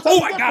what I'm trying to tell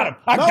you. Oh, I got him.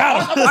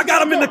 I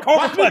got him in the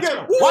corner clutch.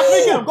 Watch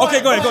me get him.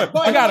 Okay, go ahead.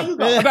 I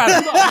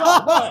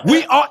got him.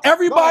 We are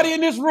everybody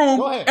in this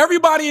room.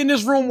 Everybody in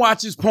this room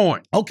watches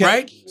porn. Okay.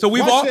 Right? So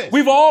we've Watch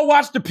all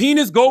watched the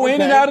penis go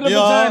in and out of the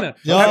vagina.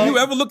 Yeah. Have you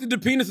ever looked at the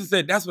penis and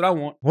said, that's what I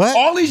want? What?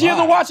 All these years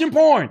of watching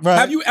porn. Right.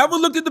 Have you ever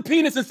looked at the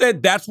penis and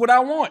said, that's what I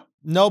want?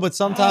 No, but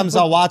sometimes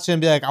I'll watch it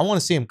and be like, I want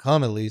to see him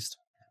come at least.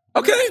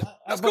 Okay,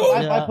 that's cool.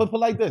 I put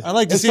like this. I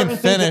like to see him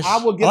finish.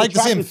 I would get I like to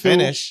see him attracted to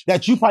finish.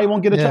 that you probably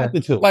won't get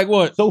attracted to. Like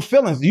what? So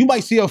feelings. You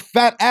might see a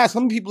fat ass.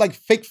 Some people like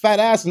fake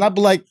fat ass, and I'd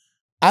be like,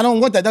 I don't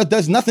want that. That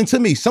does nothing to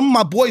me. Some of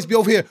my boys be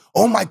over here,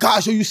 oh my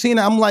gosh, are you seeing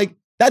that? I'm like,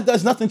 that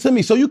does nothing to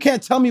me. So you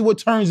can't tell me what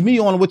turns me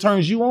on and what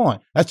turns you on.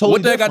 That's totally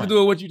What that different. got to do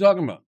with what you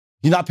talking about?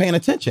 You're not paying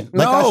attention.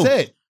 Like No. I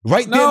said.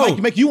 Right No. there,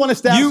 make you want to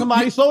stab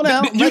somebody. Slow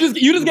down. You just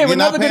gave You're not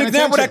another good paying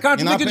example that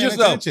attention. You're not contradicted paying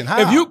yourself. attention.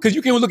 How? Because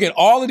you can look at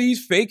all of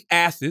these fake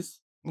asses,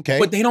 Okay.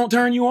 but they don't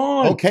turn you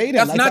on. Okay, then,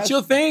 that's like not I-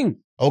 your thing.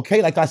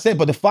 Okay, like I said,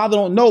 but the father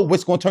don't know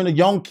what's going to turn the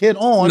young kid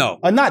on No.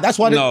 or not. That's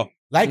why. No.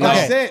 Like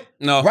I said,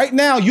 No. right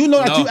now, you know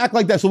that you act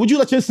like that. So would you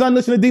let your son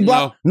listen to D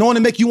Block knowing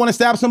to make you want to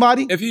stab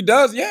somebody? If he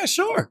does, yeah,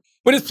 sure.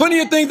 But there's plenty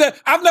of things that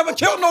I've never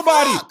killed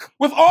nobody.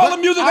 With all the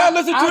music I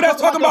listen to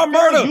that's talking about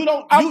murder,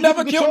 I've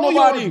never killed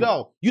nobody.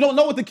 You don't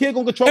know what the kid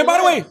gonna control. And by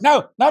the way,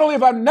 now, not only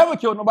have I never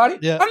killed nobody,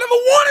 I never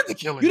wanted to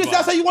kill anybody. You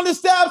just say you want to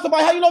stab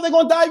somebody. How you know they're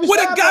gonna die? With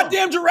a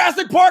goddamn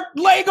Jurassic Park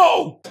Lego.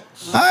 All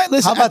right,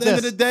 listen. How about at the end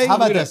of the day, How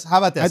about this? How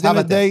about this? At the end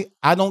of the day,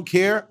 I don't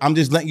care. I'm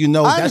just letting you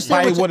know that's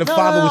probably what the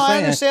father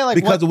was saying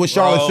because of what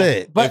Charlotte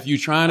said. But if you're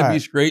trying to be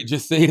straight,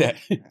 just say that.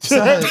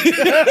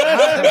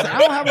 I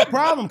don't have a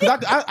problem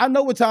because I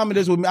know what time it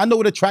is with me. I know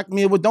what attract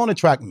me and what don't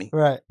attract me.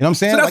 Right. You know what I'm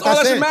saying? So that's all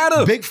that should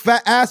matter. Big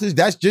fat asses,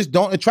 that's just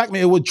don't attract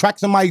me. It would attract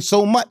somebody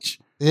so much.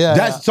 Yeah.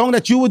 That song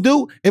that you would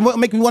do, it wouldn't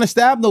make me want to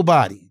stab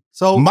nobody.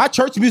 So my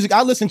church music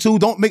I listen to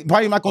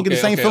probably not gonna get the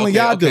same feeling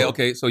y'all do.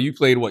 Okay, so you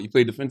played what? You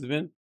played defensive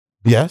end?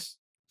 Yes.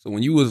 So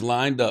when you was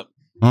lined up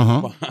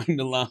behind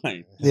the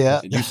line,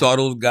 and you saw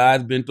those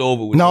guys bent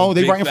over with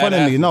they right in front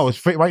of me. No,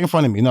 it's right in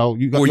front of me. No,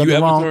 you got Were you the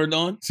ever wrong. turned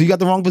on? So you got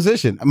the wrong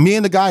position. Me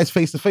and the guy is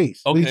face to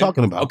face. What are you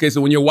talking about? Okay, so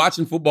when you're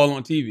watching football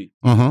on TV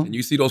and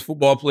you see those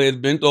football players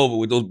bent over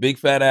with those big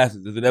fat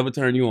asses, does it ever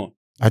turn you on?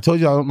 I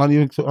told you I'm not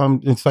even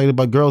excited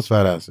about girls'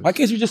 fat asses. Why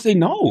can't you just say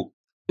no?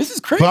 This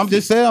is crazy. But I'm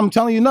just saying, I'm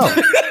telling you no.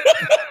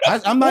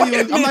 I'm not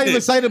even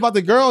excited about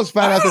the girls'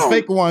 fat asses, the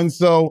fake ones.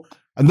 So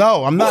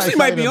no, I'm not. She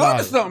might be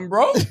onto something,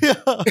 bro.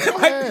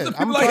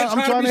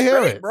 I'm trying to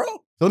hear it, bro. So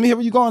let me hear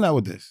where you going at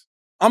with this.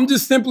 I'm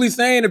just simply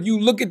saying, if you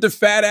look at the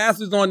fat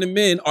asses on the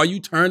men, are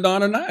you turned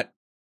on or not?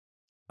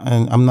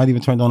 And I'm not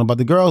even turned on about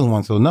the girls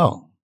one, so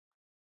no.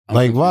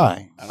 Like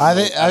why? I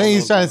think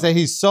he's trying to say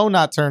he's so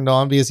not turned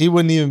on because he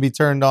wouldn't even be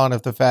turned on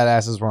if the fat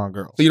asses were on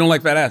girls. So you don't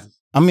like fat asses?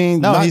 I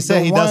mean, no, he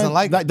said he doesn't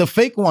like the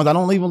fake ones. I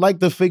don't even like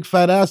the fake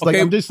fat ass. Like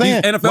I'm just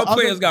saying, these NFL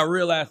players got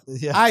real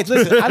asses. Yeah. All right,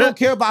 listen, I don't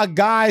care about a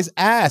guy's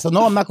ass. I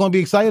know I'm not going to be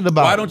excited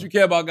about. Why don't you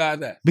care about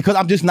guys' ass? Because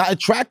I'm just not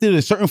attracted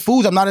to certain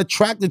foods. I'm not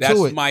attracted to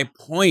it. That's my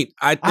point.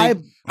 I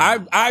think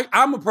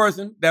I'm a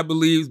person that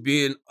believes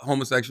being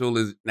homosexual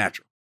is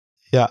natural.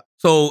 Yeah.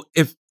 So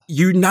if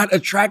you're not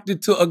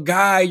attracted to a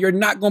guy, you're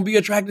not going to be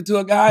attracted to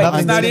a guy.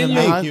 It's not in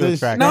you.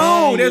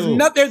 No,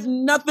 there's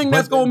nothing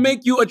that's going to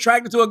make you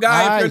attracted to a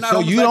guy if you're not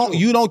homosexual.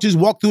 you don't just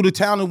walk through the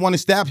town and want to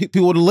stab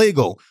people with a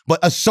Lego. But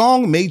a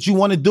song made you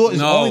want to do it is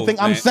the only thing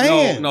I'm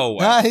saying. No.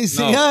 He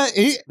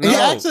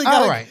actually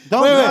got all right.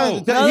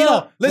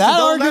 That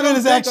argument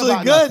is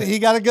actually good. He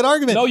got a good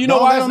argument. No, you know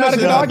why it's not a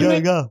good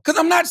argument? Because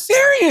I'm not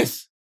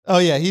serious. Oh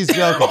yeah, he's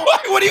joking.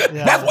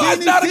 That's why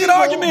it's not a good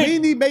argument.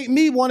 He made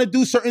me want to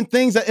do certain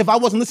things that if I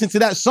wasn't listening to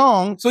that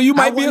song, so you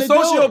might be a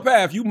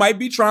sociopath. You might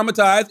be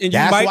traumatized, and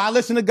that's why I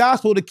listen to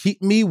gospel to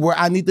keep me where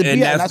I need to be.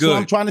 That's what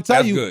I'm trying to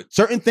tell you. Good.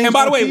 Certain things. And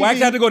by the way, Wax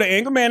had to go to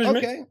anger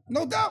management. Okay,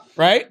 no doubt.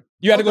 Right?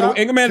 You had to go to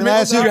anger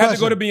management. You had to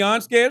go to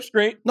Beyond Scared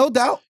Straight. No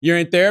doubt. You're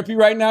in therapy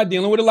right now,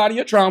 dealing with a lot of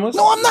your traumas.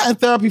 No, I'm not in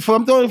therapy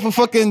I'm doing it for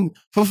fucking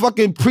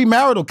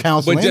premarital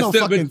counseling. But just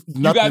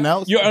nothing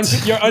else.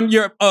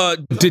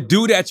 To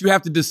do that, you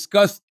have to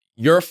discuss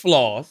your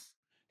flaws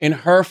and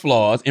her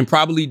flaws and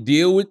probably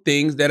deal with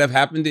things that have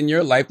happened in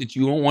your life that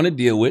you don't want to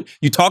deal with.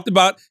 You talked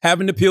about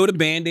having to peel the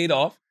Band-Aid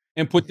off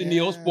and put the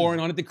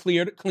Neosporin on it to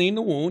clean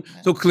the wound.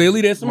 So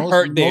clearly there's some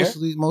hurt there.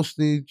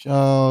 Mostly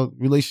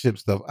relationship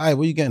stuff. All right,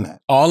 where you getting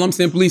at? All I'm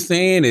simply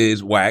saying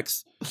is,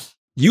 Wax,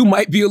 you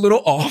might be a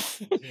little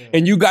off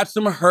and you got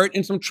some hurt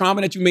and some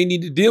trauma that you may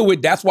need to deal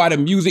with. That's why the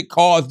music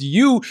caused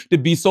you to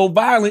be so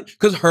violent,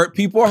 because hurt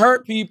people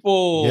hurt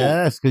people.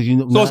 Yes, because you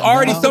know. So it's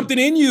already something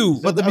in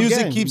you. But the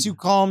music keeps you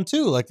calm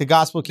too. Like the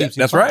gospel keeps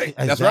you calm. Right.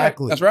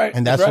 Exactly. That's right.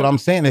 And that's what I'm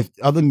saying. If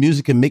other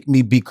music can make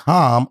me be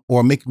calm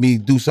or make me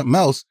do something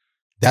else,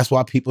 that's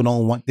why people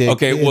don't want their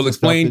Okay, well,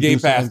 explain gay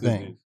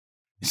pastors.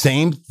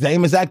 Same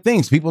exact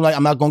things. People like,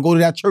 I'm not going to go to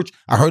that church.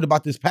 I heard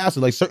about this pastor.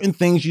 Like certain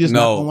things you just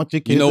not going to want your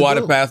kids to do. You know why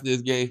the pastor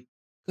is gay?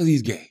 Because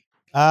he's gay.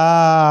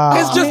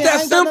 It's just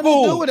that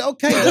simple. Do it.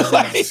 Okay, listen,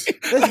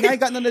 I ain't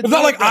got nothing to do It's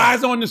not like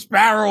Eyes on the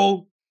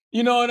Sparrow.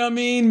 You know what I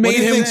mean? What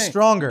do you think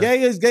stronger?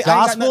 Gay is gay.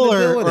 Gospel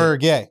or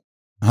gay?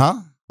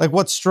 Huh? Like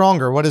what's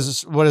stronger? What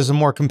is a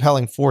more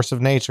compelling force of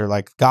nature?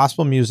 Like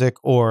gospel music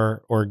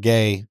or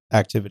gay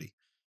activity?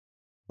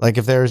 Like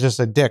if there was just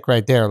a dick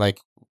right there, like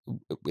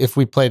if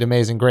we played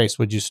Amazing Grace,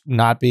 would you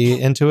not be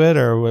into it,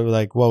 or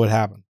like what would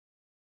happen?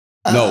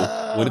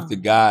 No. What if the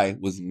guy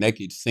was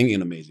naked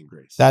singing Amazing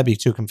Grace? That'd be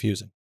too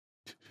confusing.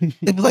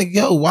 They'd be like,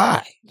 yo,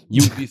 why?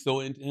 You would be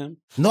so into him?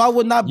 No, I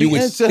would not be into him.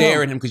 You would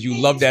stare at him because you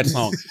love that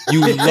song.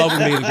 You love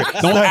Amazing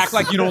Grace. Don't act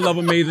like you don't love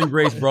Amazing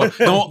Grace, bro.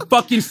 Don't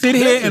fucking sit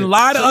here and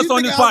lie to us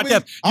on this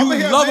podcast. You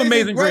love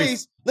Amazing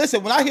Grace.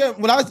 Listen, when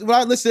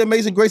I listen to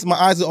Amazing Grace, my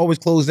eyes are always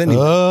closed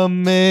anyway.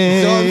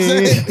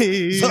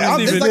 Amazing. So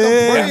it's like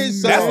a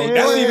praise song.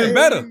 That's even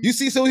better. You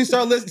see, so you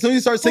start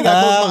singing,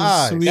 I close my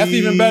eyes. That's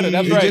even better.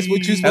 That's right. Just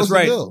what you're supposed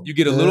to do. You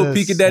get a little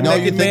peek at that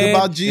naked man,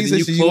 about Jesus,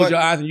 and then you close your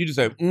eyes and you just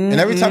say, and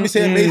every time you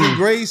say Amazing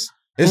Grace,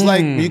 It's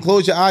like when you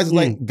close your eyes, it's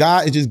like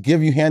God is just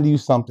handing you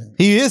something.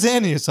 He is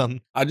handing you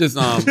something. I just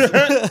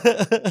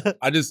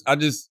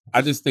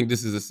think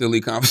this is a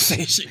silly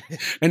conversation.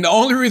 And the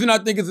only reason I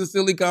think it's a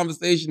silly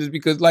conversation is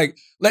because, like,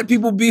 let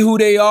people be who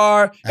they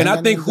are. And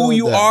I think who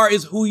you are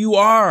is who you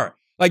are.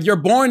 Like, you're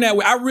born that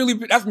way.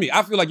 That's me.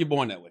 I feel like you're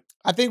born that way.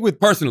 I think with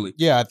personally.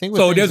 Yeah, I think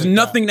with so. There's like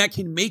nothing that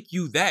can make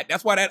you that.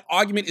 That's why that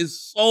argument is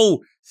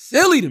so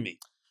silly to me.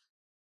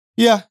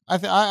 Yeah,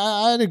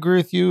 I'd agree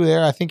with you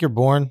there. I think you're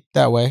born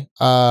that way.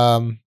 I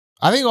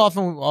think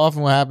often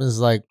what happens is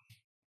like,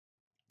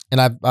 and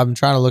I'm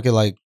trying to look at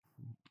like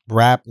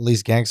rap, at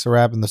least gangster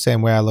rap, in the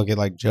same way I look at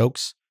like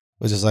jokes,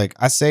 which is like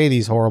I say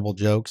these horrible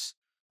jokes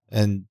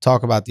and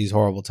talk about these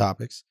horrible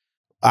topics.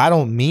 I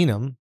don't mean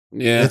them.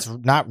 Yeah, it's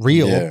not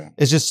real. Yeah.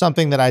 It's just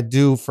something that I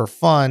do for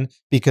fun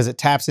because it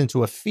taps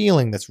into a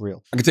feeling that's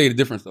real. I can tell you the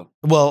difference though.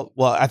 Well,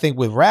 I think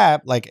with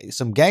rap, like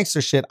some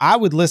gangster shit, I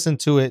would listen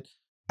to it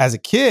as a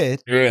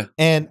kid. Yeah.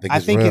 And I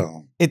think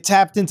it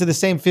tapped into the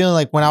same feeling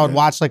like when I would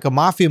watch like a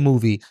mafia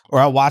movie or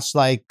I watched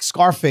like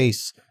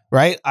Scarface,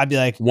 right? I'd be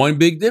like, one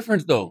big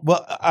difference though.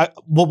 Well,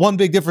 one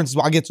big difference,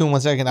 I'll get to in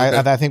 1 second.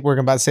 Okay. I think we're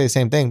about to say the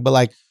same thing. But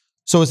like,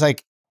 so it's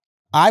like,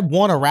 I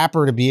want a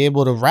rapper to be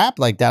able to rap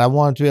like that. I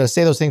want him to be able to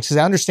say those things because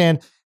I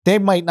understand they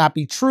might not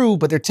be true,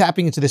 but they're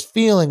tapping into this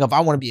feeling of I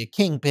want to be a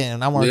kingpin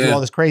and I want to do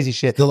all this crazy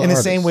shit. In the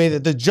same way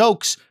that the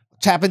jokes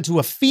tap into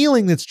a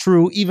feeling that's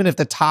true, even if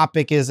the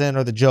topic isn't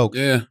or the joke.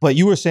 Yeah. But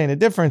you were saying the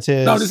difference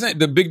is... No,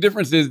 the big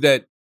difference is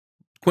that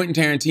Quentin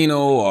Tarantino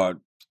or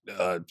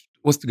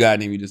what's the guy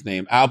name you just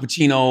named? Al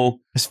Pacino.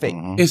 It's fake.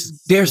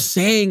 They're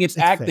saying it's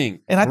acting.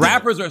 Fake. And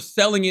rappers are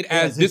selling it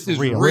as this is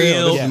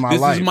real.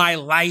 This is my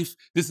life.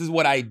 This is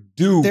what I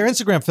do. They're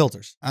Instagram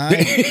filters.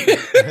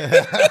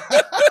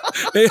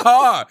 They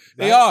are.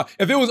 They are.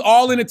 If it was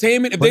all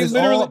entertainment, but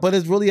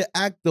it's really an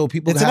act though.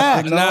 People it's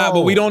have to know. Nah,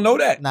 but we don't know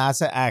that. Nah,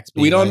 it's an act.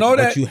 We don't know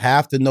that. But you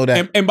have to know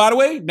that. And by the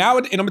way,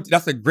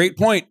 that's a great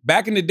point.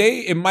 Back in the day,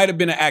 it might have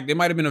been an act. There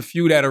might have been a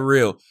few that are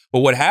real. But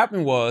what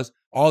happened was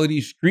all of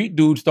these street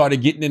dudes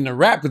started getting into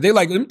rap because they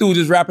like, them dudes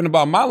is rapping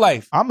about my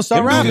life. I'm gonna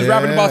start rapping. Dudes is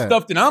rapping about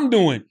stuff that I'm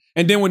doing.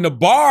 And then when the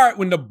bar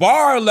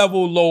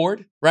level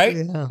lowered, right?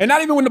 Yeah. And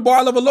not even when the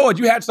bar level lowered,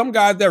 you had some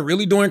guys that are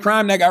really doing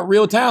crime that got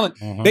real talent.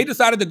 They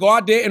decided to go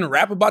out there and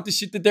rap about the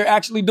shit that they're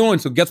actually doing.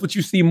 So guess what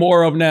you see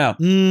more of now?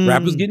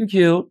 Rappers getting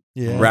killed,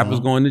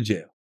 rappers going to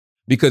jail.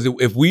 Because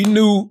if we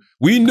knew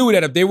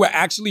that if they were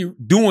actually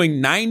doing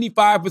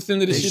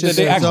 95% of the shit that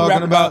they actually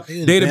rap about,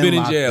 they'd have been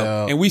in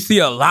jail. And we see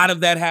a lot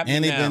of that happening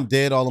and they've been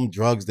dead, all them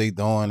drugs they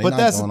doing. But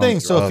that's the thing.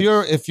 So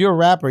if you're a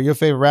rapper, your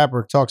favorite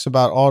rapper talks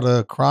about all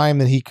the crime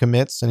that he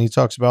commits and he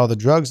talks about all the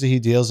drugs that he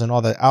deals and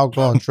all the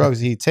alcohol and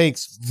drugs that he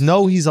takes,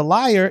 no, he's a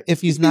liar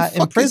if he's not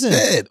in prison.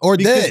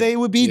 Because they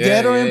would be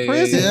dead or in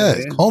prison.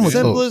 It's comatose.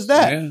 Simple as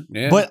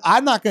that. But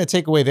I'm not going to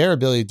take away their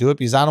ability to do it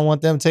because I don't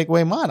want them to take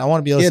away mine. I want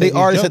to be able to say they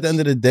artists at the end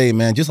of the day,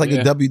 man. Just like in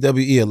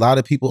WWE, a lot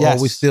of people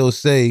always still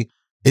say,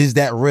 is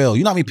that real?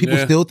 You know how many people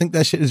still think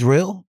that shit is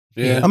real?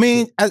 Yeah. I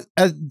mean, at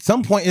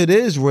some point it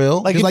is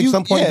real. Like,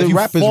 some point the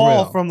rap is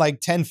real. From like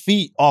 10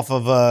 feet off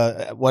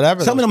of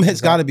whatever. Some of them hits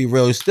got to be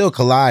real. It's still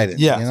colliding.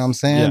 Yeah. You know what I'm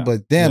saying? Yeah.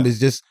 But damn, it's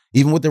just,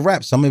 even with the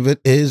rap, some of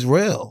it is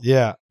real.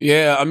 Yeah.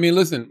 Yeah. I mean,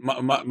 listen,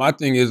 my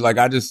thing is like,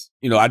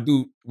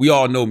 we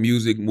all know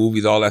music,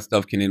 movies, all that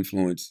stuff can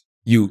influence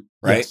you,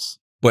 right? Yes.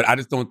 But I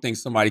just don't think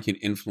somebody can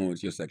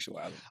influence your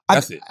sexuality.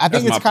 That's it. I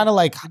think it's kind of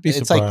like,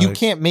 it's like you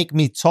can't make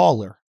me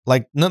taller.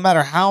 Like no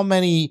matter how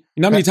many...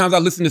 You know how many times I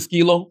listened to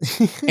Skee-Lo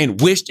and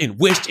wished and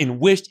wished and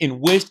wished and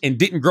wished and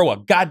didn't grow a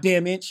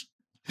goddamn inch?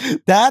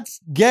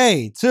 That's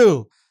gay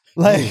too.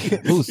 Like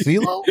who,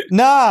 CeeLo?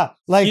 Nah,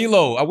 like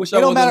Skee-Lo. I wish I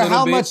was a little bit taller. It don't matter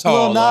how much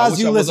Lil Nas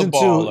you listen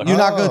to, you're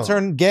not going to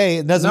turn gay.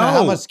 It doesn't matter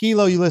how much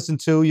Skee-Lo you listen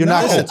to, you're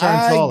not going to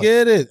turn taller. I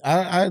get it.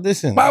 I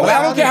listen. By the way,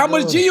 I don't care how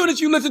much G-Unit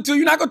you listen to,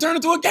 you're not going to turn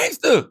into a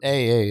gangster.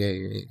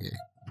 Hey.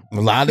 A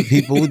lot of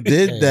people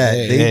did that.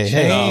 They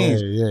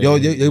changed. Yo,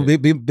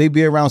 they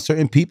be around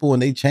certain people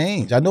and they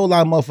change. I know a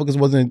lot of motherfuckers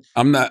wasn't.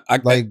 I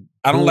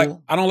don't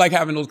like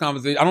having those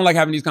conversations. I don't like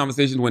having these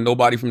conversations when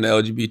nobody from the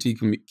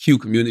LGBTQ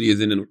community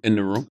is in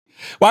the room.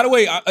 By the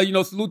way,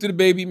 salute to the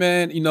baby,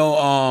 man.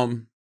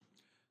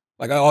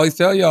 Like I always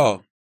tell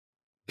y'all,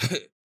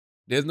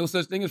 there's no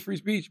such thing as free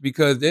speech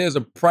because there's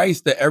a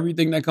price to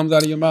everything that comes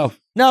out of your mouth.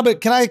 No,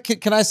 but can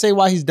I say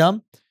why he's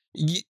dumb?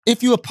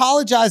 If you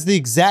apologize the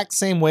exact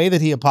same way that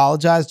he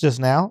apologized just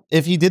now,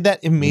 if he did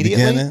that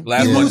immediately,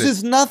 he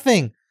loses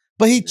nothing.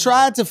 But he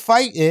tried to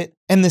fight it,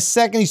 and the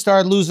second he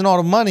started losing all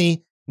the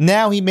money,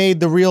 now he made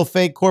the real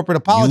fake corporate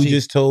apology. You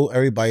just told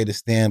everybody to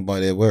stand by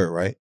their word,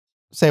 right?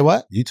 Say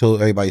what? You told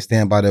everybody to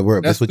stand by their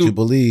word. That's what you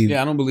believe.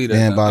 Yeah, I don't believe that.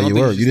 Stand by your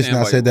word. You just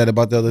not said that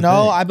about the other thing.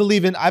 No, I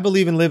believe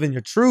in living your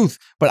truth,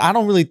 but I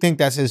don't really think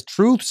that's his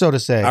truth, so to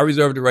say. I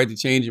reserve the right to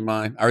change your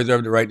mind. I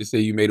reserve the right to say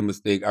you made a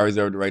mistake. I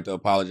reserve the right to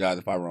apologize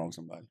if I wrong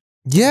somebody.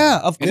 Yeah,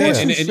 of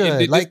course you should.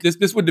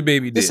 This what the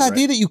baby did. This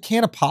idea that you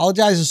can't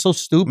apologize is so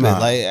stupid.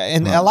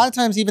 A lot of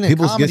times, even in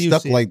people comedy,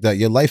 get stuck like that.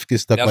 Your life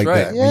gets stuck like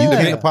that. Yeah. When you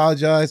can't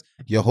apologize,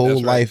 your whole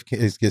life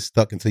gets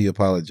stuck until you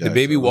apologize. The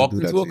baby walked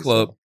into a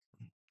club.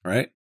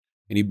 right?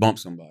 And he bumped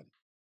somebody.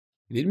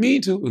 He didn't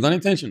mean to. It was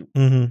unintentional.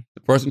 Mm-hmm.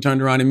 The person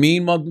turned around and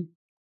mean mugged him.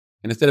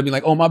 And instead of being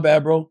like, oh, my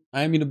bad, bro.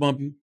 I didn't mean to bump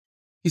you.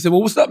 He said,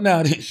 well, what's up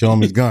now then? Show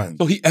him his gun.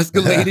 So he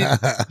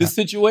escalated the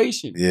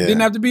situation. Yeah. It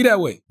didn't have to be that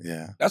way.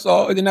 Yeah. That's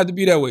all. It didn't have to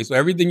be that way. So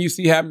everything you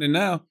see happening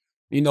now,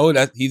 you know,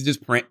 that he's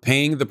just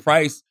paying the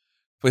price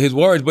for his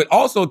words. But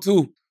also,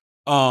 too,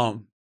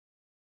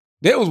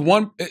 there was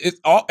one, it's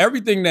all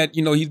everything that,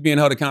 you know, he's being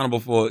held accountable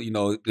for, you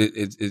know,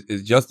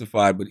 is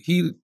justified. But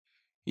he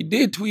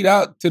did tweet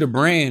out to the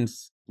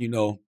brands, you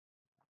know,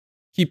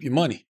 keep your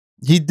money.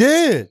 He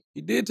did.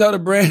 He did tell the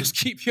brands,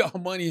 keep y'all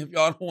money if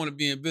y'all don't want to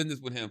be in business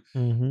with him.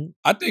 Mm-hmm.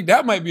 I think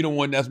that might be the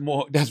one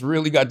that's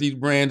really got these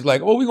brands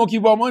like, oh, we're going to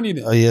keep our money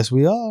then. Oh, yes,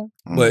 we are.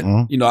 But,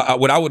 you know,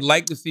 what I would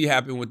like to see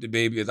happen with the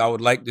baby is I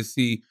would like to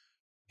see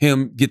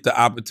him get the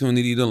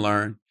opportunity to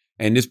learn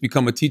and this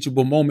become a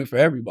teachable moment for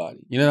everybody.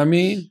 You know what I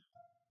mean?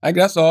 Like,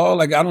 that's all.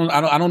 Like, I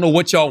don't know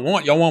what y'all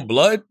want. Y'all want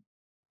blood?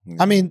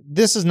 I mean,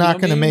 this is not know what I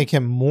going to mean? make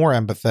him more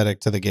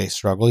empathetic to the gay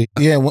struggle.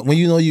 Yeah, when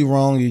you know you're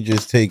wrong, you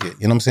just take it.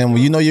 You know what I'm saying?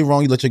 When you know you're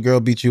wrong, you let your girl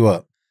beat you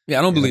up. Yeah,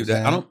 I don't You know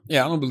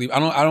believe what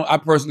I'm that. I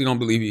personally don't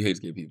believe he hates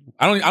gay people.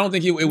 I don't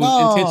think it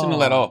was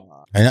intentional at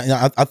all. And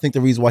I think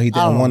the reason why he I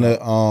didn't don't want to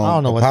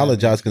don't know what that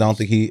apologize because I don't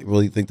think he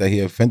really think that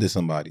he offended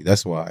somebody.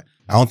 That's why.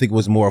 I don't think it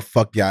was more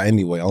fuck y'all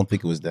anyway. I don't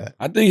think it was that.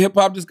 I think hip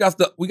hop just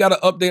we got to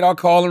update our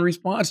call and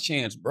response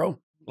chance, bro.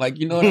 Like,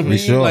 you know what I mean?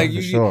 Sure, like,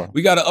 for sure.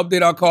 we got to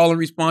update our call and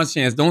response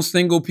chance. Don't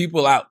single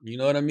people out. You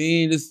know what I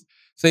mean? Just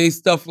say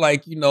stuff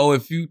like, you know,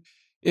 if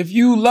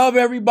you love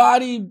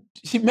everybody,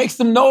 make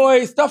some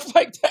noise, stuff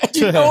like that.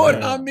 You know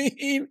what I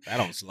mean? That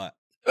don't slap.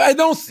 I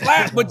don't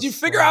slap, but you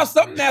figure out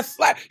something that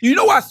slap. You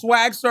know why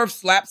Swag Surf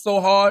slaps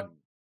so hard?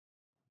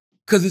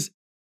 Because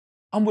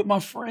I'm with my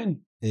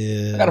friend.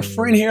 Yeah. I got a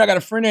friend here. I got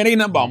a friend there. It ain't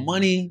nothing about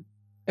money.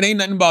 It ain't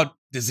nothing about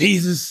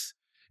diseases.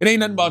 It ain't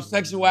nothing about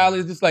sexuality.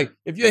 It's just like,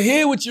 if you're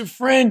here with your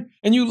friend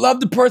and you love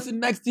the person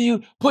next to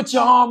you, put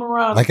your arm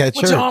around Like him. at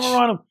Put your arm church.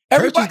 around him.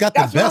 Church has got the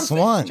that's what I'm best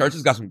saying. one. Church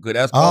has got some good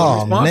ass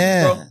call and responses,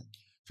 man. bro.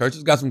 Church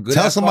has got some good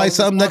Tell ass somebody call and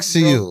something next to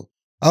responses, bro. you.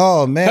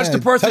 Oh man. Touch the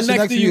person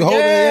next to you. Hold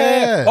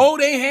Yeah. it. Hold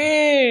their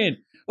hand.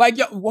 Like,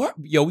 yo, what?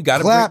 Yo, we got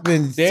to Clap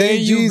and there say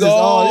you Jesus. go.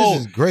 Oh,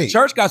 this is great.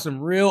 Church got some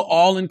real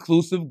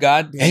all-inclusive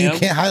goddamn. And you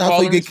can't. How call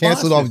do you and get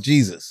canceled off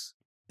responses.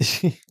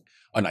 Jesus?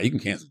 Oh no, you can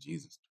cancel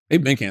Jesus.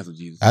 They've been canceled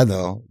Jesus. I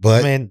know,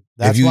 but I mean,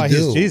 that's you why he's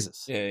do-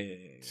 Jesus. Yeah.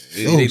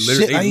 oh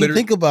shit, I didn't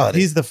think about it.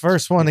 He's the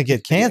first one to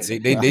get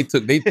canceled. They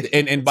took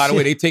and by the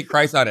way, they take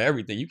Christ out of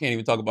everything. You can't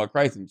even talk about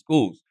Christ in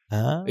schools.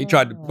 They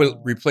tried to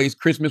replace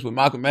Christmas with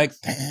Malcolm X.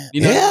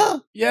 You know? Yeah,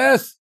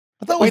 Yes.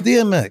 I thought it was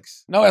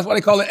DMX. No, that's why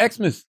they call it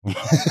Xmas.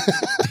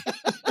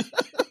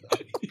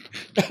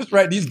 That's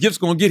right. These gifts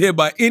gonna get here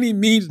by any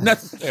means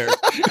necessary.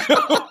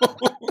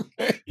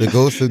 Okay. The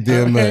ghost of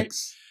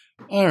DMX.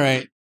 All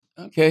right.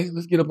 Okay,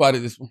 let's get up out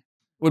of this one.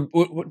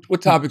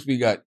 What topics we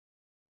got?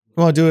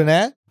 You want to do an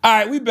ad? All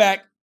right, we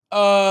back.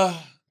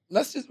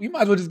 We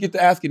might as well just get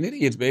to asking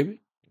idiots,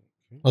 baby.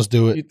 Let's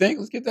do You it. think?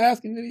 Let's get to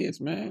asking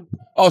idiots, man.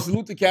 Oh,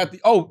 salute to Kathy.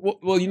 Oh,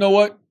 well, you know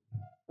what?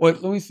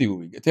 Let me see what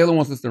we got. Taylor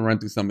wants us to run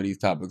through some of these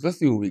topics. Let's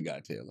see what we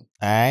got, Taylor.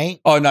 All right.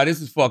 Oh, no,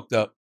 this is fucked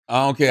up.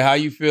 I don't care how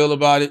you feel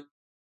about it.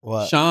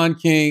 What? Sean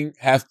King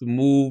has to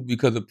move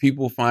because of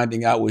people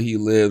finding out where he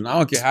lives. I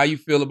don't care how you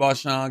feel about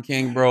Sean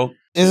King, bro.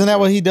 Isn't that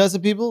what he does to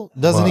people?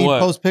 Doesn't he What?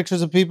 post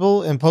pictures of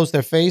people and post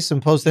their face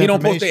and post their He don't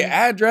information? post their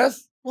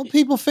address. Well,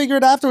 people figure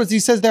it afterwards. He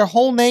says their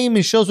whole name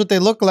and shows what they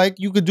look like.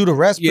 You could do the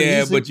rest. pretty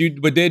Yeah, easy.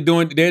 but they're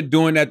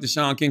doing that to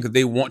Sean King because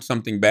they want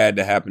something bad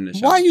to happen to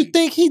Sean Why you King.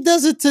 think he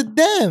does it to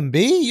them,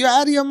 B? You're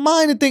out of your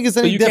mind to think it's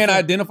So any you different. can't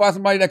identify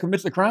somebody that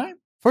commits a crime?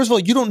 First of all,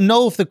 you don't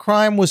know if the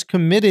crime was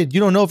committed.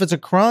 You don't know if it's a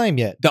crime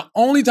yet. The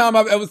only time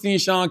I've ever seen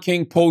Sean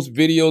King post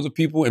videos of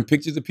people and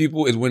pictures of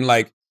people is when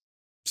like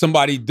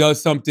somebody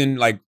does something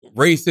like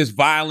racist,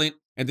 violent,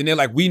 and then they're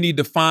like, we need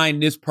to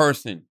find this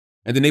person.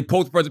 And then they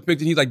post the person's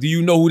picture and he's like, do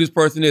you know who this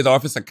person is? Or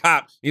if it's a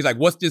cop, he's like,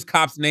 what's this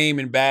cop's name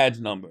and badge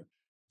number?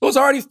 So it's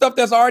already stuff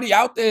that's already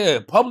out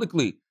there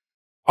publicly.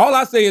 All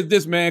I say is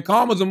this, man,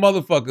 karma's a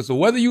motherfucker. So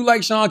whether you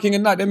like Sean King or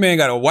not, that man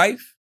got a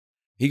wife,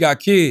 he got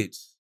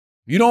kids.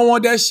 If you don't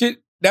want that shit,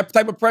 that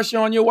type of pressure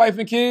on your wife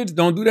and kids,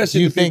 don't do that shit. Do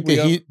you to think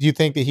people, that yo. do you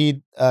think that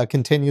he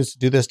continues to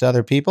do this to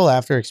other people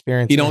after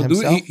experiencing He don't it do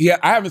himself? it.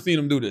 I haven't seen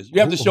him do this. You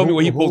have to show me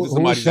where he posted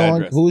somebody's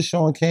address. Who is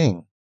Sean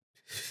King?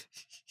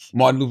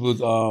 Martin Luther's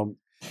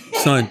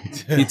son.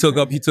 He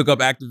took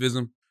up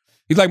activism.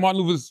 He's like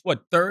Martin Luther's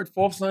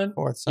fourth son?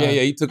 Fourth son.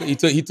 Yeah. He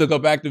took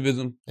up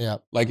activism Yeah.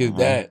 like his Uh-huh.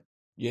 dad.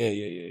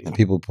 Yeah. And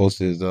people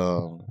posted his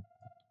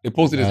They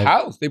posted his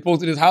house. They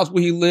posted his house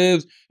where he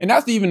lives, and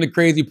that's even the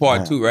crazy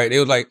part too, right? They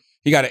was like,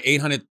 he got an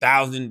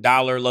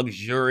 $800,000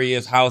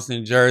 luxurious house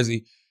in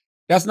Jersey.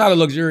 That's not a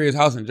luxurious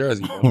house in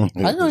Jersey, bro. I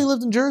didn't know he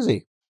lived in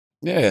Jersey.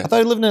 Yeah. I thought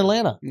he lived in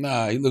Atlanta.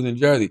 Nah, he lives in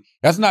Jersey.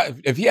 That's not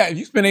if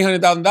you spend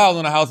 $800,000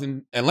 on a house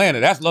in Atlanta,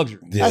 that's luxury.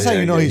 That's how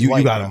you know he's you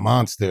white, got a man.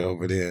 monster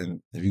over there.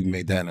 And if you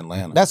made that in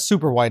Atlanta, That's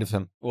super white of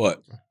him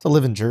What? to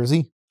live in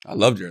Jersey. I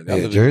love Jersey. I Yeah,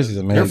 live in Jersey's Jersey.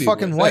 amazing. You're Jersey,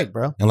 fucking what's white, that?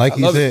 bro. And like I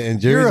he love said, it. in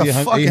You're a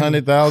Jersey, fucking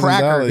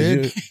cracker,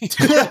 dude.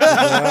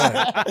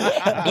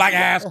 $800,000. Black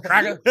ass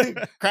cracker.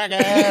 Crack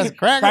ass,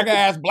 cracker. Cracker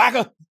ass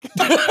blacker.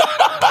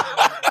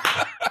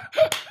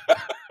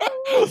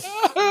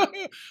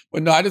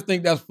 But no, I just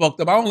think that's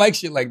fucked up. I don't like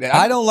shit like that.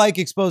 I don't like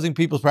exposing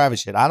people's private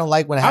shit. I don't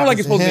like when it I don't like happens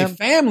it's supposed to to him. be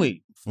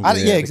family. Yeah,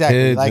 the exactly.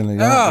 kids Like, and the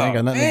young, they ain't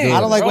got nothing to man. do I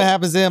with don't like bro. what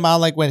happens to him. I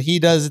don't like when he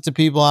does it to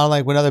people. I don't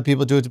like when other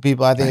people do it to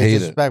people. I think I hate it's it.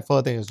 disrespectful.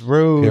 I think it's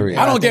rude. Period.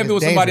 I don't think care if it it's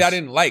was somebody I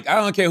dangerous. didn't like. I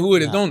don't care who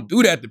it is. Nah. Don't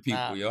do that to people,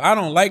 Nah. yo. I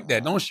don't like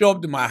that. Don't show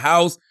up to my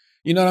house.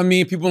 You know what I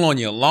mean? People on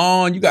your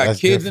lawn. You got That's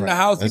kids in different. the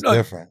house. That's you know,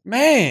 different.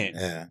 man.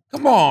 Yeah.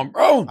 Come on,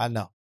 bro. I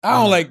know. I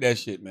don't like that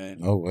shit, man.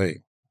 No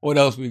way. What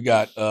else we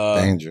got?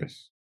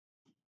 Dangerous.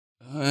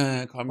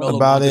 Carmelo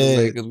about went to the it?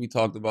 Lakers. We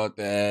talked about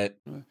that.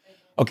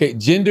 Okay,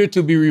 gender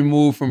to be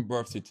removed from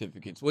birth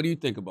certificates. What do you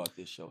think about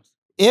this, show?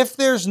 If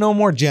there's no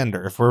more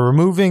gender, if we're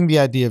removing the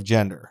idea of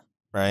gender,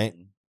 right?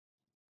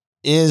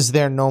 Is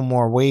there no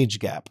more wage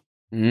gap?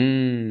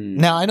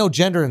 Now, I know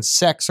gender and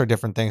sex are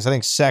different things. I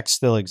think sex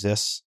still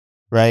exists,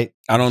 right?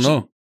 I don't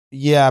know.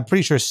 Yeah, I'm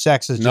pretty sure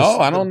sex is just No,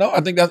 I don't know. I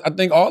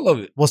think all of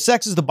it. Well,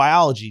 sex is the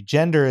biology.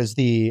 Gender is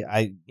the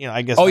I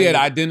guess. Oh yeah, the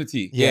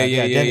identity. Yeah,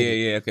 Yeah. the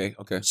identity.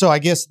 Okay. So I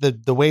guess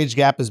the wage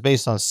gap is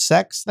based on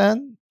sex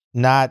then,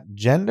 not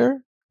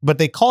gender. But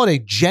they call it a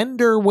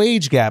gender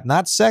wage gap,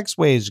 not sex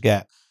wage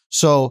gap.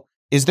 So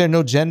is there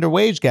no gender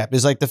wage gap?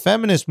 Is like the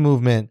feminist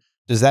movement,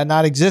 does that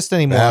not exist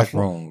anymore?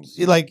 Bathrooms.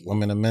 Like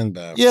women and men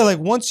bathrooms. yeah, like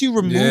once you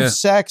remove Yeah.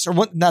 sex or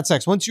not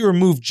sex, once you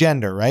remove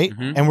gender, right?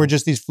 Mhm. And we're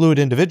just these fluid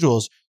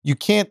individuals, you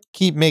can't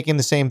keep making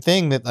the same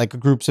thing that like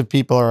groups of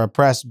people are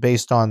oppressed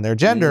based on their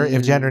gender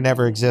if gender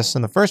never exists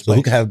in the first So place.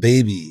 who can have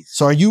babies?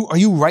 So are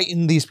you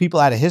writing these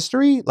people out of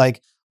history?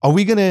 Like, are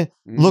we gonna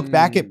look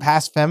back at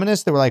past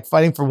feminists that were like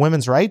fighting for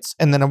women's rights,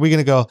 and then are we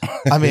gonna go?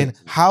 I mean,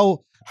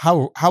 how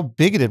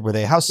bigoted were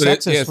they? How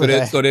sexist were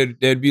they? So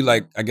there'd be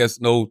like, I guess,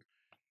 no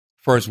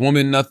first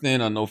woman,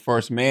 nothing, or no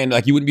first man.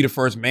 Like you wouldn't be the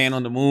first man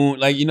on the moon.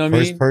 Like you know what I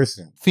First mean?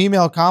 person.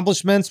 Female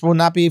accomplishments will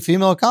not be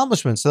female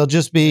accomplishments. They'll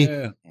just be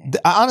Yeah.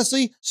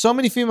 honestly so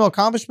many female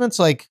accomplishments,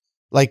 like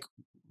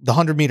the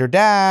 100-meter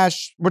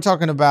dash. We're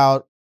talking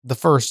about the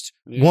first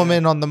Yeah.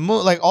 woman on the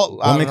moon. Like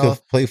all I Women don't know,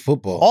 could play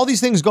football. all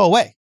these things go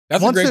away.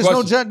 That's Once a great there's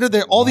question. no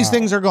gender, all these Wow.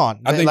 things are gone.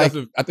 I think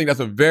like, that's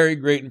a very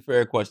great and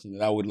fair question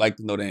that I would like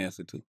to know the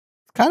answer to.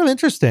 kind of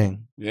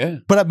interesting. Yeah.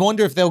 But I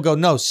wonder if they'll go,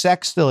 no,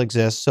 sex still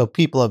exists. So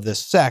people of this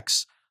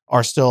sex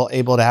are still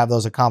able to have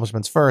those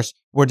accomplishments first.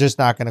 We're just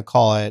not going to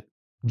call it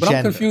But gender.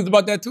 I'm confused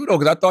about that too, though,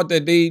 because I thought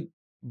that they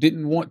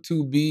didn't want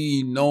to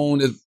be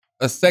known as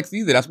a sex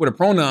either. That's where the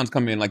pronouns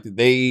come in, like the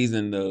theys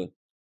and the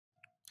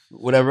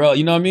whatever else.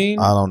 You know what I mean?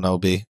 I don't know,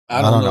 B.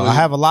 I don't know. I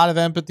have a lot of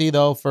empathy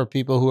though for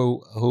people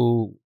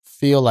who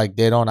feel like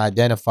they don't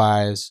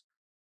identify as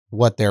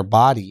what their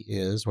body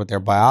is, what their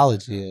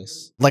biology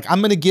is. Like I'm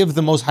going to give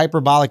the most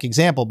hyperbolic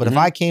example, but if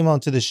I came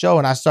onto the show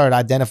and I started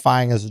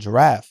identifying as a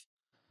giraffe,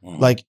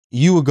 like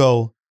you would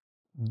go,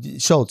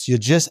 Schulz, you're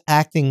just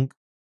acting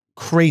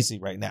crazy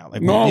right now.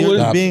 Like No, you're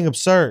stop. being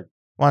absurd.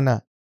 Why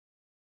not?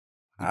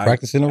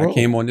 Practicing the I role.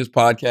 came on this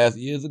podcast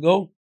years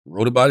ago,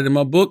 wrote about it in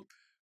my book,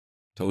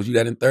 told you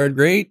that in 3rd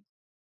grade,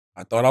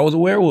 I thought I was a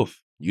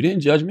werewolf. You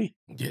didn't judge me.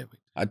 Yeah.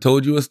 I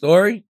told you a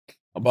story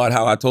about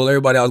how I told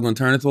everybody I was going to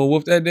turn into a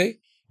wolf that day.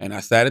 And I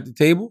sat at the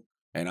table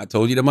and I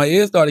told you that my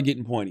ears started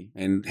getting pointy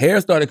and hair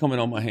started coming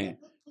on my hand.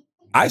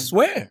 I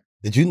swear.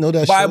 Did you know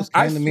that But Schulz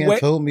I came to me swear-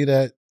 and told me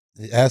that?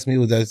 He asked me,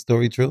 was that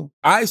story true?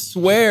 I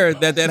swear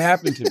that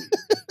happened to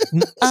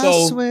me. I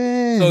So-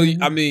 swear. So,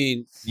 I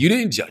mean, you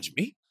didn't judge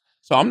me.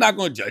 So I'm not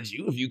going to judge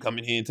you if you come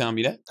in here and tell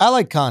me that. I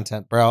like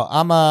content, bro.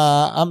 I'm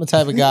the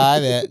type of guy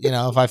that,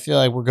 if I feel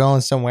like we're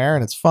going somewhere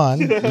and it's fun,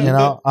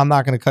 I'm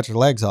not going to cut your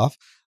legs off.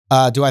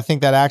 Do I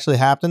think that actually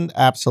happened?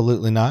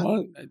 Absolutely not.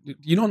 Well,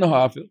 you don't know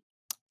how I feel.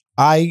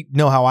 I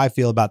know how I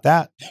feel about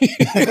that.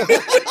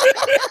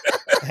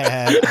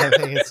 And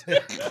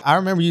I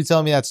remember you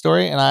telling me that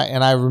story, and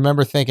I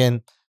remember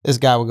thinking, this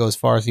guy will go as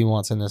far as he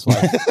wants in this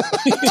life. This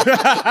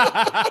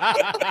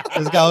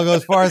guy will go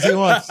as far as he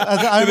wants.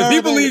 I If remember he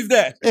thinking, believes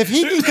that. if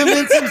he can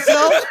convince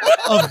himself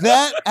of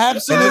that And the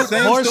absolute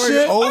same story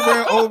horseshit, over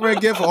and over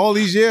again for all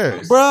these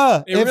years.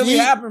 bruh, It if really he-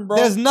 happened, bro.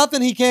 There's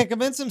nothing he can't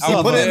convince I himself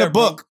was Put it of. in there, the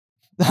book.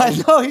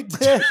 I know he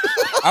did.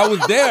 I was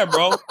there,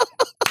 bro.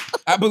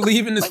 I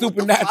believe in the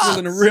supernatural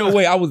in a real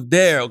way. I was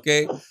there,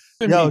 okay?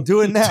 Yo, do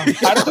it now. I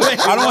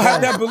don't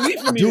have that belief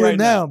in me Do right it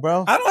now,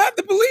 bro. I don't have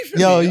the belief in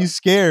Yo, me. you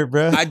scared,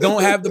 bro. I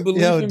don't have the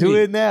belief Yo, in do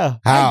me. it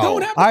now. I How?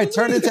 don't have the All right, belief.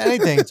 turn into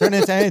anything. Turn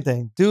into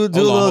anything. Do a Hold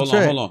little on,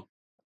 trick. hold on.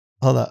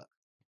 Hold up.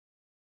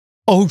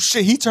 Oh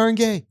shit, he turned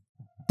gay. Yo,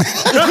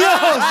 did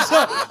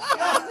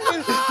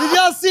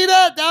y'all see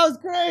that? That was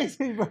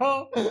crazy,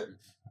 bro.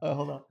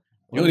 Hold on.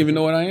 You don't even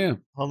know what I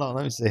am. Hold on,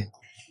 let me see.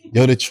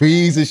 Yo, the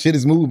trees and shit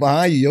is moving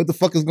behind you. Yo, what the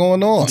fuck is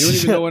going on? You don't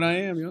even know what I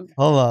am, yo.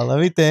 Hold on, let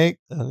me think.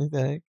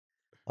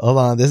 Hold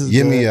on, this is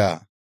Yimmy, good.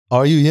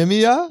 Are you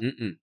Yimmy?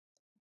 Mm-mm.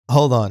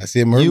 Hold on. I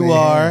see a mermaid. You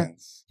are.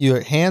 hands. Your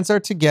hands are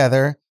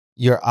together.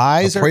 Your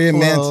eyes A are praying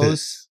closed.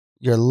 mantis.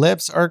 Your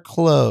lips are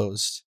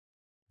closed.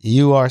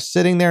 You are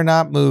sitting there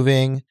not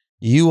moving.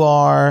 You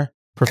are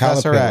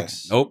Professor Caterpillar.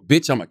 X. Nope,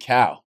 bitch, I'm a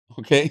cow.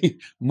 Okay,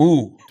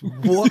 move.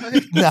 What?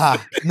 Nah.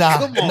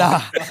 Come on.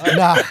 Nah.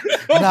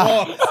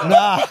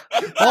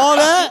 All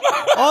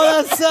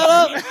that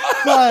setup,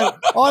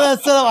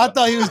 son, I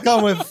thought he was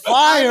coming with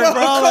fire, bro.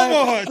 Come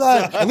on,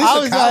 son. At least I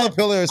a was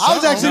caterpillar or I was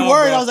something. actually No,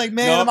 worried. bro. I was like,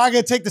 man, No. am I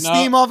gonna take the No.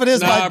 steam off of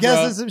this by Nah,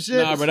 guessing bro. some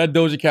shit? Nah, bro, that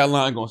Doja Cat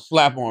line gonna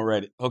slap on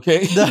Reddit,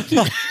 okay?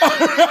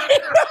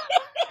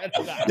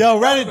 Yo,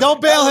 Reddit,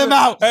 don't bail him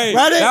out. Hey,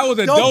 Reddit, that was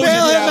a don't Doja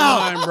bail him Cat out.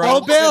 line, bro.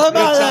 Don't bail him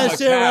out of Bitch, that I'm a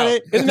shit, cow.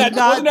 Reddit. Wasn't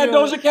that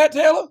Doja Cat,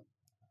 Taylor?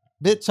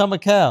 Bitch, I'm a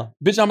cow.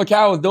 Bitch, I'm a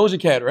cow is Doja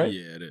Cat, right?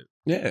 Yeah, it is.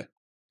 Yeah.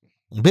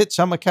 Bitch,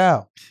 I'm a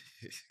cow.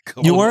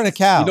 Come You on. weren't a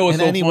cow You know what's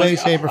in so any funny? way,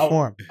 shape, or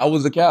form. I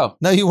was a cow.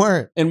 No, you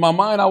weren't. In my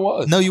mind, I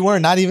was. No, you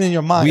weren't. Not even in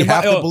your mind. We In my-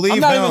 have to yo, believe I'm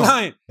not him. even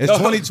lying. It's Yo,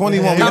 2021. We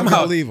Here have we to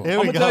go. believe him. Here I'm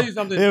we gonna go. tell you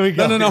something. Here we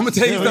go. No, I'm gonna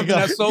tell you Here we something go.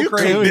 that's so Here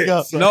crazy. we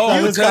go. No, I'm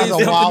gonna This tell guy's you a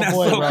something wild that's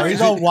boy, so bro. crazy.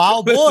 He's a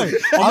wild boy.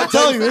 I'm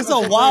telling you, it's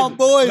a wild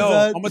boy, No,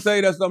 son. I'm gonna tell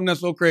you that's something that's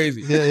so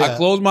crazy. Yeah. I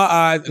closed my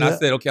eyes and I Yeah.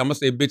 said, okay, I'm gonna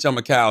say, bitch, I'm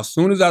a cow. As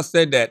soon as I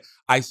said that,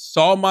 I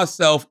saw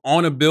myself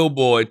on a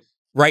billboard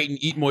writing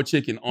 "Eat More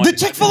Chicken" on The it.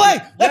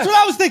 Chick-fil-A. That's what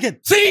I was thinking.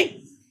 See?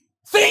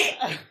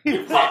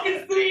 You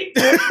fucking see?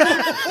 You felt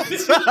it. You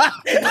saw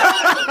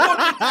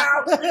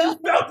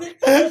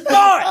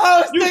it.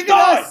 I was You thinking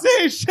saw that it.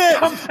 same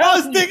shit. I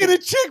was thinking of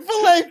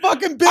Chick-fil-A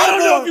fucking billboard. I don't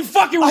know if you're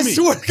fucking with I me.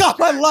 swear to God,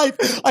 my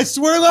life. I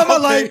swear to God, my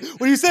Okay. life.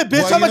 When you said,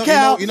 bitch, Well, I'm a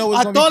cow, you know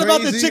what's I gonna be thought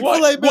about the crazy?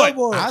 Chick-fil-A What?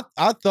 billboard.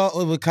 I thought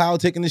of a cow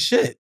taking the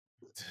shit.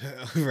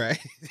 Right.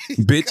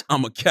 Bitch,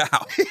 I'm a cow.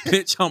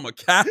 Bitch, I'm a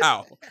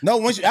cow.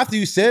 No, after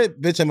you said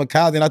bitch, I'm a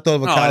cow, then I thought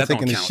of a No, cow that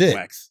taking don't the count, shit.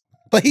 Wax.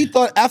 But he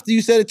thought after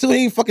you said it too,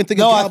 he ain't fucking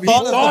thinking No, cow I thought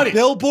before. of the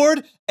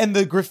billboard and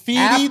the graffiti,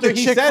 After the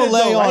he said it, Chick-fil-A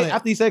though, on right? it.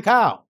 After he said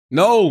cow.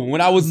 No, when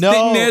I was No.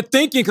 sitting there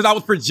thinking, because I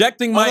was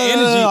projecting my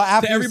energy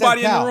After to you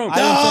everybody said in cow. the room. I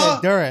didn't say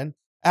it during.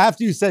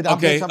 After you said,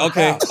 Okay, bitch, I'm a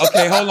okay, cow.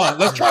 okay, hold on.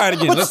 Let's try it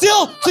again. But Let's-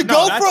 still, to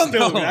go from hold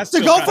bitch,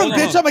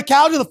 on. I'm a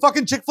cow to the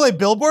fucking Chick-fil-A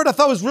billboard, I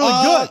thought was really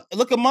good.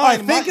 Look at All mine. right,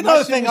 think My another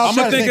shit thing. was- I'll I'm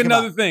try gonna to think think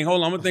another about. thing.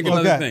 Hold on, I'm gonna think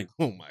another Okay. thing.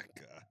 Oh my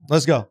god.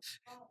 Let's go.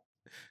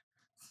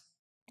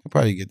 I'll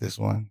probably get this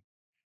one.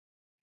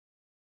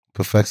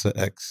 Professor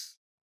X.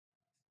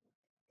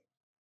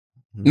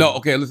 No,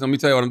 okay, listen, let me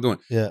tell you what I'm doing.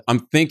 Yeah. I'm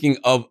thinking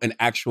of an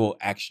actual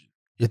action.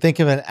 You're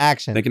thinking of an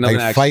action. Thinking of an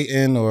Like action.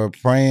 fighting or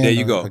praying. There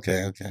you or- go.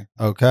 Okay.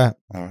 Okay,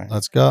 All right.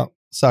 let's go.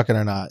 Suck it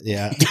or not.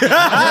 Yeah.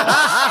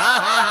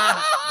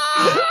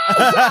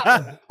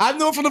 I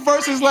knew it from the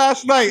verses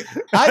last night.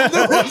 I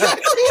knew it.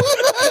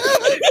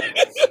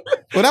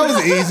 Well, that was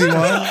an easy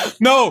one.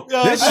 No,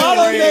 Yo, this if y'all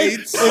don't make, shit.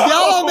 if y'all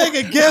don't make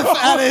a gif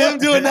out of him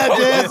doing that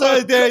dance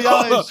right there,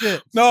 y'all ain't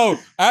shit. No,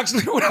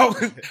 actually,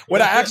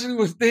 what I actually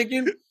was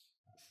thinking,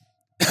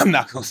 I'm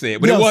not gonna say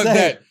it, but Yo, it was say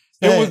that. it.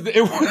 Say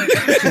It was.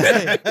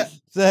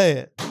 Say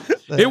it.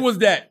 It was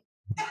that.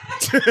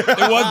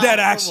 It was that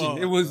action.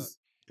 It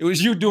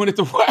was you doing it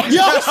to Wax.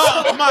 Yo,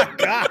 Oh my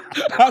god.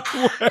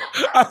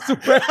 I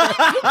swear.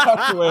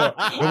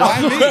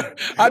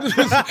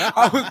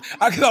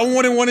 Because I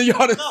wanted one of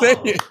y'all to say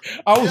it.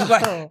 I was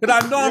like,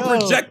 because I know I'm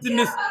projecting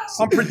this.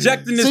 I'm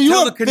projecting this so you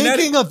were telekinetic.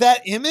 thinking of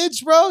that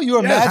image, bro? You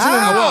were Yes, imagining,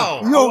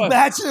 how? you I were was.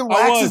 imagining I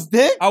Wax's was.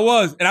 dick? I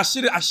was, and I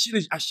should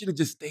have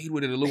just stayed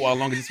with it a little while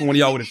longer. Just so one of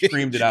y'all would have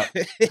screamed it out.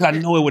 Because I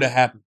know it would have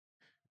happened.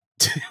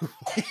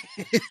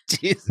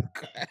 Jesus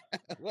Christ.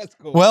 What's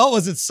going Well,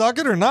 was it suck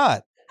it or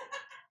not?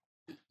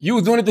 You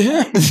was doing it to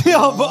him.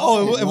 Yo, but,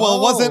 well, it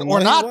wasn't No, or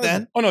he not wasn't.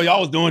 then. Oh no, y'all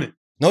was doing it.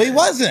 No, he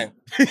wasn't.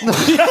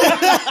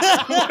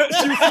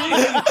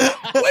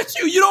 What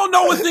you don't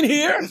know what's in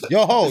here.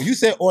 Yo, ho, you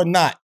said or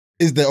not.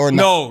 Is the or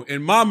not? No,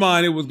 in my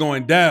mind it was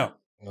going down,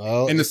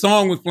 No. and the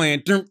song was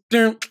playing. Y'all was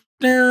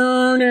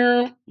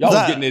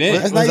getting it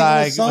in. That's not even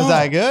a Was song.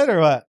 I good or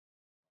what?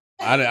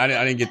 I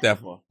didn't get that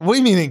far. What do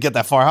you mean you didn't get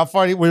that far? How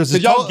far was Did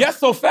it? y'all guess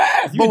so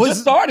fast? You But had was just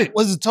it- started.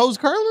 Was it toes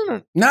curling?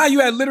 Or? Nah, you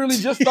had literally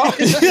just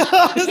started. You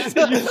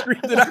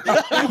screamed it out.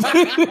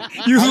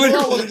 You I knew I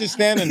literally. wasn't just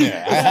standing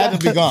there. I had to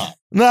be gone.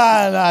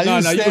 Nah. No, You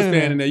was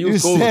standing there. You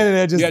was cool. standing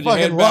there just You had your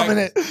fucking head back. loving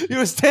it. You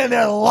were standing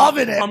there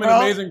loving it, I'm in bro.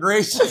 Amazing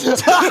Grace. All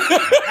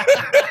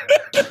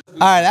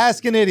right,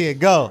 ask an idiot.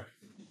 Go.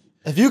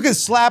 If you could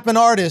slap an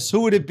artist,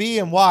 who would it be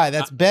and why?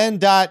 That's Ben.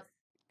 Caker.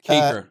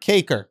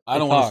 I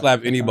don't want to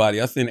slap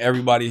anybody. I send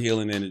everybody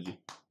healing energy.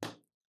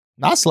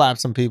 I'll slap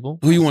some people.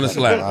 Who you want to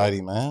slap?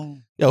 Alrighty,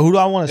 man. Yo, who do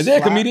I want to Is slap?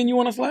 there a comedian you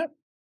want to slap?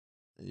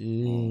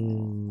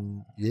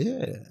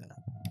 Yeah.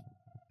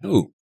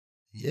 Who?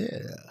 Yeah.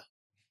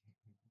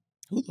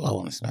 Who do I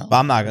want to slap? But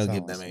I'm not going to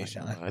give them a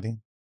shot. Alrighty.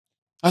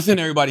 I send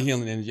everybody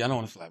healing energy. I don't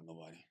want to slap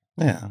nobody.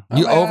 Yeah.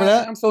 You over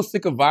that? I'm so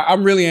sick of violence.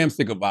 I really am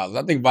sick of violence.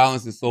 I think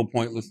violence is so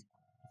pointless.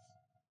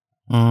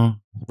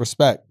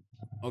 Respect.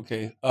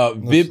 Okay. slap.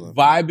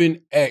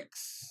 Vibin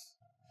X.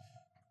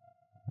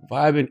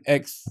 Vibin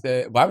X.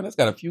 Vibin X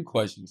got a few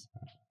questions.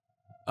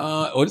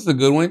 This is a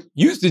good one.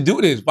 You used to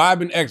do this.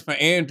 Vibin X for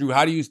Andrew.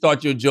 How do you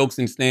start your jokes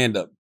in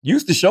stand-up? You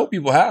used to show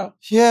people how.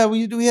 Yeah,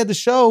 we had the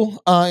show,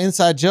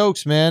 Inside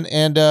Jokes, man.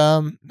 And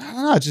I don't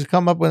know, just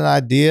come up with an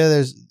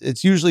idea.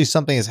 It's usually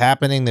something is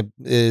happening that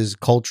is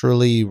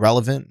culturally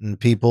relevant and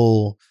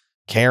people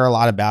care a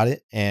lot about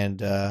it.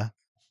 And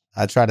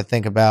I try to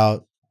think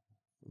about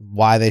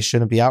why they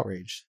shouldn't be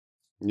outraged.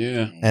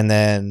 Yeah. And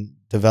then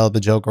develop a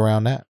joke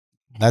around that.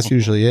 That's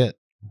usually it.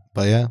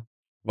 But yeah.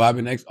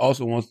 Bobby Next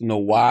also wants to know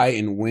why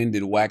and when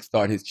did Wax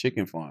start his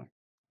chicken farm?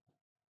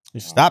 You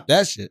stop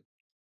that shit.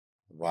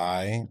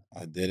 Why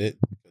I did it?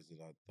 Because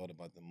I thought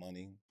about the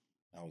money.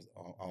 I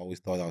always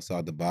thought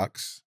outside the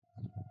box.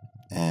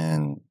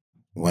 And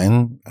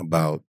when?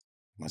 About,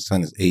 my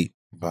son is 8,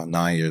 about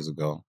 9 years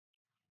ago.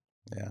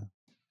 Yeah.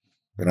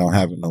 But I don't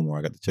have it no more.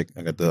 I got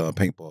the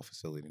paintball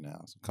facility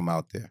now. So come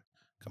out there.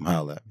 Come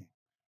holler at me.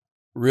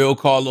 Real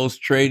Carlos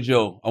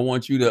Trejo, I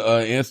want you to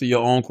answer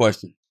your own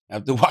question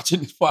after watching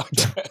this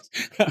podcast.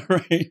 All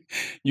right.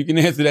 You can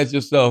answer that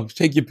yourself.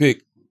 Take your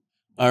pick.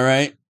 All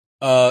right.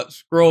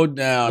 Scroll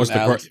down. What's the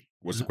Alex. question?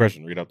 What's the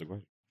question? Read out the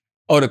question.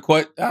 Oh, the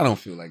question. I don't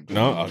feel like that.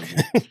 No.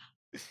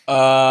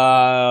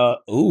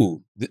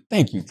 Okay.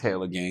 Thank you,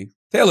 Taylor Gang.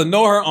 Taylor,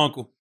 know her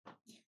uncle.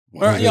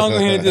 Her young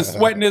here just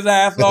sweating his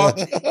ass off.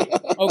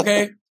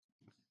 Okay.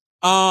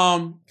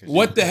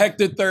 What the heck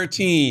to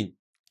 13?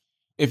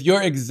 If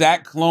your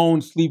exact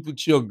clone sleep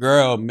with your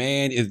girl,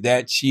 man, is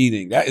that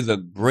cheating? That is a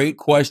great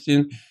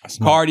question.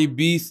 Cardi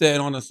B said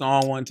on a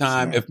song one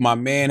time, if my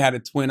man had a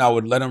twin, I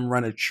would let him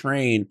run a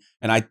train.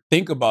 And I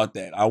think about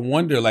that. I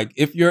wonder, like,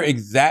 if your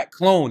exact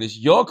clone is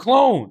your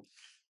clone,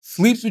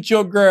 sleeps with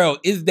your girl,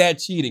 is that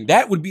cheating?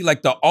 That would be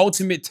like the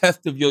ultimate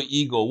test of your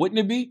ego, wouldn't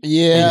it be?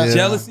 Yeah. And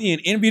jealousy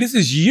and envy. This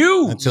is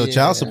you. Until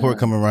child support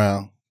come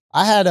around.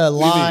 I had a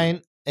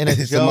line in a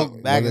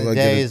joke back in the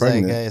day. It's like,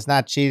 pregnant. it's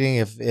not cheating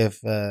if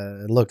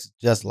it looks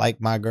just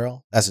like my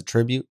girl. That's a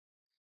tribute.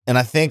 And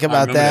I think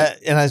about that,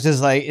 and I was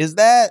just like, is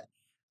that,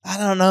 I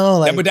don't know.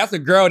 Like, yeah, but that's a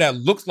girl that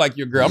looks like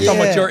your girl. I'm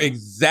talking about your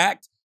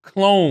exact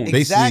clone.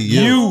 Exact Basically,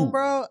 clone,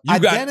 bro.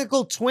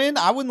 Identical twin.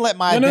 I wouldn't let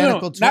my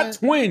identical twin. Not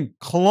twin.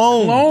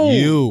 Clone.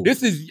 You.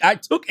 This is, I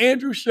took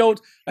Andrew Schulz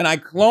and I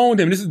cloned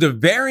him. This is the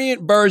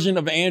variant version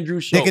of Andrew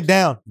Schulz. Dick it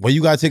down. Well,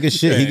 you gotta take a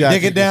shit. He got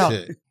Dick it down.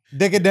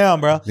 Dick it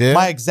down, bro. Yeah.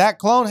 My exact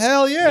clone.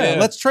 Hell yeah.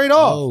 Let's trade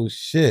off. Oh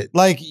shit.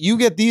 Like, you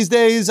get these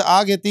days,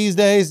 I'll get these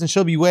days, and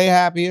she'll be way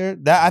happier.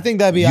 I think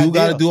that'd be You ideal.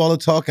 gotta do all the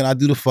talking. I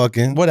do the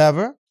fucking.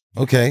 Whatever.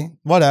 Okay.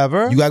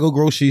 Whatever. You gotta go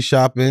grocery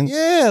shopping.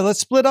 Yeah, let's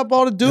split up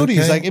all the duties.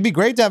 Okay. Like, it'd be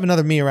great to have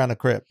another me around the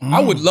crib.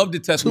 I would love to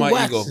test Two my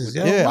waxes,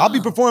 ego. yo. Yeah, I'll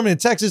be performing in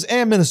Texas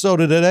and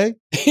Minnesota today.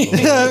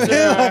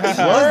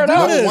 Word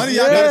up. One of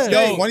y'all gotta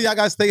stay. One of y'all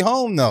gotta stay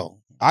home though.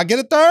 I get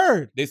a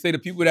third. They say the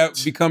people that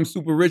become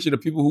super rich are the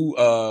people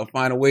who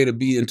find a way to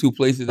be in two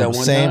places at one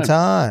Same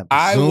time.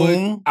 I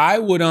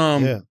would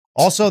Yeah.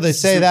 Also, they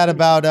say that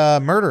about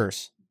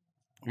murderers.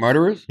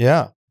 Murderers?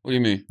 Yeah. What do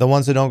you mean? The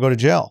ones that don't go to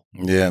jail.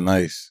 Yeah,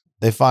 nice.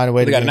 They find a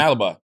way They to got an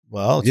alibi.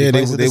 Well, Yeah,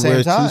 they at the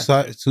wear same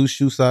time. two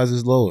shoe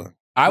sizes lower.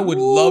 I would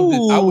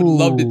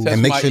love to test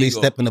And make my sure they ego.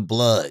 step in the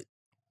blood.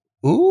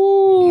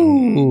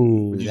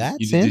 Ooh, Did that's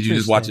you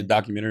just watch a interesting.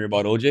 documentary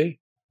about OJ?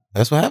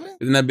 That's what happened?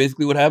 Isn't that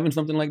basically what happened?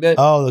 Something like that?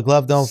 Oh, the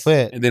glove don't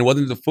fit. And then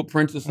wasn't the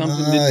footprints or something?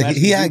 didn't match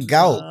He the had boots?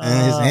 gout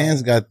and his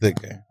hands got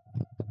thicker.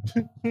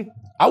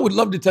 I would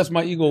love to test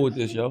my ego with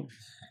this, yo.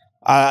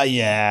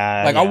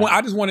 Yeah. Like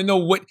I just want to know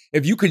what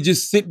if you could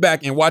just sit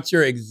back and watch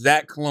your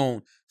exact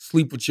clone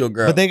sleep with your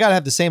girl. But they gotta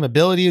have the same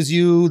ability as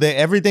you.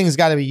 Everything's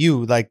gotta be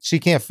you. Like, she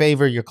can't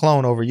favor your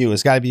clone over you.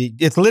 It's gotta be.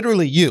 It's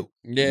literally you.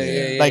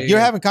 Yeah. Like, you're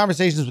having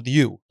conversations with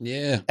you.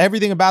 Yeah.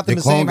 Everything about them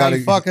Your the same. How clone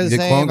you fuck is the your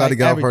same. clone got to like,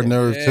 get off her everything.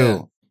 nerve Yeah.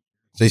 too.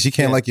 So she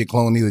can't Yeah. like your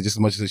clone either, just as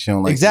much as she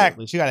don't like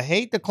Exactly. She gotta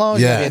hate the clone.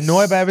 She gotta Yes. be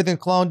annoyed by everything the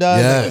clone does.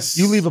 Yes.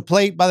 You leave a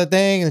plate by the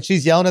thing, and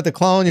she's yelling at the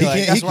clone. you. You're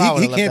like, that's why I He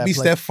would've left can't that be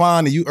plate.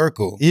 Stefan and you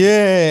Urkel.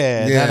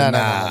 Yeah. Yeah,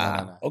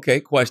 No. Okay,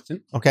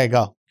 question. Okay,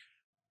 go.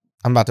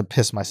 I'm about to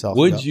piss myself.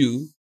 Go. Would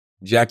you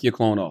jack your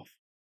clone off?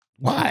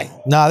 Why?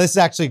 No, this is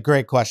actually a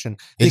great question.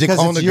 Is your Because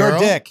clone it's a your girl?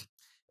 dick.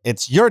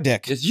 It's your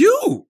dick. It's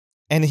you.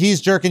 And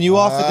he's jerking you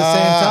off at the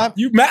same time.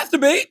 You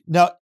masturbate?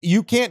 No,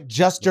 you can't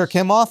just jerk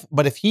him off,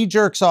 but if he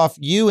jerks off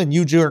you and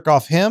you jerk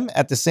off him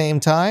at the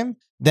same time,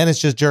 then it's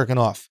just jerking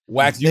off.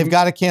 Wax, They've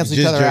got to cancel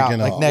each just other out.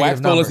 jerking Like off. negative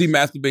Wax told us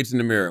numbers. he masturbates in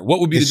the mirror.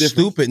 What would be It's the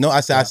difference? stupid. No, I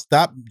said I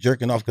stopped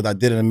jerking off because I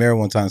did it in the mirror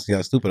one time to see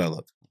how stupid I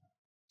looked.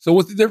 So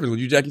what's the difference? Would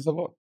you jack yourself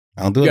off?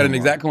 I don't do You it got no an more.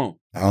 exact clone.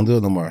 I don't do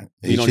it no more.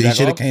 You don't He jack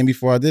should have off? came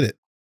before I did it.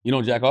 You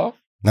don't jack off?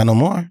 Not no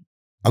more.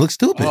 I look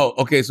stupid. Oh,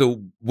 okay.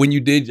 So when you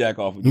did jack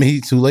off, I mean,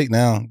 he's too late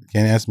now.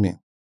 Can't ask me.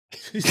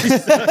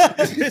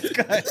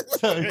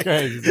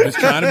 Crazy. just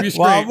trying to be straight.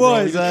 Wild bro.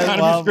 boys, He's man. trying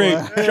to Wild be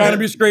straight. boy. Trying to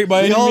be straight by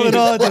He any holding means.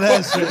 on to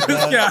that shit. This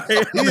man.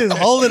 guy. He is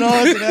holding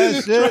on to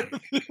that shit.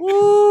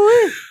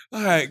 Woo-wee.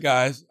 All right,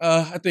 guys.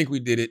 I think we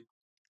did it.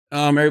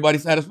 Everybody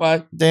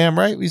satisfied? Damn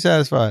right, we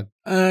satisfied.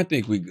 I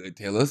think we good,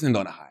 Taylor. Let's end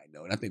on a high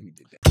note. I think we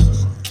did that.